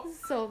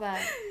 So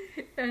bad.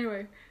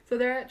 Anyway, so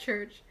they're at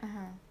church.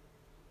 Uh-huh.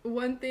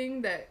 One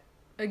thing that,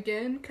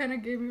 again, kind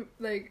of gave me,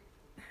 like,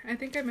 I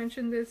think I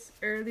mentioned this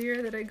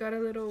earlier, that I got a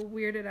little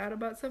weirded out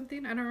about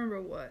something. I don't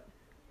remember what.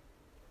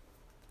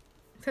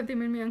 Something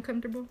made me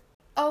uncomfortable.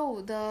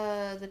 Oh,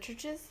 the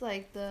churches,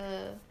 like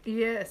the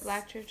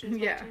black churches.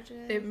 Yeah,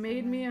 churches? it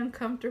made me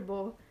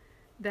uncomfortable.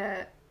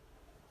 That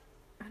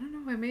I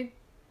don't know.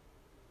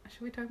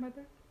 Should we talk about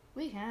that?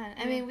 We can.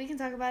 I mean, we can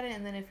talk about it,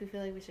 and then if we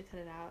feel like we should cut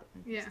it out,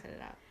 just cut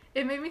it out.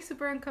 It made me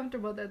super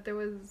uncomfortable that there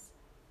was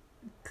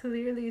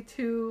clearly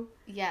two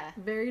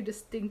very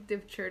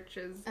distinctive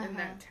churches in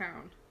that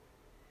town.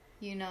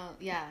 You know,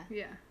 yeah.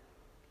 Yeah.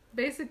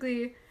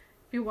 Basically, if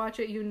you watch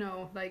it, you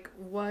know, like,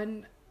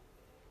 one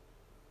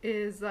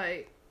is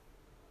like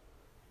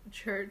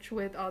church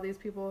with all these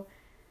people.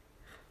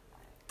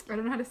 I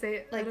don't know how to say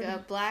it. Like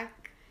a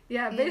black.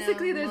 Yeah,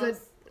 basically there's a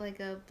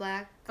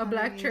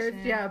black church,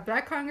 a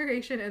black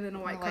congregation, and then a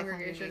white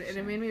congregation, and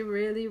it made me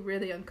really,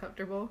 really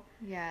uncomfortable.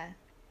 Yeah,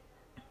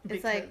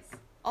 it's like,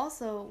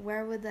 also,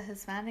 where would the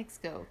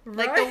Hispanics go?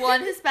 Right? Like the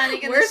one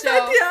Hispanic in Where's the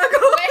show.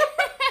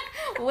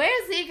 Santiago?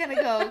 Where is he gonna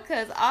go?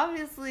 Because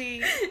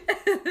obviously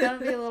it's gonna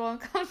be a little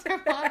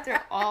uncomfortable if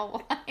they're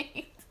all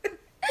white.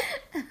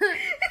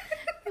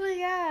 But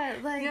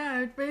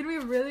yeah, it made me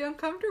really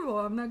uncomfortable.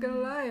 I'm not gonna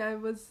lie, I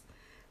was.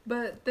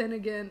 But then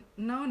again,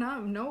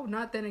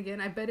 not then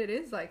again. I bet it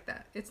is like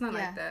that. It's not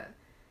like that.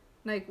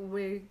 Like,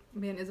 me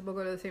and Isabel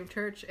go to the same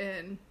church,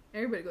 and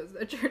everybody goes to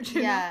the church.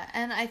 You know?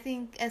 And I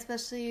think,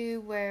 especially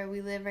where we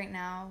live right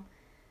now,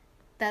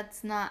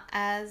 that's not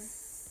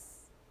as...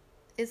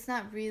 It's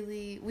not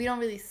really... We don't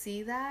really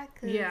see that,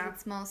 because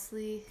it's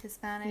mostly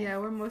Hispanic. Yeah,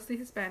 we're mostly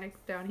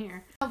Hispanic down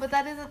here. Oh, but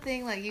that is a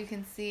thing, like, you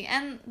can see.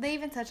 And they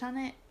even touch on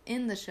it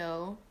in the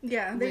show.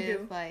 Yeah, they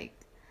do. Like...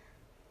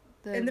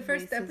 In the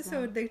first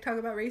episode, they talk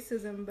about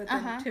racism, but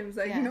then Tim's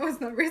like, yeah. No,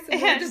 it's not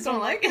racism. I just don't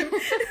like him.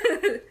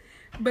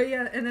 But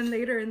yeah, and then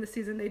later in the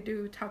season, they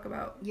do talk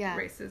about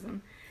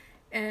racism.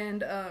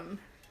 And,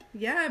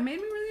 it made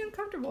me really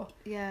uncomfortable.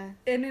 Yeah.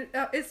 And it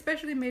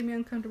especially made me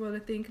uncomfortable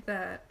to think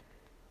that...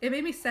 It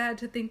made me sad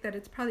to think that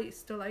it's probably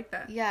still like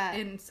that. Yeah.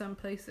 In some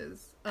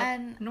places up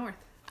north.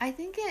 I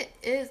think it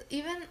is.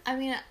 Even, I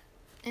mean,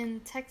 in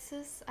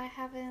Texas, I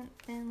haven't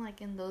been, like,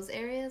 in those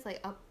areas,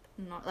 like, up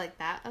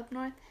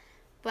north.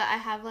 But I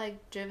have,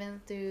 like, driven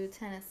through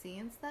Tennessee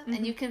and stuff. Mm-hmm.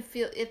 And you can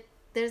feel it.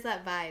 There's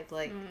that vibe.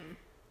 Like,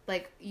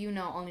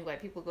 only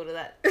white people go to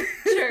that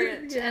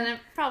church. And it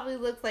probably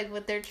looks like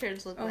what their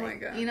church looks like. Oh, my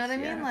gosh. You know what I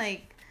mean?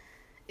 Like,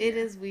 it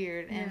is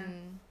weird. Yeah.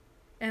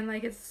 And,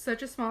 like, it's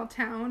such a small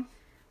town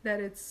that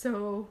it's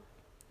so,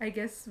 I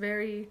guess,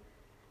 very...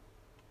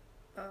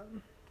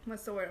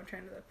 what's the word I'm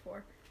trying to look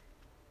for?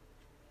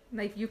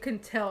 Like, you can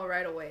tell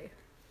right away.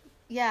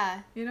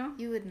 Yeah. You know?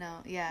 You would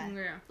know, yeah.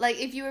 Yeah. Like,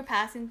 if you were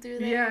passing through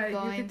there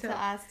going to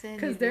Austin,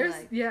 because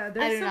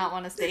I do not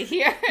want to stay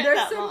here.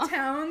 There's some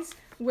towns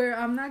where,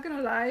 I'm not going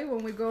to lie,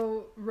 when we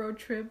go road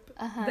trip,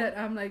 that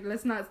I'm like,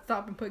 let's not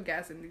stop and put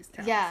gas in these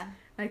towns. Yeah.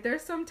 Like,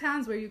 there's some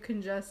towns where you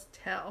can just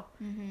tell.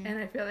 Mm-hmm. And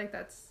I feel like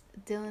that's...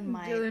 Dillon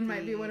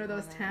might be one of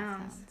those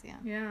towns.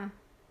 Yeah.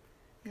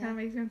 Kind of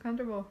makes me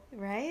uncomfortable.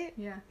 Right?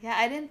 Yeah. Yeah,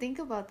 I didn't think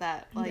about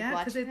that. Like,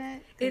 watching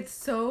it. It's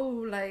so,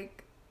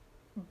 like...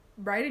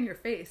 right in your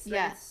face.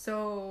 Like, it's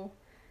so,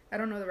 I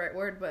don't know the right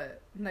word,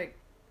 but like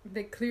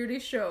they clearly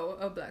show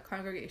a black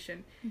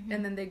congregation,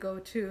 and then they go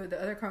to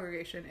the other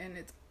congregation and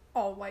it's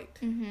all white.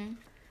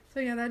 So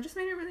yeah, that just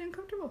made it really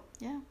uncomfortable.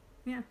 Yeah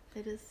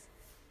it is.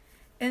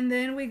 And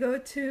then we go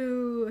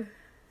to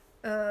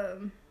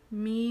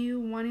me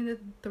wanting to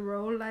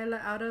throw Lila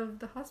out of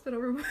the hospital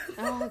room.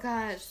 Oh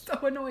gosh. So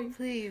annoying.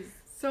 Please.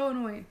 So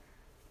annoying.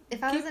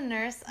 If I was a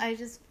nurse, I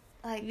just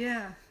like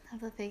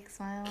have a fake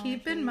smile.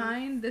 Keep in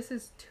mind, this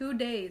is 2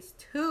 days.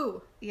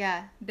 2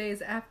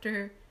 days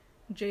after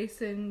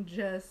Jason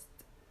just,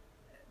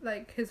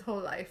 like, his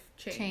whole life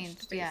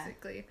changed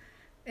basically.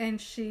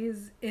 And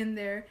she's in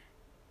there.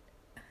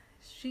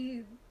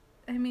 She's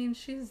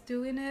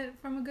doing it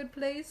from a good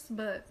place,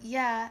 but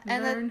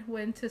learn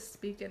when to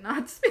speak and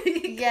not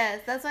speak.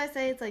 Yes, that's why I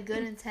say it's, like,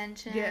 good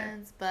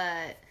intentions,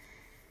 but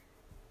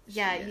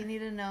you need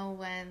to know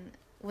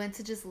when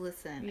to just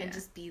listen and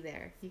just be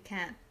there. You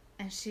can't.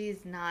 And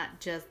she's not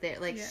just there.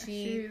 Like,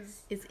 she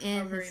is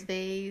in his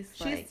face.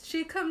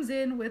 She comes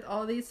in with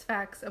all these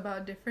facts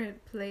about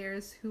different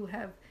players who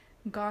have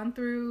gone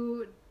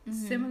through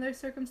similar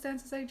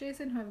circumstances like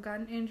Jason, who have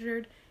gotten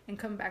injured and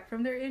come back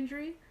from their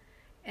injury.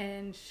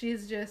 And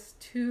she's just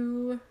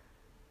too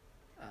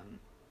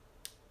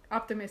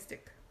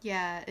optimistic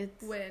Yeah,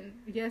 it's... When,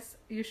 yes,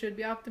 you should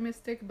be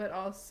optimistic, but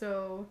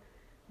also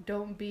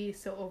don't be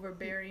so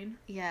overbearing.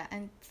 Yeah,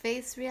 and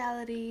face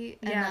reality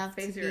enough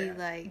to be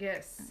like...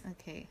 Yes.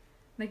 Okay.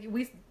 Like,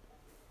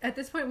 at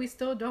this point, we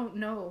still don't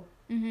know,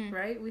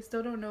 right? We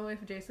still don't know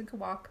if Jason can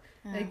walk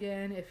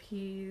again, if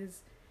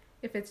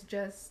it's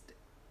just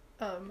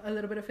a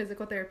little bit of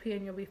physical therapy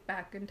and you'll be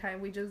back in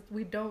time.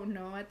 We don't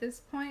know at this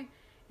point,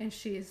 and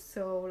she's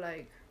so,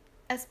 like...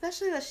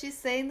 Especially that she's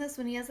saying this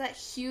when he has that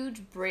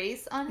huge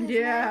brace on his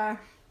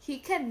neck. He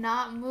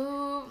cannot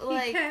move.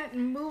 He can't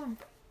move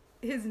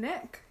his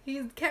neck.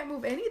 He can't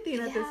move anything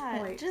at this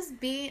point. Just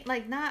being,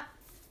 like, not...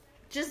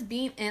 Just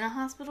being in a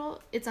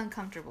hospital, it's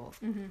uncomfortable.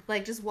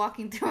 Like, just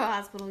walking through a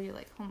hospital, you're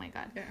like, oh my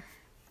God. Yeah.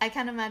 I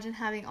can't imagine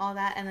having all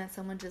that and then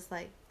someone just,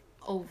 like,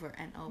 over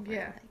and over.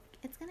 Yeah. Like,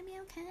 it's gonna be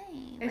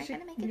okay. We're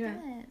gonna make it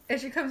through it.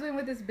 And she comes in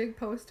with this big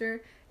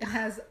poster and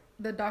has...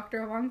 the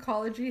doctor of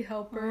oncology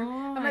help her.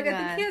 I'm like, God.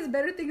 I think he has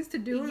better things to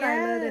do,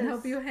 Lila, than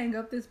help you hang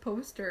up this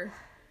poster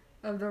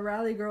of the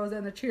rally girls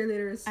and the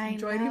cheerleaders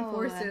joining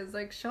forces.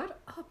 Like, shut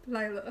up,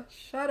 Lila.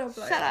 Shut up,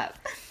 Lila. Shut up.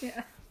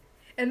 Yeah.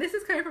 And this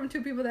is coming from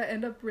two people that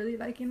end up really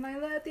liking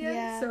Lila at the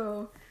end,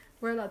 so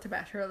we're allowed to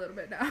bash her a little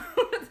bit now.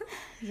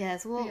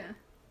 Yes, well,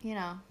 you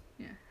know.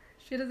 Yeah.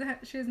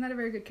 She's not a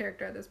very good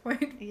character at this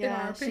point.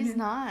 Yeah, she's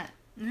not.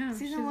 Yeah,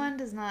 Season 1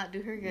 does not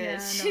do her good. Yeah,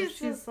 no, she's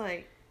just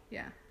like...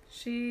 Yeah.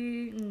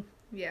 She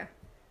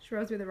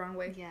rubs me the wrong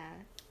way. Yeah.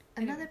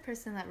 Another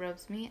person that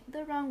rubs me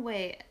the wrong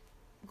way,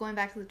 going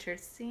back to the church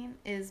scene,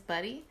 is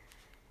Buddy.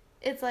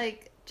 It's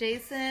like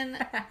Jason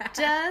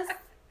just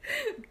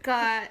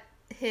got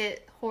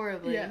hit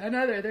horribly. Yeah,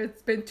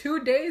 there's been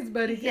 2 days,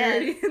 Buddy.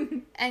 Yes.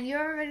 And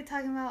you're already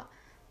talking about,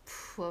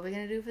 what are we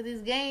going to do for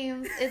these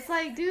games? It's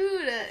like,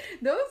 dude.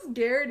 Those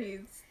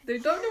Garrities, they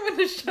don't know when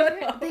to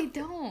shut up. They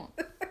don't.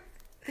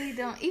 They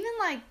don't. Even,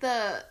 like,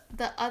 the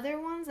other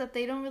ones that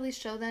they don't really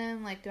show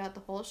them, like, throughout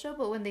the whole show.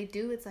 But when they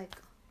do, it's like,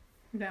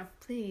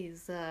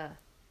 please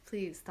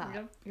stop.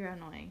 Yep. You're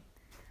annoying.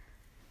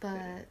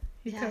 But,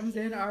 he comes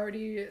in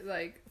already,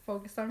 like,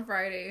 focused on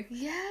Friday.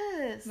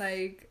 Yes.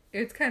 Like,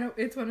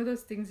 it's one of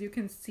those things you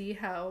can see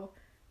how,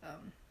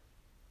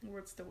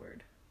 what's the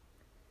word?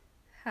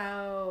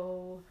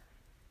 How...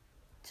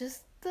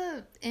 Just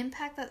the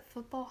impact that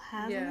football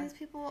has on these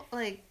people,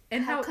 like,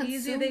 and how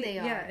easy they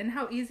are. Yeah, and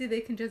how easy they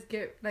can just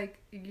get, like,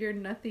 you're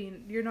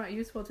nothing, you're not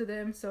useful to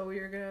them, so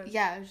you're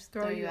gonna just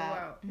throw you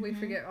out. We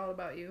forget all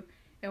about you,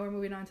 and we're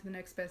moving on to the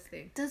next best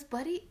thing. Does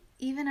Buddy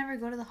even ever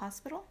go to the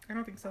hospital? I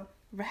don't think so.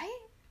 Right?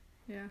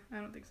 Yeah, I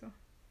don't think so.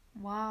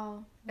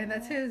 Wow. And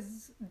that's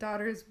his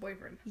daughter's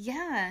boyfriend.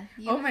 Yeah.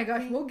 Oh my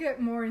gosh, we'll get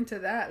more into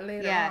that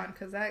later on,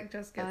 because that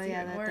just gets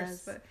even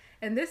worse.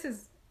 And this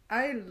is...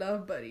 I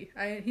love Buddy.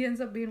 He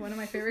ends up being one of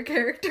my favorite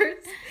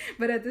characters.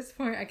 But at this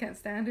point, I can't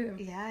stand him.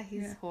 Yeah,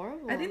 he's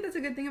horrible. I think that's a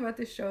good thing about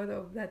this show,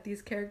 though, that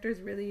these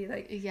characters really,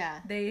 like... Yeah.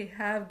 They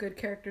have good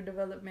character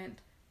development,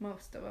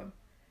 most of them.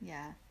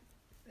 Yeah.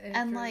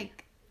 And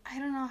like, I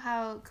don't know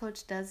how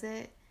Coach does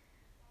it.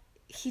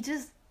 He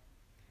just...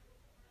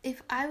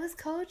 If I was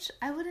Coach,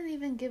 I wouldn't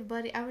even give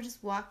Buddy... I would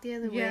just walk the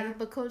other way.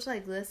 But Coach,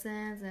 like,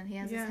 listens, and he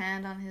has his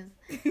hand on his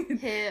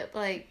hip,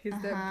 like, he's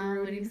that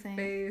brooding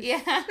face.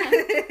 Yeah.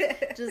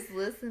 Just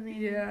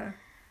listening. Yeah.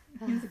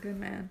 He's a good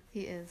man.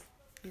 He is.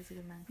 He's a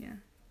good man. Yeah.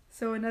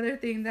 So another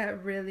thing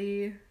that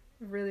really,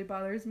 really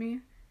bothers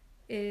me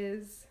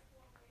is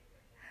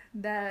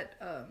that,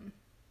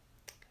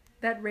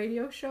 that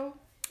radio show.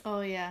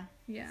 Oh, yeah.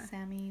 Yeah.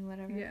 Sammy,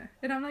 whatever. Yeah.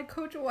 And I'm like,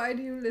 Coach, why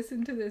do you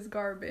listen to this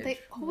garbage? They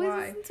always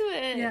listen to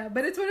it. Yeah,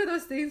 but it's one of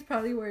those things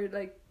probably where,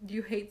 like,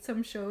 you hate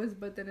some shows,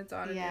 but then it's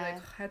on and you're like,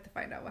 oh, I have to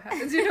find out what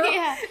happens, you know?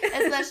 Yeah,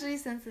 especially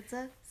since it's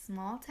a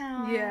small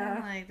town.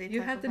 Yeah. Like,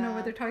 you have to know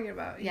what they're talking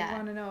about. You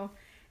want to know.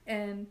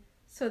 And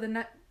so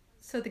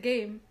the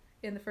game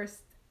in the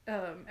first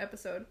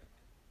episode,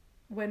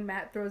 when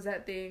Matt throws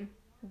that thing,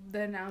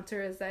 the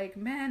announcer is like,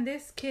 man,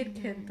 this kid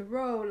can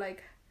throw,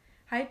 like,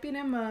 hyping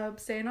him up,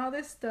 saying all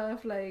this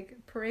stuff, like,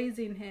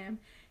 praising him.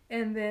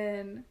 And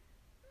then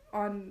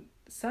on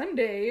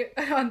Sunday,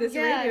 on this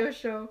radio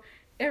show,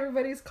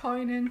 everybody's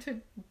calling in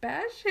to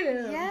bash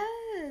him.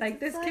 Yes.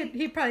 Like, this kid,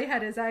 he probably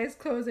had his eyes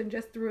closed and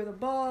just threw the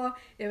ball.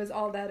 It was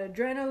all that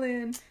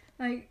adrenaline.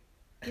 Like,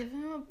 give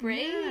him a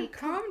break. Yeah,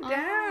 calm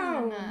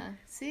down.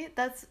 See,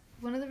 that's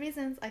one of the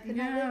reasons I could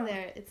not live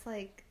there. It's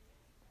like,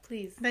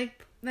 please.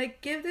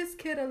 Like, give this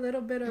kid a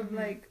little bit of,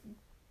 like,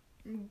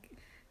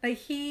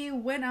 he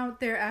went out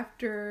there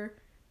after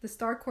the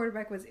star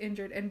quarterback was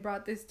injured and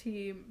brought this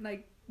team,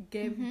 like,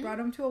 brought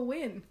him to a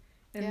win.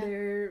 And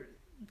they're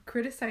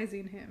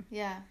criticizing him.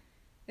 Yeah.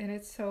 And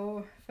it's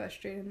so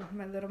frustrating,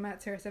 my little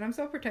Matt Saracen. I'm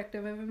so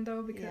protective of him,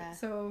 though, because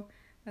so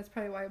that's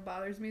probably why it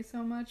bothers me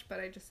so much, but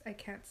I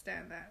can't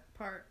stand that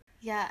part.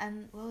 Yeah,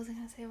 and what was I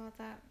going to say about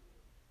that?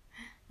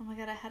 Oh my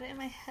God, I had it in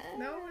my head.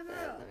 No.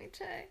 Let me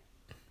check.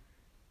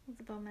 What's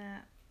about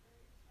Matt?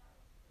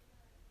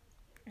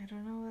 I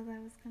don't know what I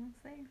was gonna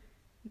say.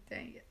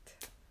 Dang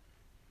it.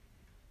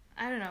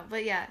 I don't know,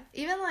 but yeah,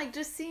 even like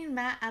just seeing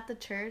Matt at the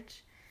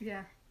church.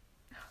 Yeah.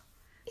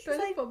 He's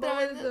like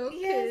throwing the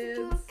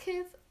little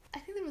kids. I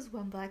think there was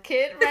one black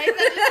kid, right?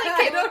 That just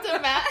like came up to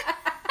Matt.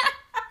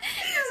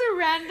 Just a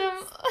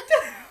random.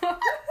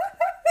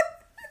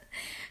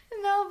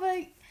 No,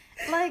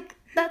 but like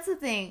that's the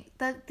thing,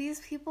 that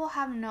these people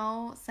have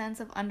no sense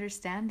of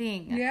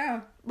understanding.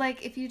 Yeah.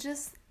 Like if you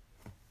just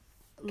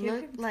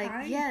look like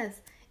time.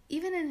 Yes,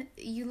 even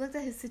you looked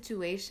at his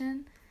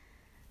situation,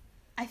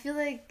 I feel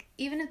like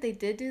even if they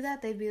did do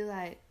that, they'd be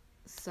like,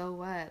 so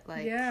what?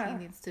 Like he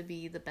needs to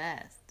be the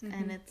best.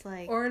 And it's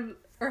like, or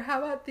how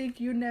about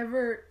you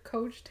never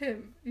coached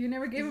him, you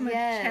never gave him a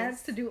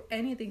chance to do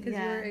anything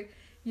because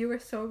you were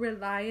so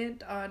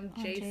reliant on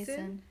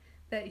Jason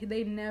that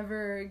they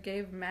never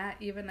gave Matt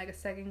even like a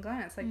second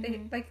glance. Like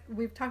they like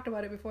we've talked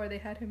about it before, they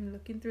had him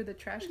looking through the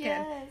trash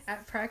can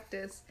at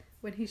practice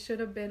when he should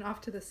have been off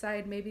to the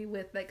side, maybe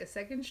with like a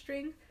second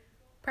string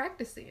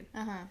practicing.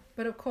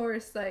 But of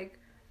course, like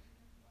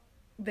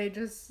they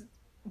just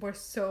were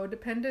so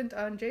dependent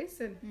on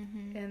Jason.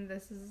 And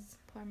this is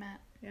poor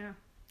Matt. Yeah,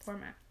 poor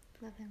Matt.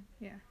 Love him.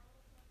 Yeah.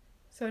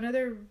 So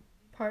another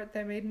part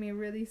that made me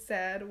really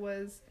sad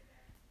was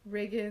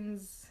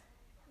Riggins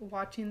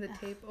watching the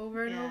tape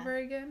over and over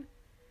again.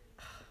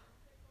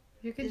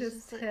 You can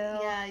just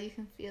tell. Yeah, you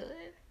can feel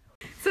it.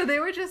 So they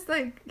were just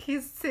like,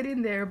 he's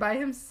sitting there by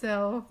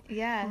himself.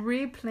 Yeah.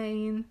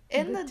 Replaying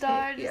in the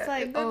dark, just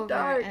like over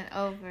and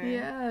over.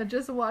 Yeah,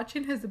 just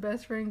watching his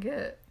best friend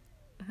get.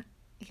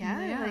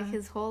 Yeah, like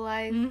his whole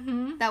life.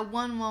 That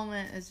one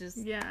moment is just.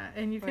 Yeah,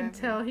 and you forever. can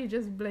tell he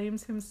just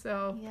blames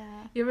himself.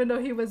 Yeah. Even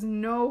though he was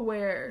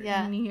nowhere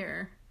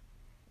near.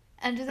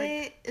 And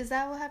is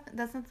that what happened?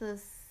 That's not the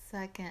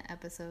second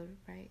episode,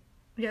 right?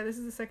 Yeah, this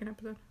is the second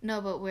episode.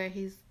 No, but where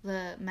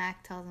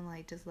Mac tells him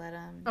like just let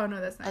him. Oh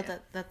no, that's not.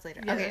 That's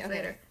later. Yeah, that's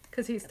later.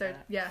 Because he started.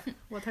 Yeah,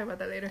 we'll talk about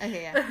that later.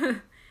 Okay, yeah.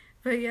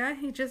 But yeah,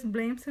 he just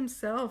blames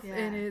himself,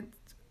 and it's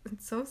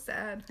so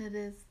sad. It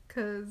is.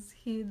 Because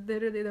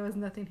there was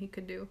nothing he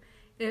could do.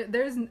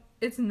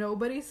 It's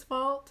nobody's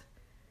fault,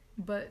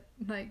 but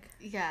like.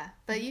 Yeah,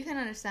 but you can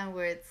understand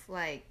where it's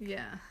like.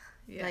 Yeah.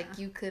 Yeah. Like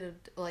you could have,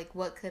 like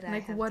what could I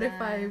have done? Like what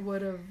if I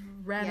would have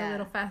ran a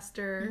little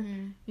faster,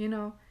 you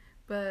know?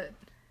 But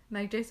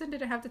like Jason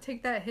didn't have to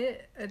take that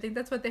hit. I think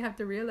that's what they have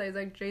to realize.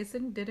 Like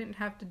Jason didn't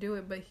have to do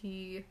it, but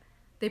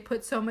they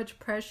put so much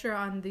pressure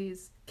on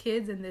these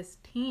kids and this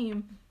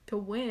team to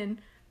win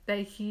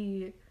that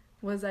he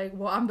was like,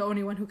 well, I'm the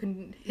only one who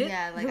can hit.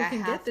 Yeah, like who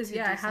can get this.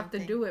 Yeah, I have to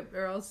do it,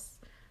 or else,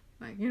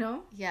 like, you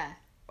know. Yeah,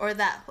 or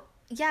that.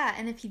 Yeah,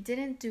 and if he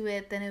didn't do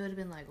it, then it would have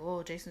been like,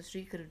 oh, Jason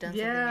Street could have done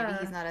something. Maybe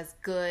he's not as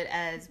good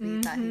as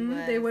we thought he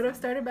was. They would have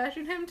started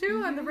bashing him,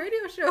 too, on the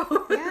radio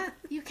show. Yeah,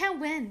 you can't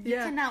win. You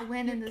cannot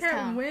win in this town. You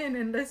can't win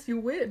unless you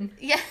win.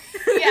 Yeah,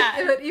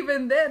 yeah. But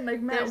even then,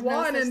 like, Matt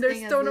won, and there's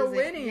still no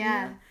winning.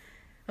 Yeah.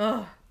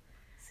 Oh,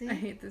 I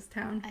hate this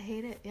town. I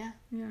hate it, yeah.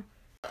 Yeah.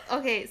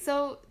 Okay,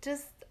 so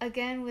just,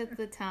 again, with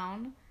the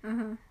town.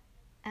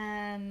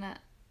 And...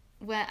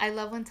 I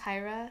love when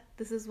Tyra,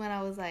 this is when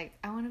I was like,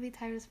 I want to be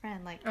Tyra's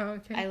friend. Like,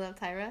 I love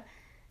Tyra.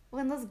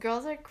 When those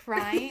girls are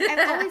crying,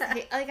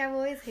 I've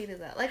always hated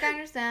that. Like, I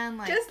understand,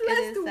 like, just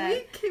last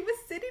week, he was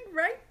sitting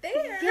right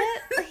there.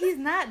 Yeah, he's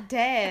not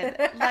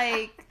dead.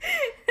 Like,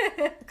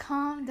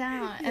 calm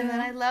down. Yeah. And then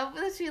I love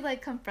that she,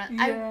 like,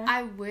 confronts. Yeah.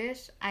 I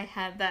wish I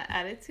had that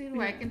attitude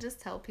where I can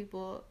just tell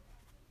people,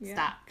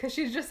 stop. Because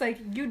she's just like,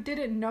 you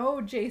didn't know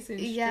Jason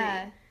Street.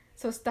 Yeah.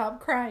 So stop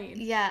crying.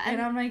 Yeah.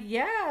 And I'm like,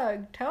 yeah,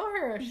 tell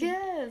her.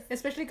 Yes.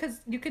 Especially because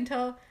you can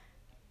tell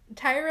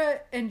Tyra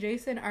and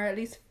Jason are at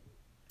least,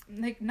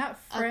 like, not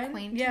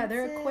friends. Yeah,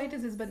 they're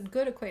acquaintances, but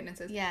good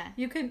acquaintances. Yeah.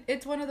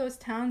 It's one of those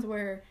towns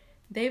where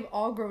they've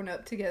all grown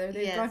up together.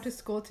 They've gone to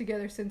school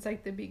together since,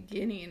 like, the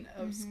beginning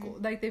of school.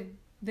 Like,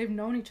 they've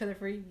known each other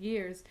for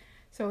years.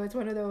 So it's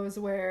one of those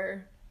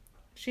where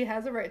she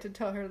has a right to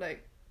tell her,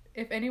 like,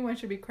 if anyone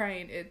should be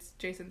crying, it's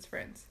Jason's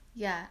friends.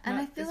 Yeah. And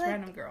I feel like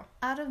random girl.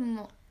 Out of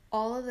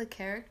all of the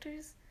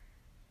characters,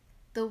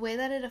 the way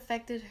that it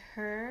affected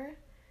her,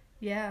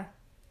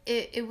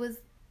 it was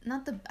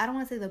not I don't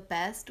want to say the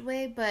best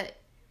way, but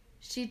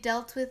she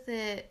dealt with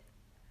it.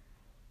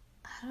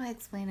 How do I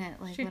explain it?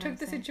 Like, she took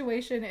the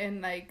situation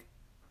and, like,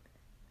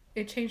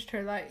 it changed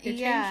her life. It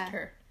changed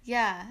her.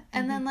 Yeah,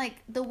 and then, like,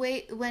 the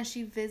way when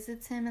she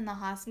visits him in the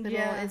hospital,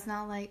 it's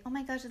not like, oh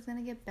my gosh, it's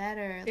gonna get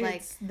better.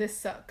 Like, this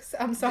sucks.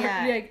 I'm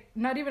sorry. Like,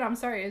 not even I'm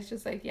sorry. It's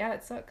just like, yeah,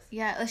 it sucks.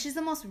 Yeah, like, she's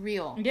the most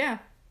real. Yeah.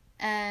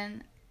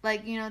 And,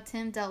 like, you know,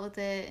 Tim dealt with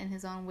it in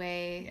his own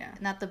way. Yeah.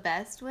 Not the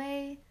best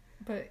way.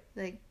 But,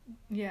 like...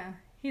 Yeah.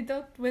 He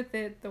dealt with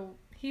it,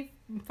 he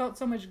felt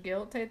so much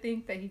guilt, I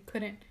think, that he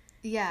couldn't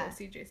go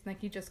see Jason.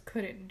 Like, he just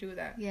couldn't do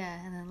that.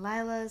 Yeah, and then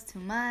Lila's too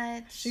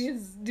much.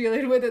 She's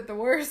dealing with it the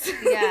worst.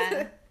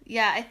 Yeah.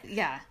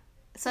 Yeah.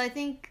 So I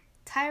think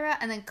Tyra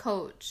and then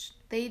Coach,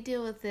 they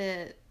deal with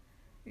it...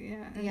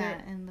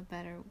 Yeah, in the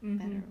better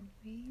way.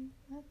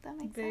 That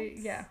makes sense.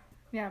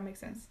 Yeah, it makes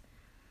sense.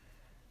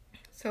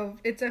 So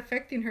it's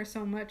affecting her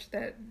so much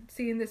that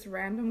seeing this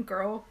random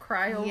girl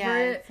cry over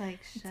it, it's like,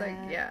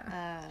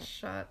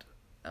 shut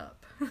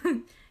up.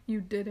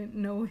 You didn't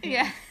know him.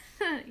 Yeah.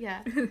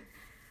 Yeah.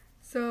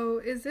 So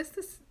is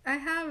this I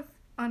have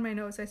on my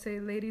notes, I say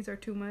ladies are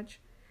too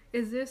much.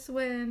 Is this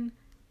when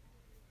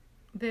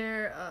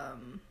they're,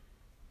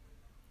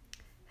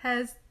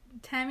 has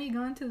Tammy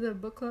gone to the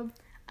book club?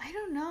 I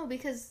don't know,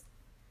 because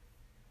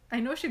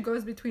I know she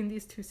goes between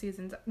these two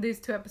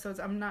episodes.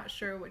 I'm not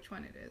sure which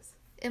one it is.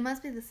 It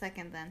must be the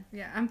second then.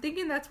 Yeah, I'm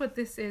thinking that's what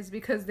this is,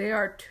 because they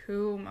are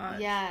too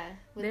much. Yeah,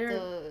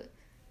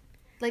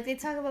 like they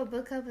talk about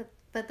book club,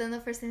 but then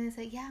the first thing they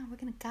say, yeah, we're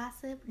gonna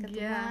gossip, we got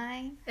the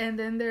wine. And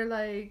then they're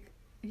like,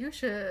 you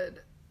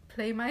should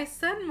play my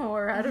son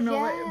more. I don't know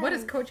what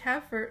does Coach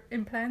have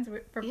in plans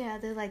for. Yeah,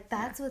 they're like,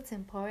 that's what's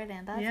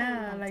important.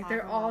 That's what like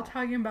they're all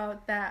talking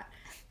about that.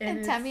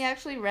 And Tammy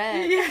actually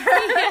read.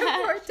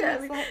 Yeah, poor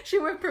Tammy. She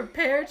went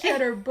prepared. She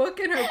had her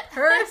book in her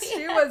purse.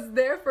 She was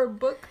there for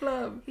book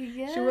club.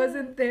 Yeah. She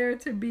wasn't there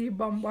to be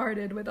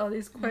bombarded with all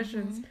these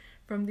questions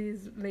from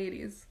these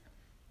ladies.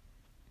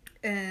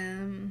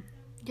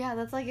 Yeah,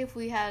 that's like if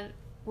we had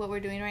what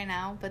we're doing right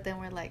now, but then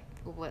we're like,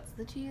 what's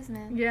the cheese,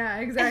 man? Yeah,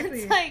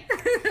 exactly. It's like,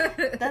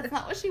 that's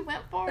not what she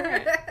went for.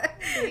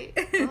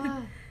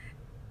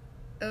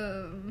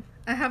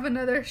 I have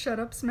another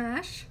shut up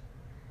smash.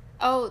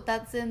 Oh,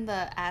 that's in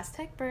the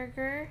Aztec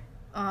Burger.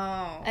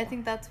 Oh. I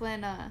think that's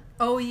when,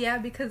 Oh, yeah,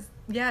 because,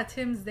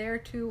 Tim's there,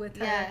 too, with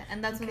Tyra. Yeah,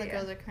 and that's when the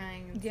girls are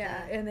crying and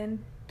stuff. And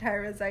then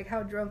Tyra's like,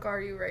 how drunk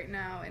are you right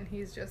now? And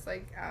he's just,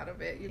 like, out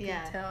of it. You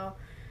can tell.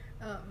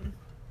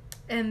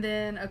 And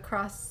then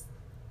across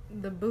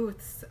the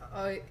booths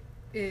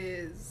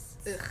is...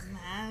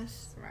 Smash.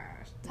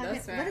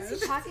 What is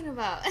he talking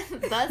about?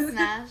 The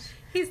Smash.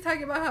 He's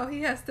talking about how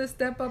he has to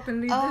step up and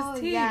lead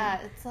this team.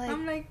 Yeah, it's like...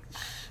 I'm like,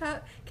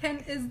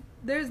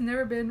 there's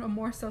never been a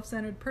more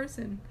self-centered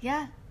person.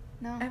 Yeah,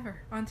 no.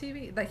 Ever on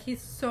TV. Like,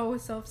 he's so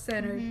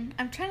self-centered. Mm-hmm.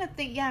 I'm trying to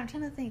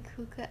think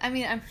who could... I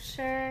mean, I'm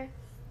sure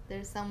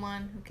there's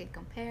someone who can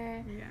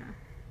compare. Yeah.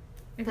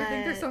 If you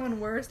think there's someone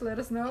worse, let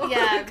us know.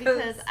 Yeah,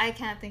 because I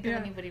can't think of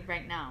anybody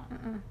right now.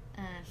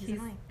 And he's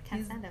annoying.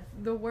 Can't stand him.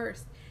 The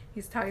worst.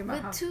 He's talking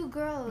about with two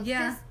girls.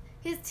 Yeah.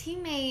 His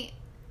teammate,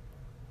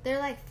 they're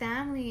like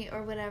family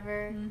or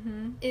whatever,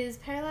 is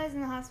paralyzed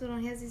in the hospital,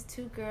 and he has these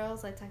two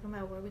girls like talking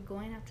about where are we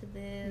going after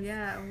this.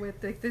 Yeah,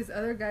 with like these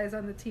other guys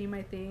on the team,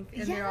 I think,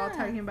 and they're all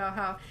talking about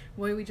how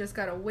we just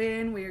gotta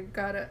win. We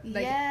gotta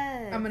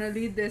I'm gonna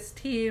lead this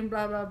team.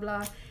 Blah blah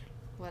blah.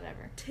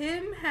 Whatever.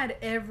 Tim had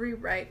every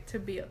right to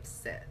be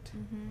upset.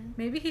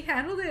 Maybe he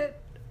handled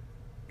it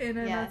in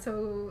a not so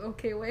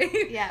okay way.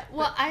 Yeah.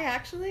 Well, I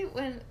actually,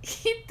 when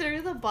he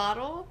threw the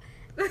bottle,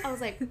 I was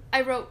like,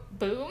 I wrote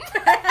boom.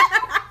 And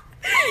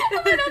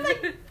I was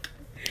like,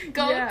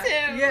 go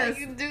Tim. Yes. Like,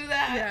 you do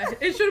that. Yeah.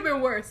 It should have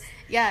been worse.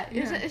 Yeah.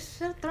 It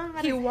should have thrown him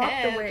at his head. He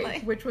walked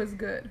away, which was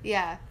good.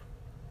 Yeah.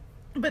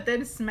 But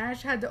then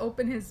Smash had to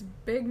open his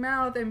big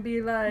mouth and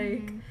be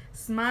like,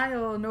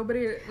 smile,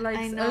 nobody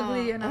likes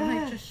ugly. And I'm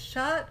like, just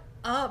shut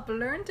up.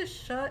 Learn to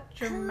shut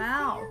your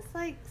mouth. It's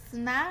like,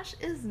 Smash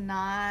is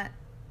not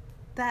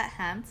that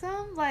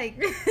handsome.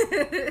 Like,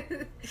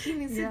 he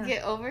needs to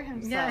get over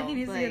himself. Yeah, he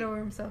needs to get over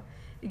himself.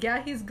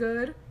 Yeah, he's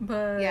good,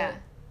 but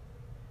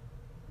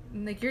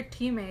like, your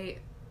teammate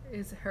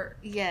is hurt.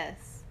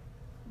 Yes.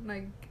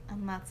 Like,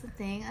 and that's the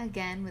thing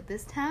again with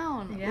this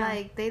town. Yeah.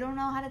 Like, they don't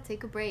know how to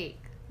take a break.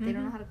 They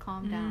don't know how to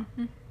calm down.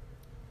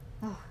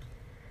 Oh.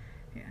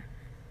 Yeah.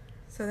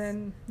 So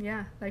then,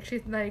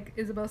 like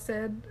Isabel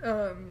said,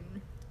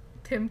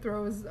 Tim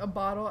throws a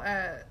bottle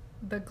at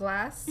the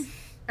glass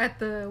at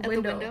the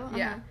window.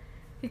 Yeah.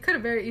 He could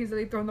have very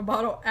easily thrown the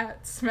bottle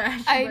at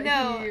Smash. I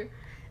know.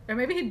 Or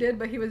maybe he did,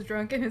 but he was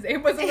drunk and his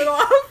aim was a little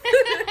off.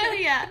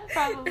 Yeah,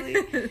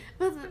 probably.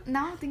 But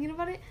now I'm thinking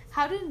about it,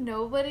 how did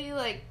nobody,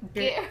 like,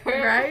 get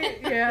hurt? Right?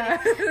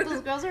 Yeah.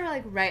 Those girls are,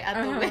 like, right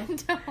at the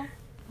window.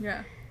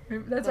 Yeah.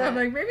 That's why I'm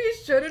like, maybe he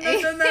shouldn't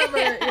have done that,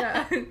 but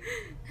yeah.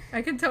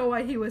 I can tell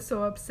why he was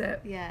so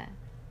upset. Yeah.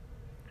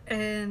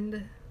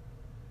 And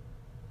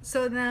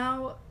so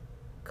now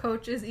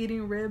Coach is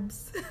eating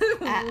ribs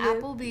at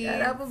Applebee's.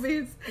 At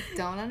Applebee's. I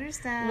don't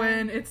understand.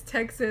 When it's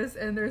Texas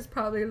and there's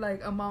probably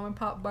like a mom and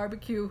pop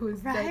barbecue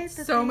who's like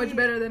so much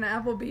better than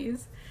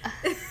Applebee's.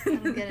 I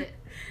don't get it.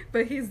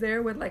 But he's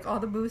there with like all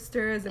the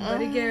boosters and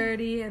Buddy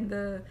Garrity and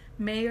the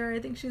mayor. I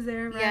think she's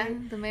there, right? Yeah,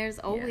 the mayor's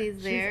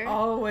always there. She's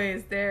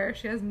always there.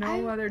 She has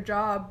no other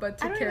job but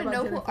to care about I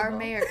don't even know who our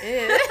mayor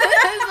is.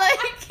 I was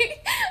like,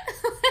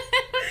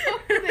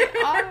 I don't know who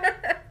they are.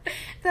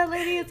 That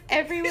lady is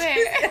everywhere.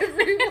 She's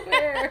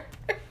everywhere.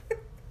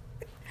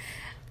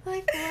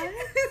 Like,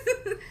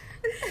 what?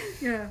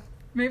 Yeah.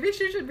 Maybe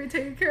she should be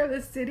taking care of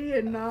the city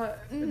and not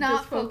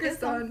just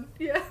focused on...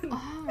 Yeah.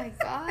 Oh my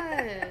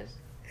gosh.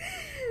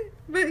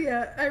 But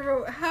yeah, I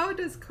wrote, how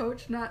does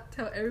Coach not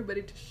tell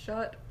everybody to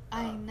shut up?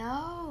 I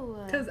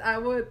know.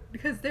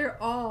 Because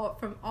they're all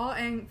from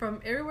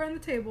everywhere on the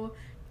table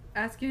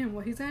asking him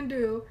what he's going to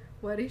do,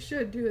 what he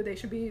should do. They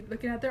should be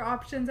looking at their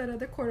options at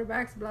other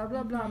quarterbacks, blah,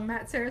 blah, blah.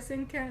 Matt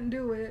Saracen can't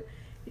do it.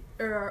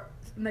 Or,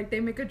 like, they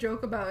make a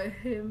joke about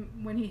him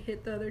when he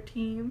hit the other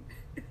team.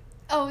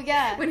 Oh,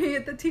 yeah. When he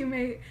hit the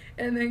teammate,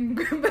 and then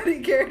Buddy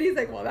Garrity's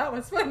like, well, that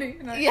was funny.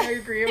 And I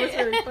agree, it was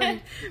really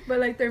funny. But,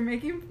 like, they're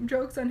making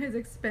jokes on his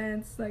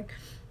expense. Like,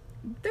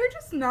 they're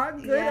just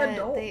not good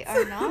adults. They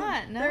are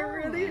not, no.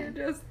 They're really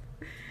just...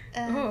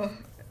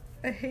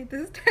 I hate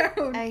this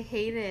town. I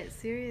hate it,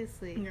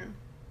 seriously. Yeah.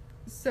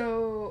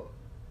 So,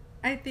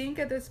 I think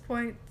at this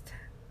point,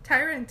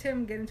 Tyra and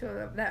Tim get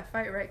into that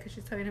fight, right? Because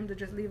she's telling him to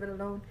just leave it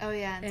alone. Oh,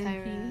 yeah, and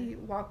Tyra. he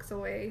walks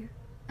away.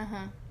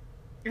 Uh-huh.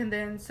 And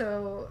then,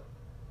 so,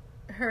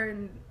 her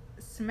and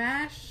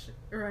Smash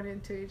run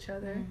into each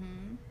other.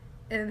 Mm-hmm.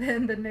 And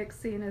then the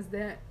next scene is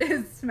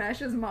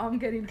Smash's mom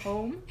getting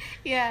home.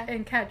 Yeah.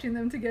 And catching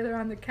them together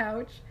on the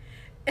couch.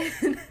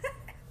 And...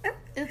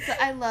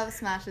 I love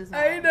Smash's mom.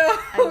 I know.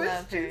 I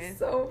love her. She's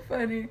so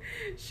funny.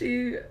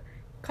 She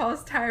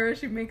calls Tyra.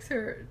 She makes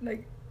her,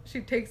 like,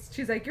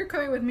 she's like, you're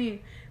coming with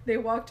me. They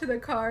walk to the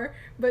car,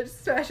 but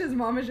Smash's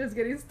mom is just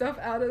getting stuff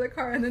out of the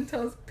car and then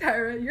tells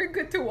Tyra, you're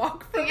good to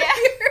walk from here.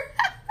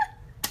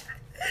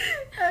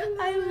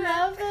 I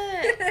love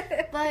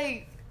it.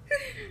 Like,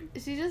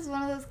 she's just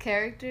one of those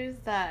characters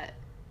that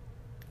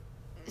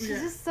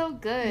she's just so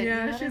good.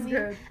 Yeah, you know she's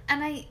good.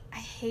 And I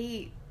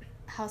hate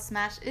how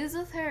Smash is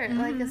with her. Mm-hmm.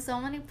 Like, at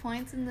so many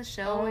points in the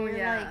show where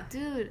you're like,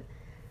 dude,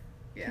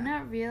 do you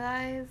not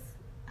realize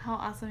how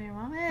awesome your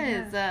mom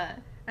is? Yeah.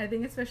 I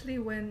think especially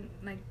when,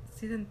 like,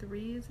 season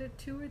 3, is it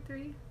 2 or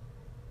 3?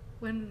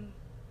 When,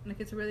 like,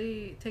 it's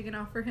really taken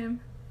off for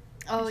him.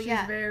 Oh, she's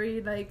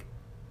very, like...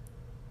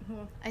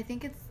 Well, I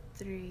think it's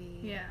 3.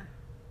 Yeah.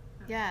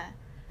 Yeah.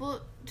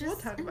 Well, we'll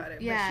talk about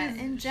it. Yeah,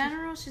 in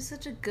general, she's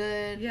such a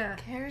good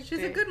character.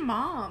 She's a good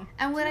mom.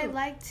 And what I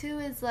like, too,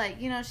 is, like,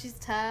 you know, she's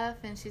tough,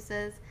 and she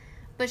says...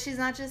 But she's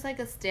not just, like,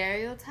 a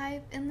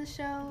stereotype in the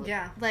show.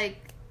 Yeah.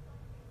 Like,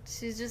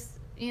 she's just,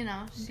 you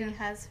know, she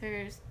has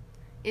her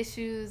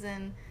issues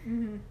and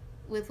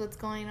with what's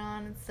going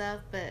on and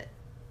stuff, but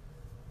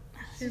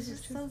she's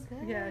just so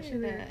good. Yeah, she's a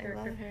good character.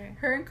 I love her.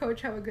 Her and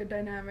Coach have a good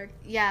dynamic.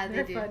 Yeah,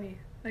 they're funny.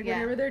 Like,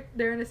 whenever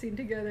they're in a scene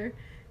together,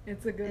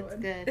 it's a good one.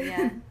 It's good,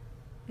 yeah.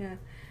 Yeah.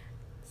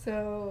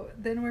 So,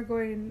 then we're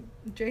going...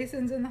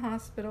 Jason's in the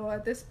hospital.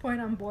 At this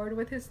point, I'm bored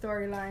with his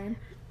storyline.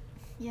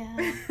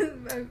 Yeah.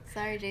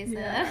 Sorry, Jason.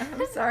 Yeah,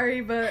 I'm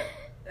sorry, but...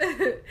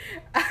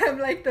 I'm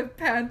like the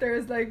Panther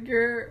is like,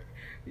 you're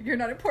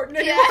not important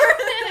anymore.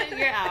 Yeah.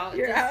 You're out.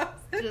 You're out.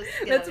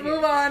 Let's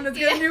move on. Let's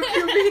get a new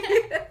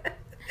QB.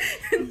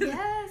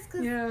 Yes,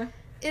 because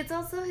it's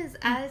also his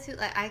attitude.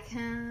 Like, I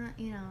can't,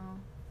 you know...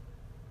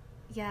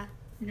 Yeah.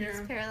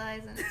 He's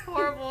paralyzed and it's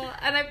horrible.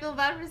 And I feel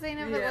bad for saying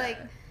it, but, like,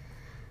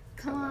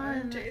 come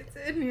on.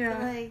 Jason, yeah.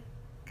 But,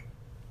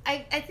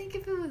 like, I think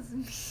if it was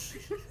me...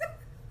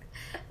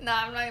 No,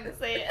 I'm not going to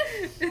say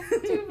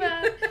it. Too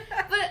bad.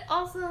 But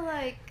also,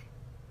 like,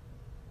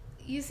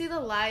 you see the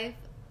life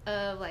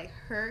of, like,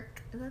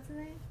 Herc. Is that his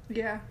name?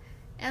 Yeah.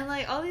 And,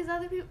 like, all these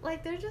other people,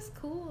 like, they're just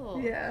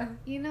cool. Yeah.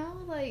 You know?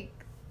 Like,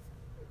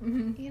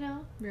 you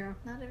know? Yeah.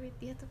 Not every...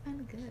 You have to find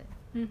the good.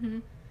 Mm-hmm.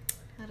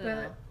 I don't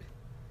know.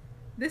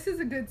 This is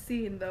a good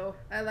scene, though.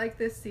 I like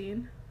this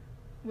scene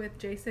with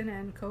Jason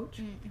and Coach.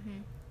 Mm-hmm.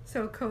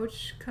 So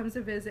Coach comes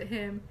to visit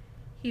him.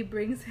 He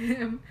brings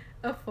him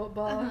a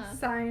football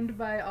signed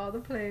by all the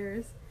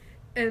players.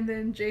 And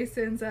then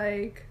Jason's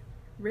like,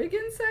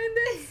 Reagan signed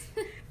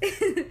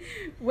this?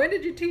 When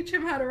did you teach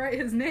him how to write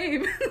his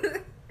name?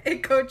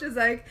 And Coach is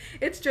like,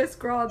 it's just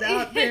scrawled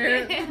out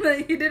there.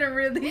 Like, he didn't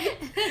really.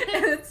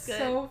 And it's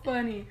so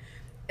funny.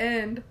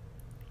 And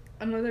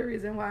another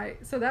reason why.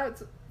 So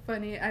that's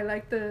funny. I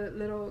like the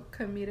little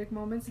comedic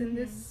moments in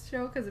this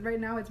show. Because right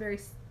now it's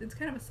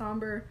kind of a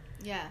somber...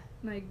 Yeah.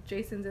 Like,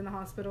 Jason's in the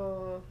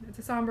hospital. It's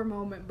a somber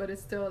moment, but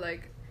it's still,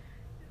 like,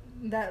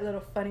 that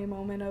little funny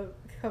moment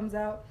comes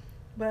out.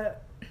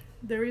 But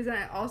the reason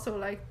I also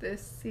like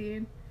this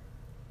scene,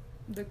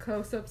 the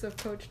close-ups of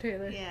Coach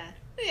Taylor. Yeah.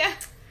 Yeah.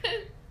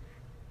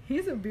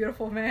 He's a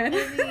beautiful man.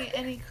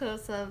 Any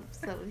close-ups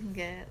that we can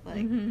get,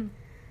 like...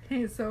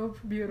 He's so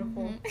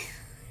beautiful.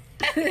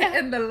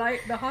 And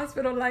the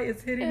hospital light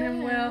is hitting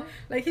him well.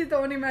 Like, he's the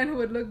only man who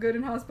would look good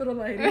in hospital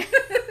lighting.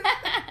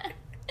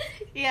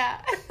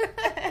 Yeah.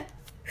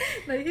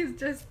 Like, he's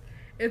just...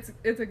 It's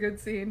a good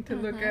scene to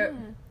look at.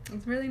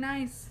 It's really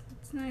nice.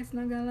 It's nice,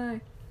 not gonna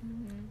lie.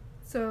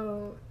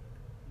 So,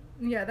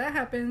 yeah, that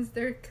happens.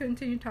 They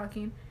continue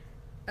talking.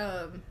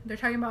 They're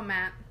talking about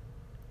Matt.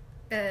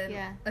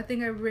 And a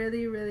thing I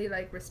really, really,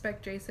 like,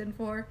 respect Jason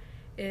for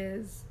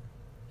is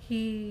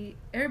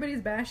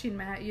everybody's bashing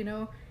Matt, you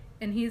know?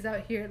 And he's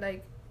out here,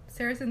 like,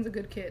 Saracen's a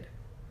good kid.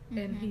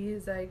 And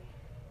he's, like,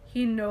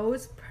 he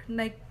knows,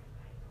 like,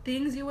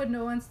 things you would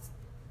know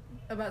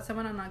about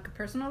someone on, like, a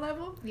personal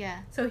level.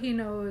 Yeah. So he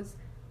knows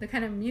the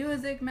kind of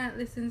music Matt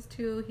listens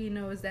to. He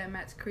knows that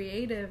Matt's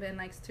creative and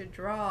likes to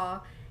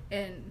draw.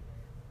 And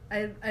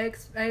I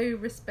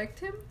respect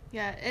him.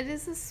 Yeah, it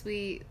is a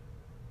sweet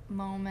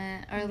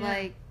moment. Or,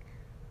 like...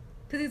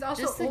 Because he's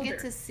also just to older. get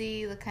to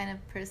see the kind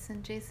of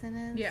person Jason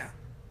is. Yeah.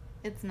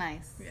 It's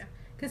nice. Yeah.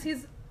 Because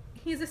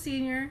he's a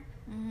senior.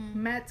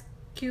 Matt's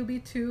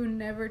QB2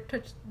 never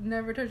touched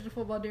the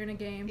football during a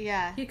game.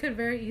 Yeah. He could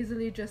very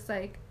easily just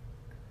like,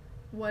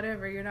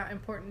 whatever, you're not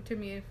important to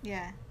me.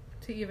 Yeah.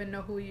 To even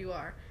know who you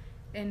are.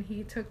 And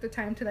he took the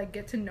time to like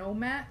get to know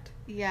Matt.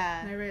 Yeah.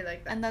 And I really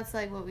like that. And that's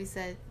like what we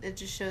said. It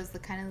just shows the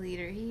kind of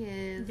leader he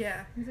is.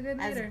 Yeah, he's a good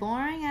leader. As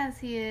boring as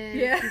he is,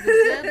 yeah. he's a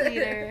good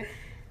leader.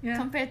 Yeah.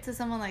 Compared to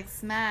someone like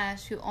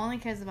Smash, who only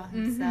cares about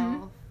himself.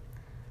 Mm-hmm.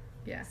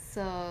 Yeah.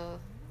 So,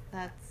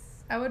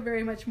 that's... I would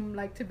very much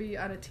like to be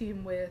on a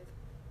team with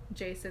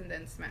Jason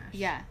than Smash.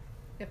 Yeah.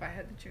 If I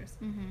had to choose.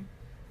 Mm-hmm.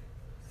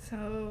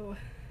 So,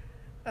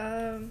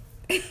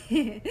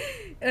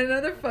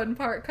 another fun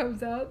part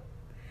comes out.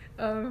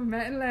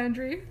 Matt and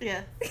Landry.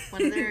 Yeah.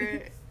 One of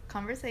their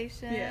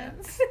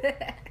conversations.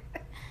 Yeah.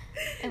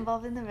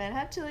 Involving the Red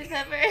Hot Chili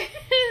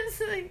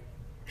Peppers. Like,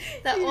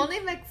 that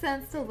only makes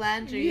sense to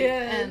Landry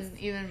and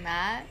even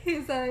Matt.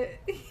 He's like,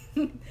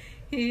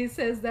 he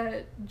says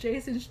that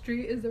Jason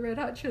Street is the Red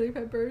Hot Chili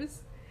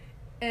Peppers,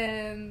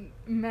 and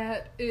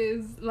Matt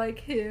is like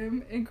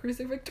him, and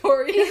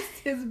Crucifixtorious,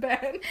 his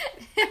band.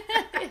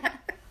 Yeah.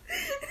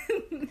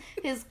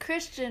 His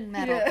Christian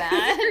metal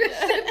band.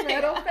 Christian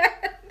metal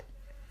band.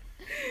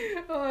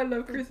 Oh, I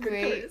love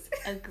Crucifixtorious.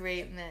 A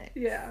great mix.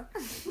 Yeah.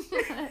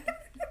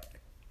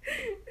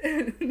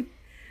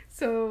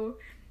 So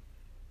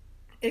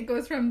it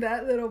goes from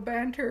that little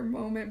banter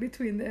moment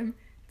between them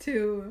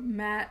to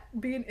Matt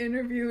being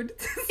interviewed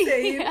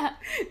saying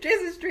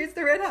Jason Street's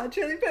the Red Hot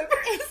Chili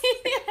Peppers.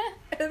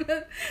 And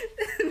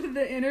then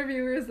the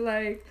interviewer's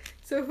like,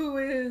 so who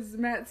is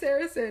Matt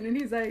Saracen? And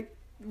he's like,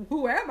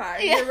 who am I?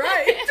 You're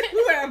right.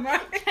 Who am I?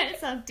 Trying to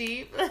sound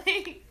deep.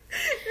 Like,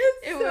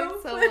 it so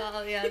works so funny.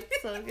 well. Yeah,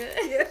 it's so good.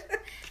 Yeah.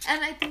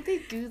 And I think they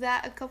do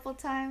that a couple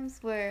times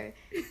where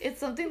it's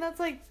something that's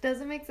like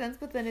doesn't make sense,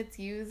 but then it's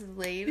used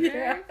later.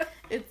 Yeah.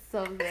 It's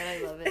so good.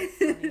 I love it. It's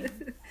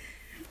funny.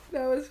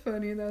 That was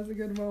funny. That was a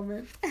good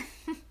moment.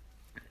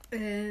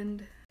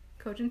 And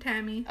Coach and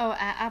Tammy. Oh,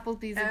 at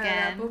Applebee's again.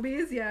 At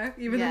Applebee's, yeah.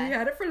 Even though we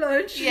had it for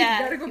lunch. Yeah.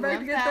 You gotta go back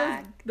to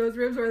get those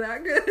ribs were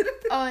that good.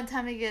 Oh, and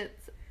Tammy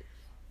gets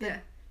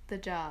the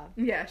job.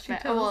 Yeah, she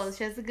tells...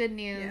 she has the good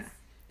news. Yeah.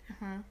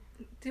 Uh-huh.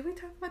 Did we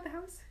talk about the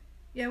house?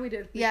 Yeah, we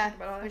did. Yeah, talked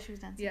about all that. where she was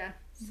dancing. Yeah.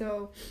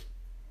 So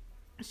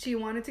she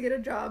wanted to get a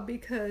job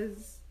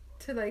because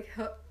to like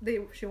help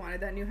she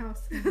wanted that new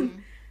house. Mm-hmm.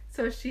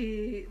 So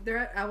they're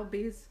at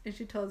Applebee's and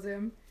she tells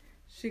him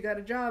she got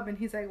a job and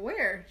he's like,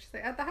 where? She's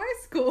like, at the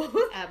high school.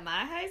 At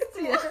my high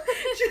school? Yeah.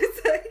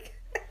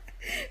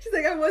 She's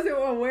like, I wasn't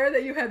aware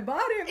that you had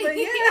bought it, but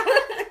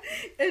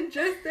yeah. And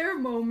just their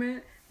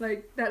moment,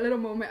 like that little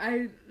moment,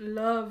 I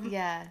love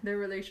their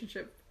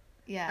relationship.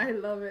 Yeah. I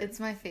love it. It's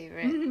my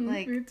favorite. Mm-hmm,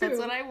 like, that's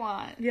what I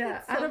want.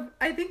 Yeah.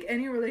 I think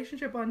any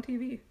relationship on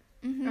TV,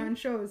 on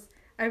shows,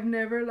 I've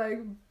never, like,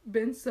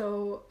 been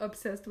so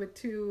obsessed with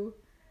two,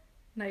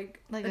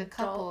 like a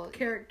couple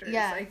characters,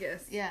 I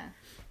guess. Yeah.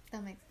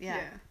 That makes,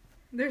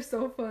 They're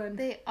so fun.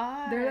 They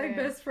are. They're, like,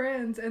 best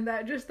friends, and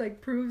that just, like,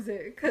 proves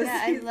it.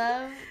 I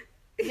love...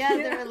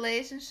 the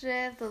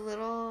relationship, the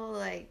little,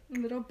 like...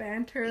 little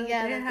banter they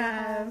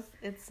have.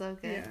 It's so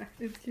good. Yeah,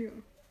 it's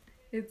cute.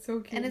 It's so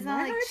cute. And it's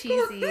not, like,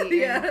 cheesy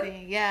or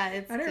anything. Yeah,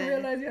 it's I didn't good.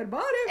 realize you had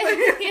bought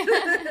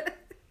it. But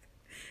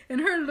and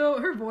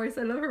her voice,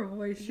 I love her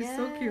voice. She's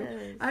so cute.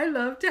 I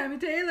love Tammy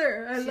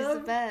Taylor. She's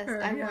love the best.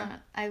 Her.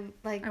 I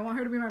want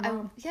her to be my mom. I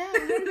want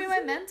her to be my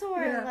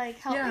mentor. Like,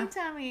 help me,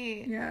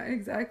 Tammy. Yeah,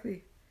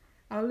 exactly.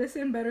 I'll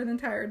listen better than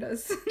Tyra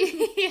does.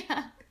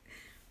 Yeah.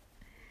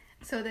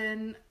 So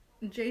then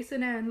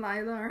Jason and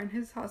Lila are in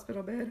his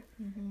hospital bed.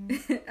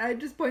 Mm-hmm. I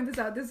just point this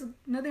out.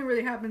 Nothing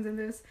really happens in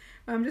this.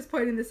 I'm just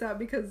pointing this out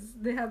because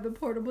they have the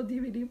portable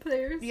DVD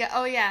players. Yeah.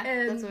 Oh yeah.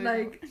 And that's what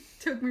like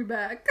took me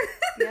back.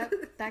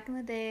 Yep. Back in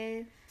the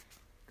day,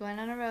 going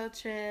on a road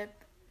trip.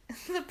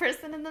 The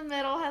person in the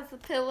middle has the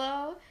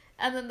pillow,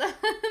 and then the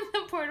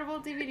portable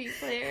DVD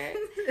player,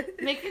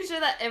 making sure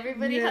that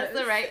everybody has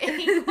the right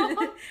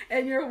angle.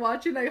 And you're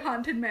watching like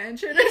Haunted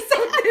Mansion or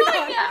something.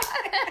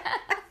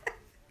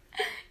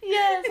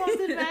 Yes,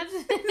 Haunted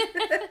Mansion.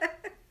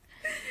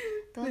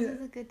 Those are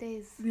the good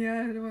days.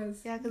 Yeah, it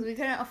was. Yeah, because we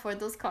couldn't afford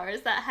those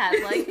cars that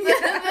had like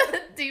the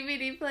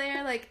DVD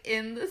player like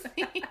in the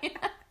scene.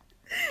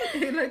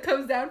 It like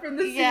comes down from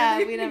the ceiling. Yeah,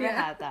 we never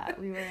had that.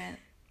 We weren't,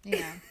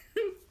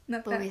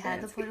 Not but we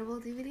had the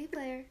portable DVD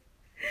player.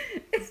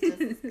 It's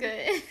just as good.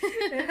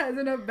 It has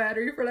enough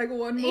battery for like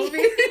one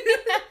movie.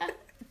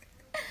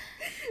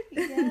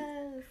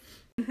 Yes.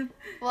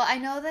 Well, I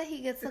know that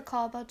he gets the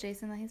call about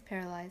Jason that he's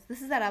paralyzed.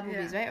 This is at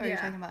Applebee's, right? Or are you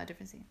talking about a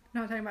different scene?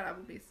 No, I'm talking about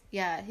Applebee's.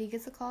 Yeah, he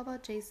gets a call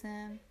about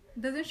Jason.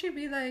 Doesn't she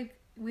be like,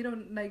 we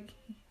don't, like,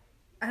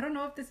 I don't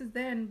know if this is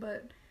then,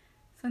 but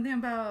something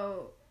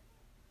about,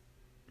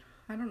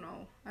 I don't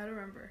know. I don't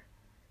remember.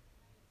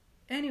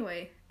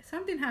 Anyway,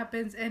 something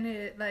happens and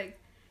it, like,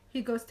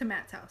 he goes to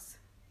Matt's house.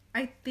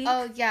 I think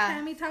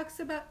Tammy talks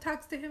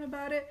to him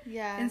about it.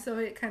 Yeah. And so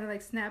it kind of,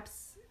 like,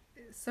 snaps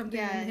something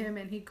in him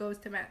and he goes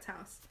to Matt's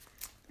house.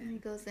 And he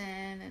goes in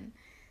and,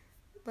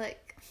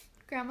 like,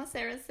 Grandma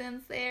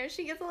Saracen's there.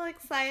 She gets all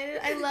excited.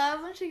 I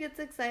love when she gets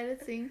excited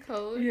seeing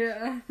Coach.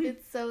 Yeah.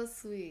 It's so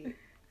sweet.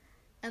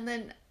 And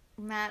then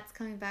Matt's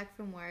coming back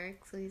from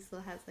work, so he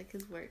still has like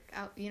his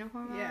workout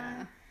uniform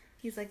on.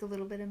 He's like a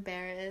little bit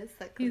embarrassed.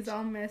 That Coach... He's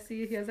all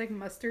messy. He has like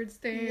mustard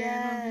stain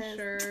on his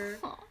shirt.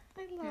 Oh,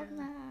 I love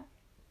Matt.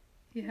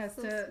 He has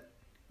so to... Sweet.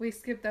 We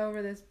skipped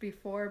over this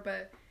before,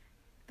 but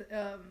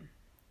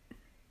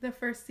the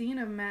first scene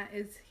of Matt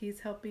is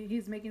he's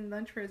making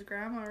lunch for his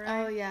grandma,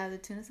 right? Oh, yeah, the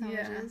tuna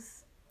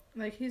sandwiches.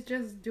 Yeah. Like, he's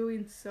just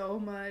doing so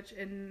much,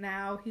 and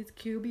now he's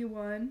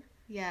QB1.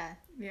 Yeah.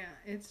 Yeah,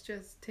 it's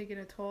just taking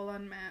a toll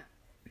on Matt.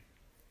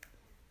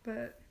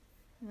 But...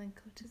 And then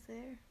Coach is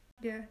there.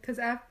 Yeah,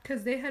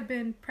 because they had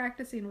been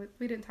practicing with...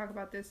 We didn't talk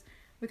about this.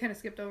 We kind of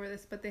skipped over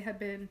this, but they had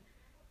been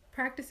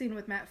practicing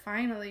with Matt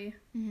finally,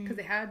 because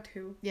they had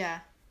to. Yeah.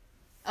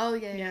 Oh,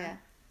 yeah.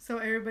 So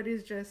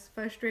everybody's just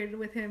frustrated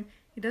with him.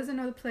 He doesn't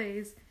know the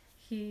plays.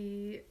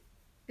 He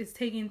is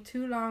taking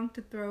too long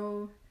to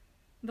throw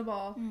the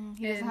ball.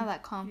 He doesn't have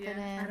that confidence.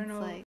 Yeah, I don't know.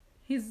 Like...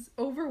 He's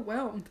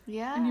overwhelmed.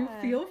 Yeah. And you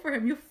feel for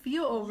him. You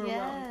feel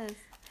overwhelmed. Yes.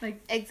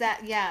 Like...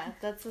 Yeah,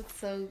 that's what's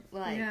so,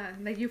 like... Yeah,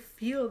 like you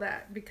feel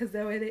that because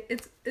the way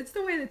it's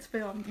the way it's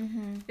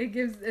filmed. It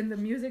gives... And the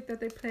music that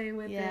they play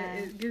with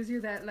it gives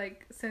you that,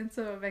 like, sense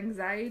of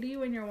anxiety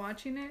when you're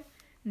watching it.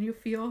 And you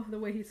feel the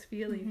way he's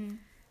feeling.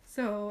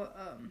 So,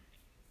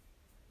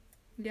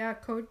 yeah,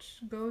 Coach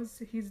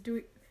goes,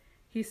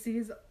 he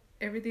sees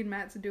everything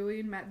Matt's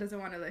doing. Matt doesn't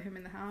want to let him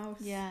in the house.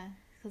 Yeah,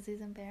 because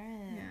he's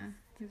embarrassed. Yeah,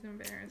 he's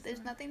embarrassed.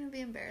 There's nothing to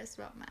be embarrassed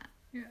about, Matt.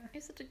 Yeah.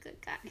 You're such a good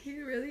guy.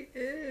 He really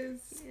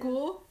is.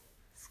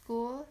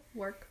 School.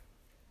 Work.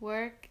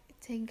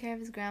 Taking care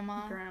of his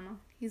grandma.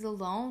 He's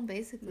alone,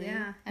 basically.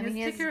 Yeah. I mean,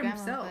 he has to take care of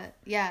himself. But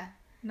yeah.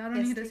 Not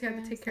only does he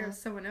have to take care of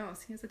someone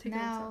else, he has to take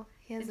care of himself. Now,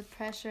 he has the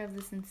pressure of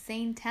this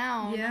insane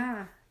town.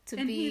 Yeah.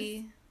 And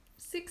he's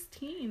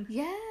 16.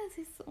 Yes,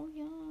 he's so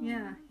young.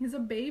 Yeah, he's a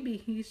baby.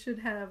 He should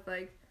have,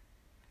 like,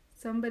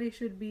 somebody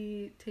should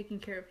be taking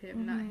care of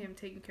him, not him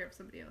taking care of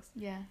somebody else.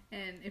 Yeah.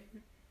 And if,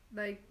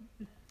 like,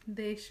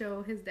 they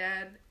show his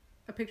dad,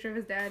 a picture of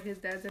his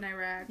dad's in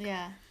Iraq.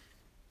 Yeah.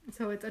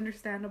 So it's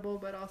understandable,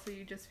 but also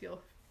you just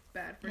feel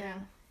bad for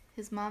him.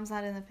 His mom's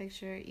not in the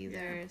picture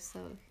either, so,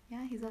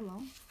 yeah, he's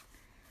alone.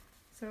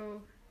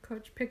 So,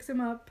 Coach picks him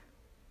up.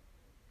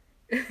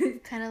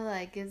 Kind of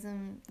like gives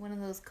him one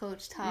of those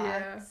Coach talks.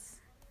 Yeah.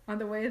 On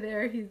the way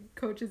there,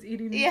 Coach is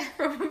eating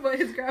from what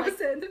his grandma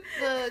said.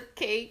 The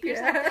cake or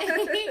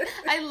something.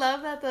 I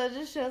love that though. It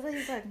just shows that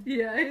he's like...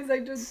 Yeah, he's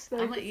like just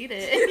like... I'm gonna eat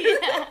it.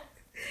 Yeah.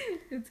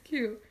 It's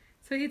cute.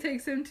 So he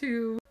takes him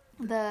to...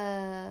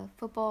 The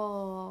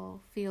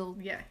football field.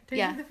 Yeah, he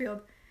takes him to the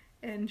field.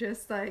 And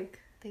just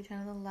like... They turn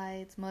on the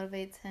lights,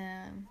 motivates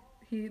him.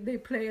 They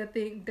play a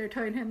thing. They're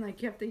telling him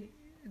like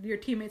your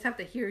teammates have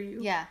to hear you.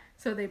 Yeah.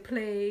 So they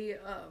play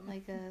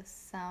like a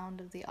sound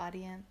of the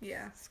audience.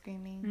 Yeah.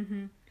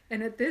 Screaming.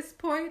 And at this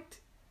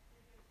point,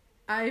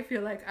 I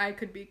feel like I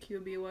could be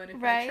QB1 if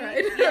I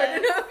tried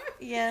hard enough.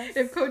 Yes.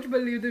 If Coach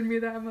believed in me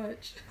that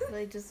much.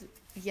 They just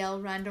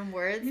yell random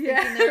words.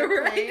 Yeah.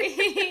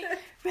 Right.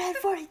 Red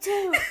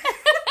 42.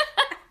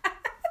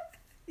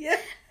 Yeah.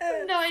 I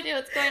have no idea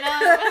what's going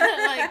on.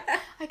 Like,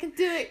 I can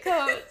do it,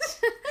 Coach.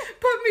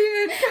 Put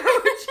me in,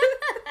 Coach.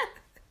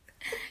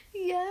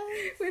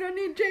 Yes. We don't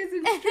need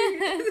Jason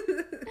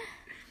Street.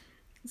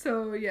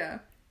 So, yeah.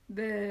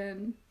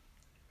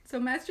 So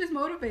Matt's just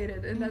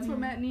motivated, and that's what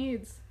Matt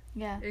needs.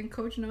 Yeah. And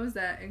Coach knows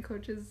that, and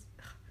Coach is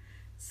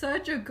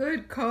such a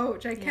good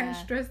coach. I can't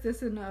stress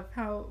this enough,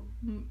 how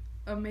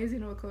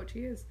amazing of a coach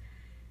he is.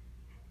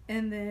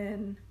 And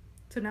then,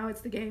 so now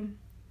it's the game,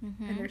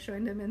 and they're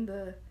showing them in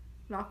the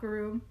locker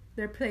room.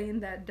 They're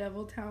playing that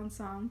Devil Town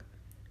song,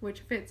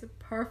 which fits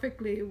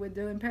perfectly with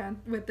the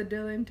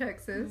Dylan,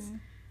 Texas.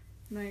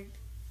 Like,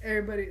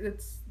 everybody,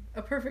 it's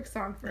a perfect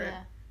song for it.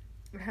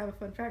 I have a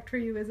fun fact for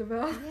you,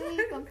 Isabel. Yay,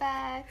 fun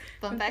fact.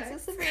 Fun facts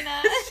with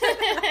Sabrina.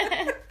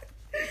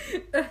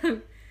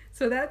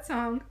 So that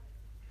song,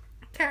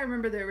 can't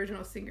remember the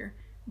original singer,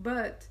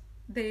 but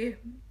they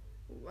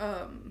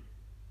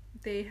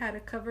had a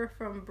cover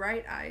from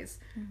Bright Eyes.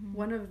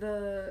 One of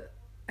the,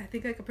 I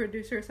think like a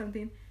producer or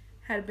something,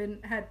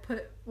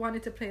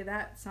 wanted to play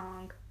that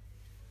song,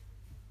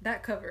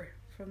 that cover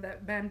from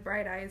that band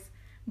Bright Eyes,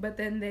 but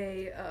then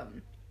they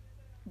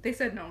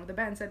said no. The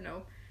band said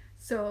no.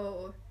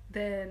 So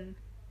then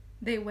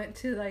they went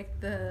to like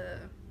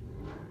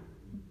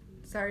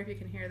sorry if you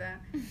can hear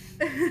that.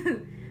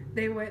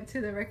 They went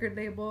to the record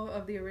label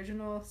of the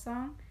original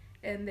song,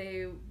 and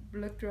they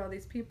looked through all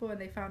these people,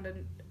 and they found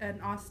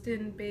an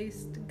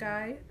Austin-based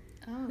guy.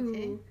 Oh,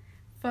 okay. Who,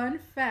 fun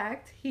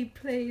fact, he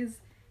plays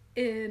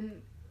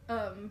in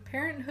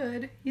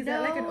Parenthood. He's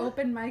at like an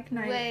open mic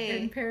night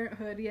in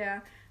Parenthood.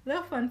 Yeah.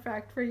 Little fun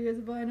fact for you,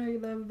 Isabel. I know you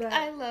love that.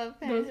 I love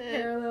Parenthood. Those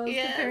parallels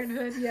to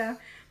Parenthood. Yeah.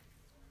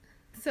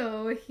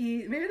 So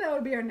maybe that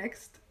would be our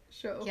next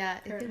show. Yeah,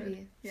 Parenthood. It could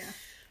be. Yeah.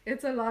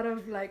 It's a lot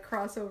of like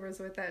crossovers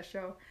with that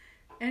show.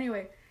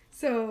 Anyway,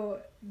 so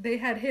they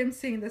had him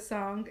sing the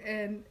song,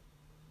 and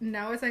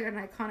now it's like an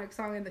iconic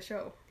song in the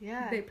show.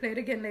 Yeah. They play it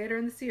again later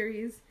in the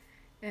series,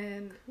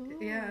 and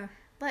cool. yeah.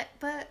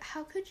 But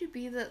how could you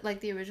be the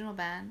original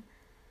band,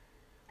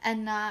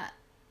 and not,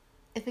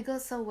 if it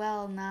goes so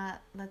well,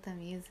 not let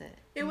them use it?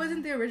 It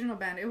wasn't the original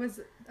band. It was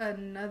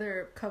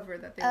another cover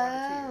that they wanted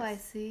to use. Oh, I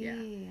see.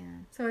 Yeah.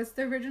 So it's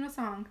the original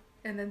song,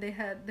 and then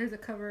there's a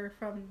cover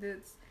from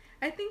this.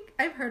 I think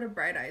I've heard of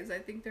Bright Eyes. I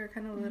think they're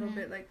kind of a little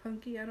bit like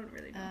punky. I don't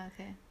really know.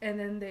 Okay. And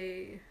then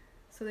they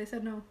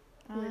said no,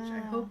 which I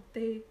hope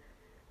they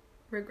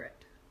regret.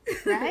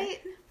 Right?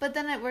 But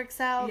then it works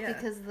out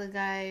because of the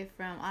guy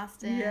from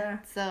Austin. Yeah.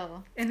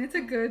 So. And it's a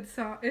good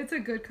song. It's a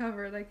good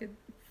cover. Like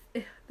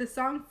the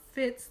song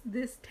fits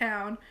this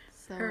town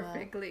so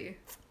perfectly.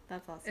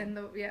 That's awesome. And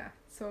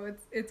so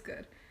it's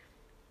good.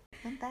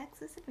 Come back,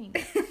 Sister.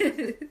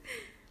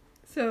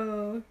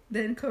 So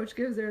then Coach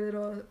gives their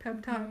little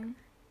pep talk. Mm-hmm.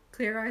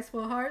 Clear eyes,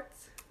 full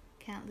hearts.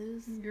 Can't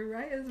lose. You're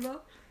right,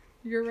 Isabel.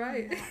 You're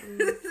right.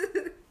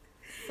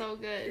 So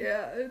good.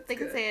 Yeah, they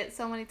can say it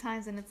so many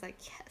times, and it's like,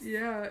 yes.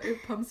 Yeah,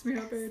 it pumps me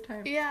up every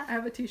time. Yeah. I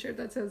have a T-shirt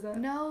that says that.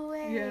 No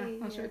way. Yeah,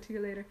 I'll show it to you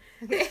later.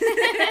 Okay.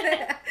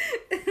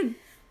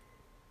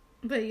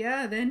 But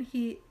yeah, then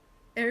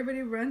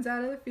everybody runs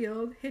out of the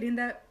field, hitting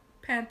that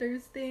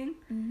Panthers thing.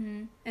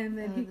 Mm-hmm. And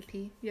then the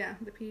P. Yeah,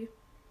 the P.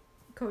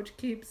 Coach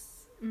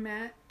keeps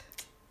Matt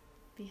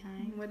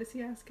behind. What does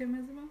he ask him,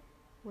 Isabel?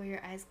 Were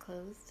your eyes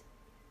closed?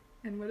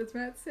 And what does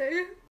Matt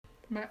say?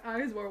 My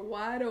eyes were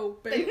wide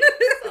open. They were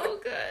so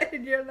good.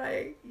 And you're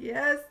like,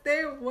 yes,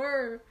 they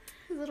were.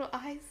 His little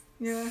eyes.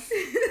 Yeah.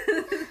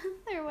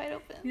 They were wide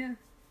open. Yeah.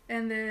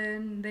 And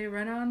then they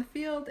run out on the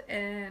field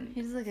and...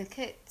 He does like a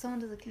kick. Someone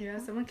does a kick. Yeah,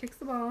 someone kicks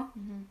the ball.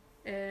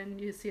 Mm-hmm. And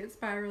you see it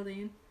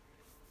spiraling.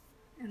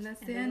 And that's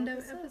the end of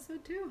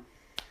episode 2.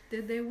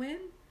 Did they win?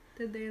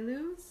 Did they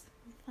lose?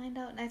 We'll find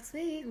out next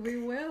week. We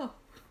will.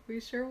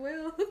 We sure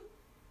will.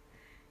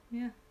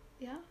 Yeah.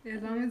 Yeah.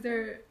 As long as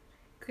they're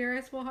clear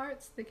eyes, full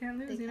hearts, they can't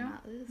lose, they you know?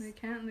 Cannot lose. They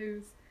can't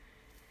lose.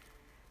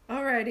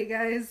 Alrighty,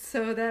 guys.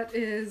 So that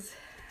is...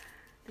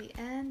 the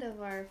end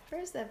of our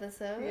first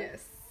episode.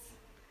 Yes.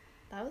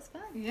 That was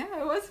fun. Yeah,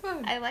 it was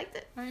fun. I liked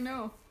it. I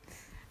know.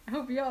 I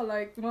hope y'all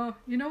well,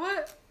 you know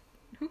what?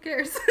 Who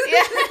cares?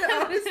 Yeah.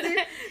 Honestly.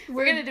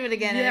 We're going to do it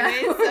again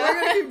anyway. So. We're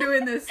going to keep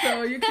doing this,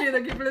 so you can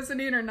either keep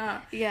listening or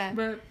not. Yeah.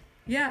 But,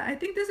 yeah, I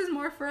think this is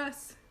more for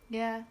us.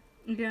 Yeah.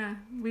 Yeah.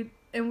 We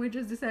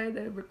just decided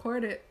to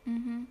record it.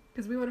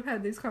 Because we would have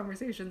had these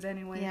conversations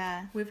anyway.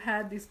 Yeah. We've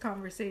had these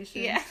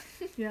conversations. Yeah.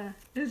 Yeah.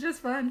 It's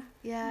just fun.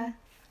 Yeah.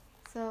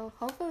 So,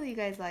 hopefully you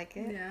guys like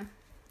it. Yeah.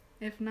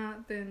 If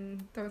not,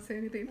 then don't say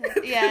anything.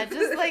 Yeah,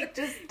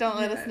 just don't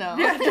let us know.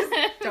 Yeah, just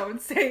don't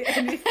say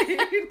anything.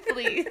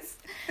 Please.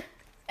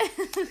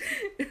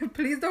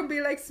 Please don't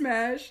be like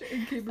Smash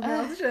and keep your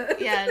mouth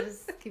shut. Yeah,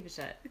 just keep it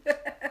shut.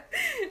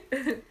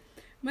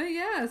 But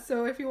yeah,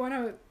 so if you want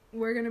to,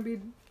 we're going to be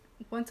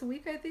once a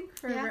week, I think,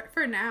 for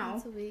now.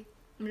 Once a week.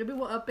 Maybe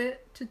we'll up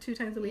it to 2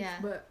 times a week, yeah.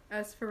 But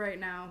as for right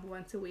now,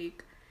 once a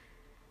week.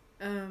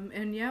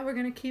 And yeah, we're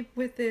going to keep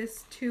with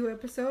this 2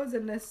 episodes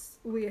unless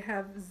we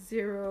have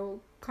 0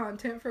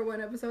 content for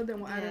 1 episode, then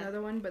we'll add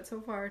another one. But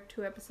so far,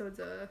 2 episodes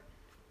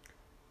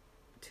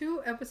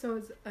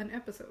an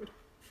episode.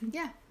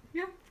 Yeah.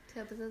 Yeah.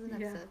 2 episodes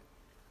an episode.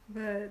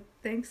 But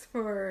thanks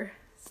for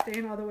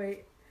staying all the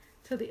way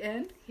till the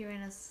end.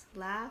 Hearing us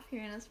laugh,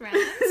 hearing us rant.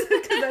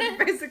 Because that's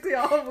basically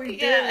all we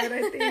did,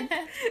 I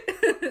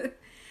think.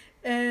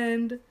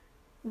 And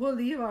we'll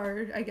leave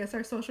our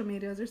social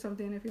medias or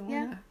something if you want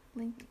to. Yeah.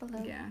 Link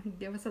below. Yeah,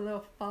 give us a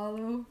little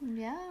follow.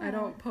 Yeah. I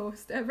don't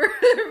post ever.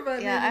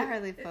 But yeah, I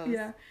hardly post.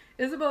 Yeah.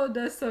 Isabel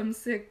does some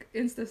sick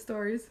Insta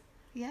stories.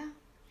 Yeah.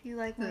 If you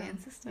like my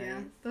Insta stories.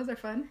 Yeah, those are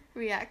fun.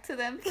 React to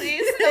them,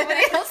 please.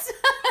 Nobody else.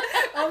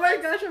 Oh my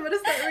gosh, I'm going to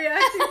start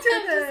reacting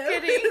to them.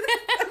 I'm just kidding.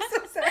 I'm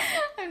so sad.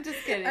 I'm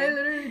just kidding. I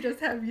literally just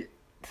have...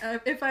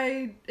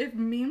 if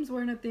memes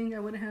weren't a thing, I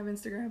wouldn't have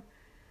Instagram.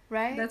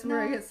 Right? That's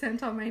where I get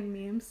sent all my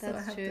memes, so That's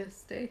I have true. to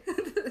stay.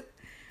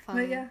 Fun.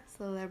 But yeah.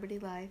 Celebrity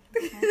life.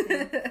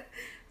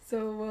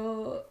 So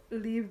we'll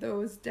leave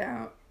those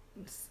down.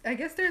 I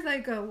guess there's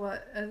like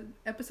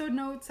episode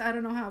notes. I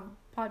don't know how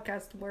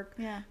podcasts work.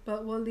 Yeah.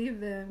 But we'll leave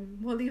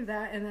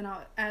that, and then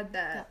I'll add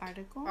that the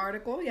article.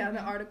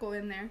 The article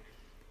in there.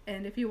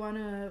 And if you want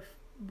to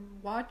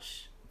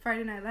watch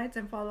Friday Night Lights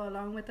and follow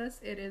along with us,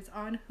 it is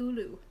on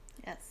Hulu.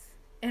 Yes.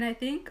 And I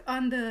think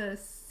on the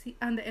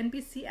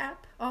NBC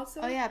app also.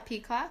 Oh yeah,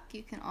 Peacock.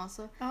 You can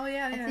also. Oh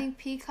yeah. I think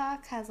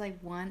Peacock has like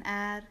 1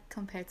 ad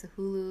compared to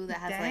Hulu that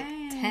has like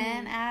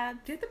 10 ads.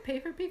 Do you have to pay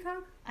for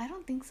Peacock? I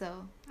don't think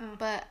so. Oh.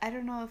 But I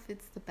don't know if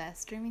it's the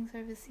best streaming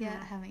service yet.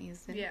 I haven't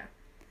used it. Yeah.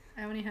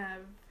 I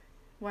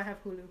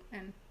have Hulu,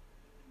 and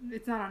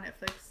it's not on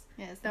Netflix.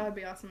 Yes. That would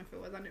be awesome if it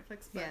was on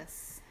Netflix. But,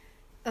 yes.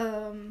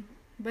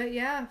 But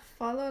yeah,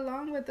 follow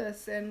along with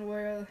us, and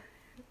we're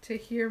to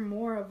hear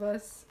more of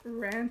us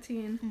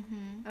ranting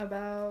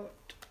about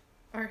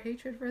our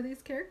hatred for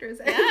these characters.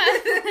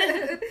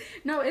 Yeah.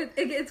 No,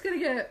 it's gonna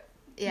get.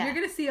 Yeah. You're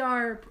gonna see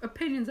our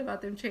opinions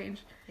about them change.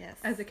 Yes.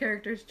 As the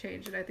characters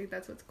change, and I think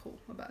that's what's cool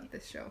about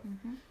this show.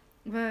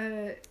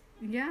 But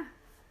yeah,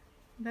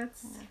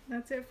 that's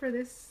it for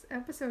this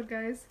episode,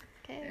 guys.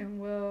 Okay.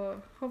 And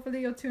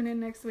hopefully you'll tune in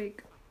next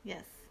week.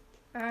 Yes.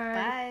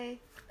 Bye.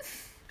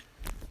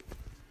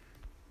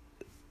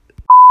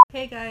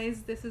 Hey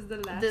guys, this is the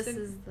last. This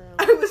is the.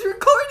 I was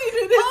recording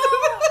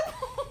it.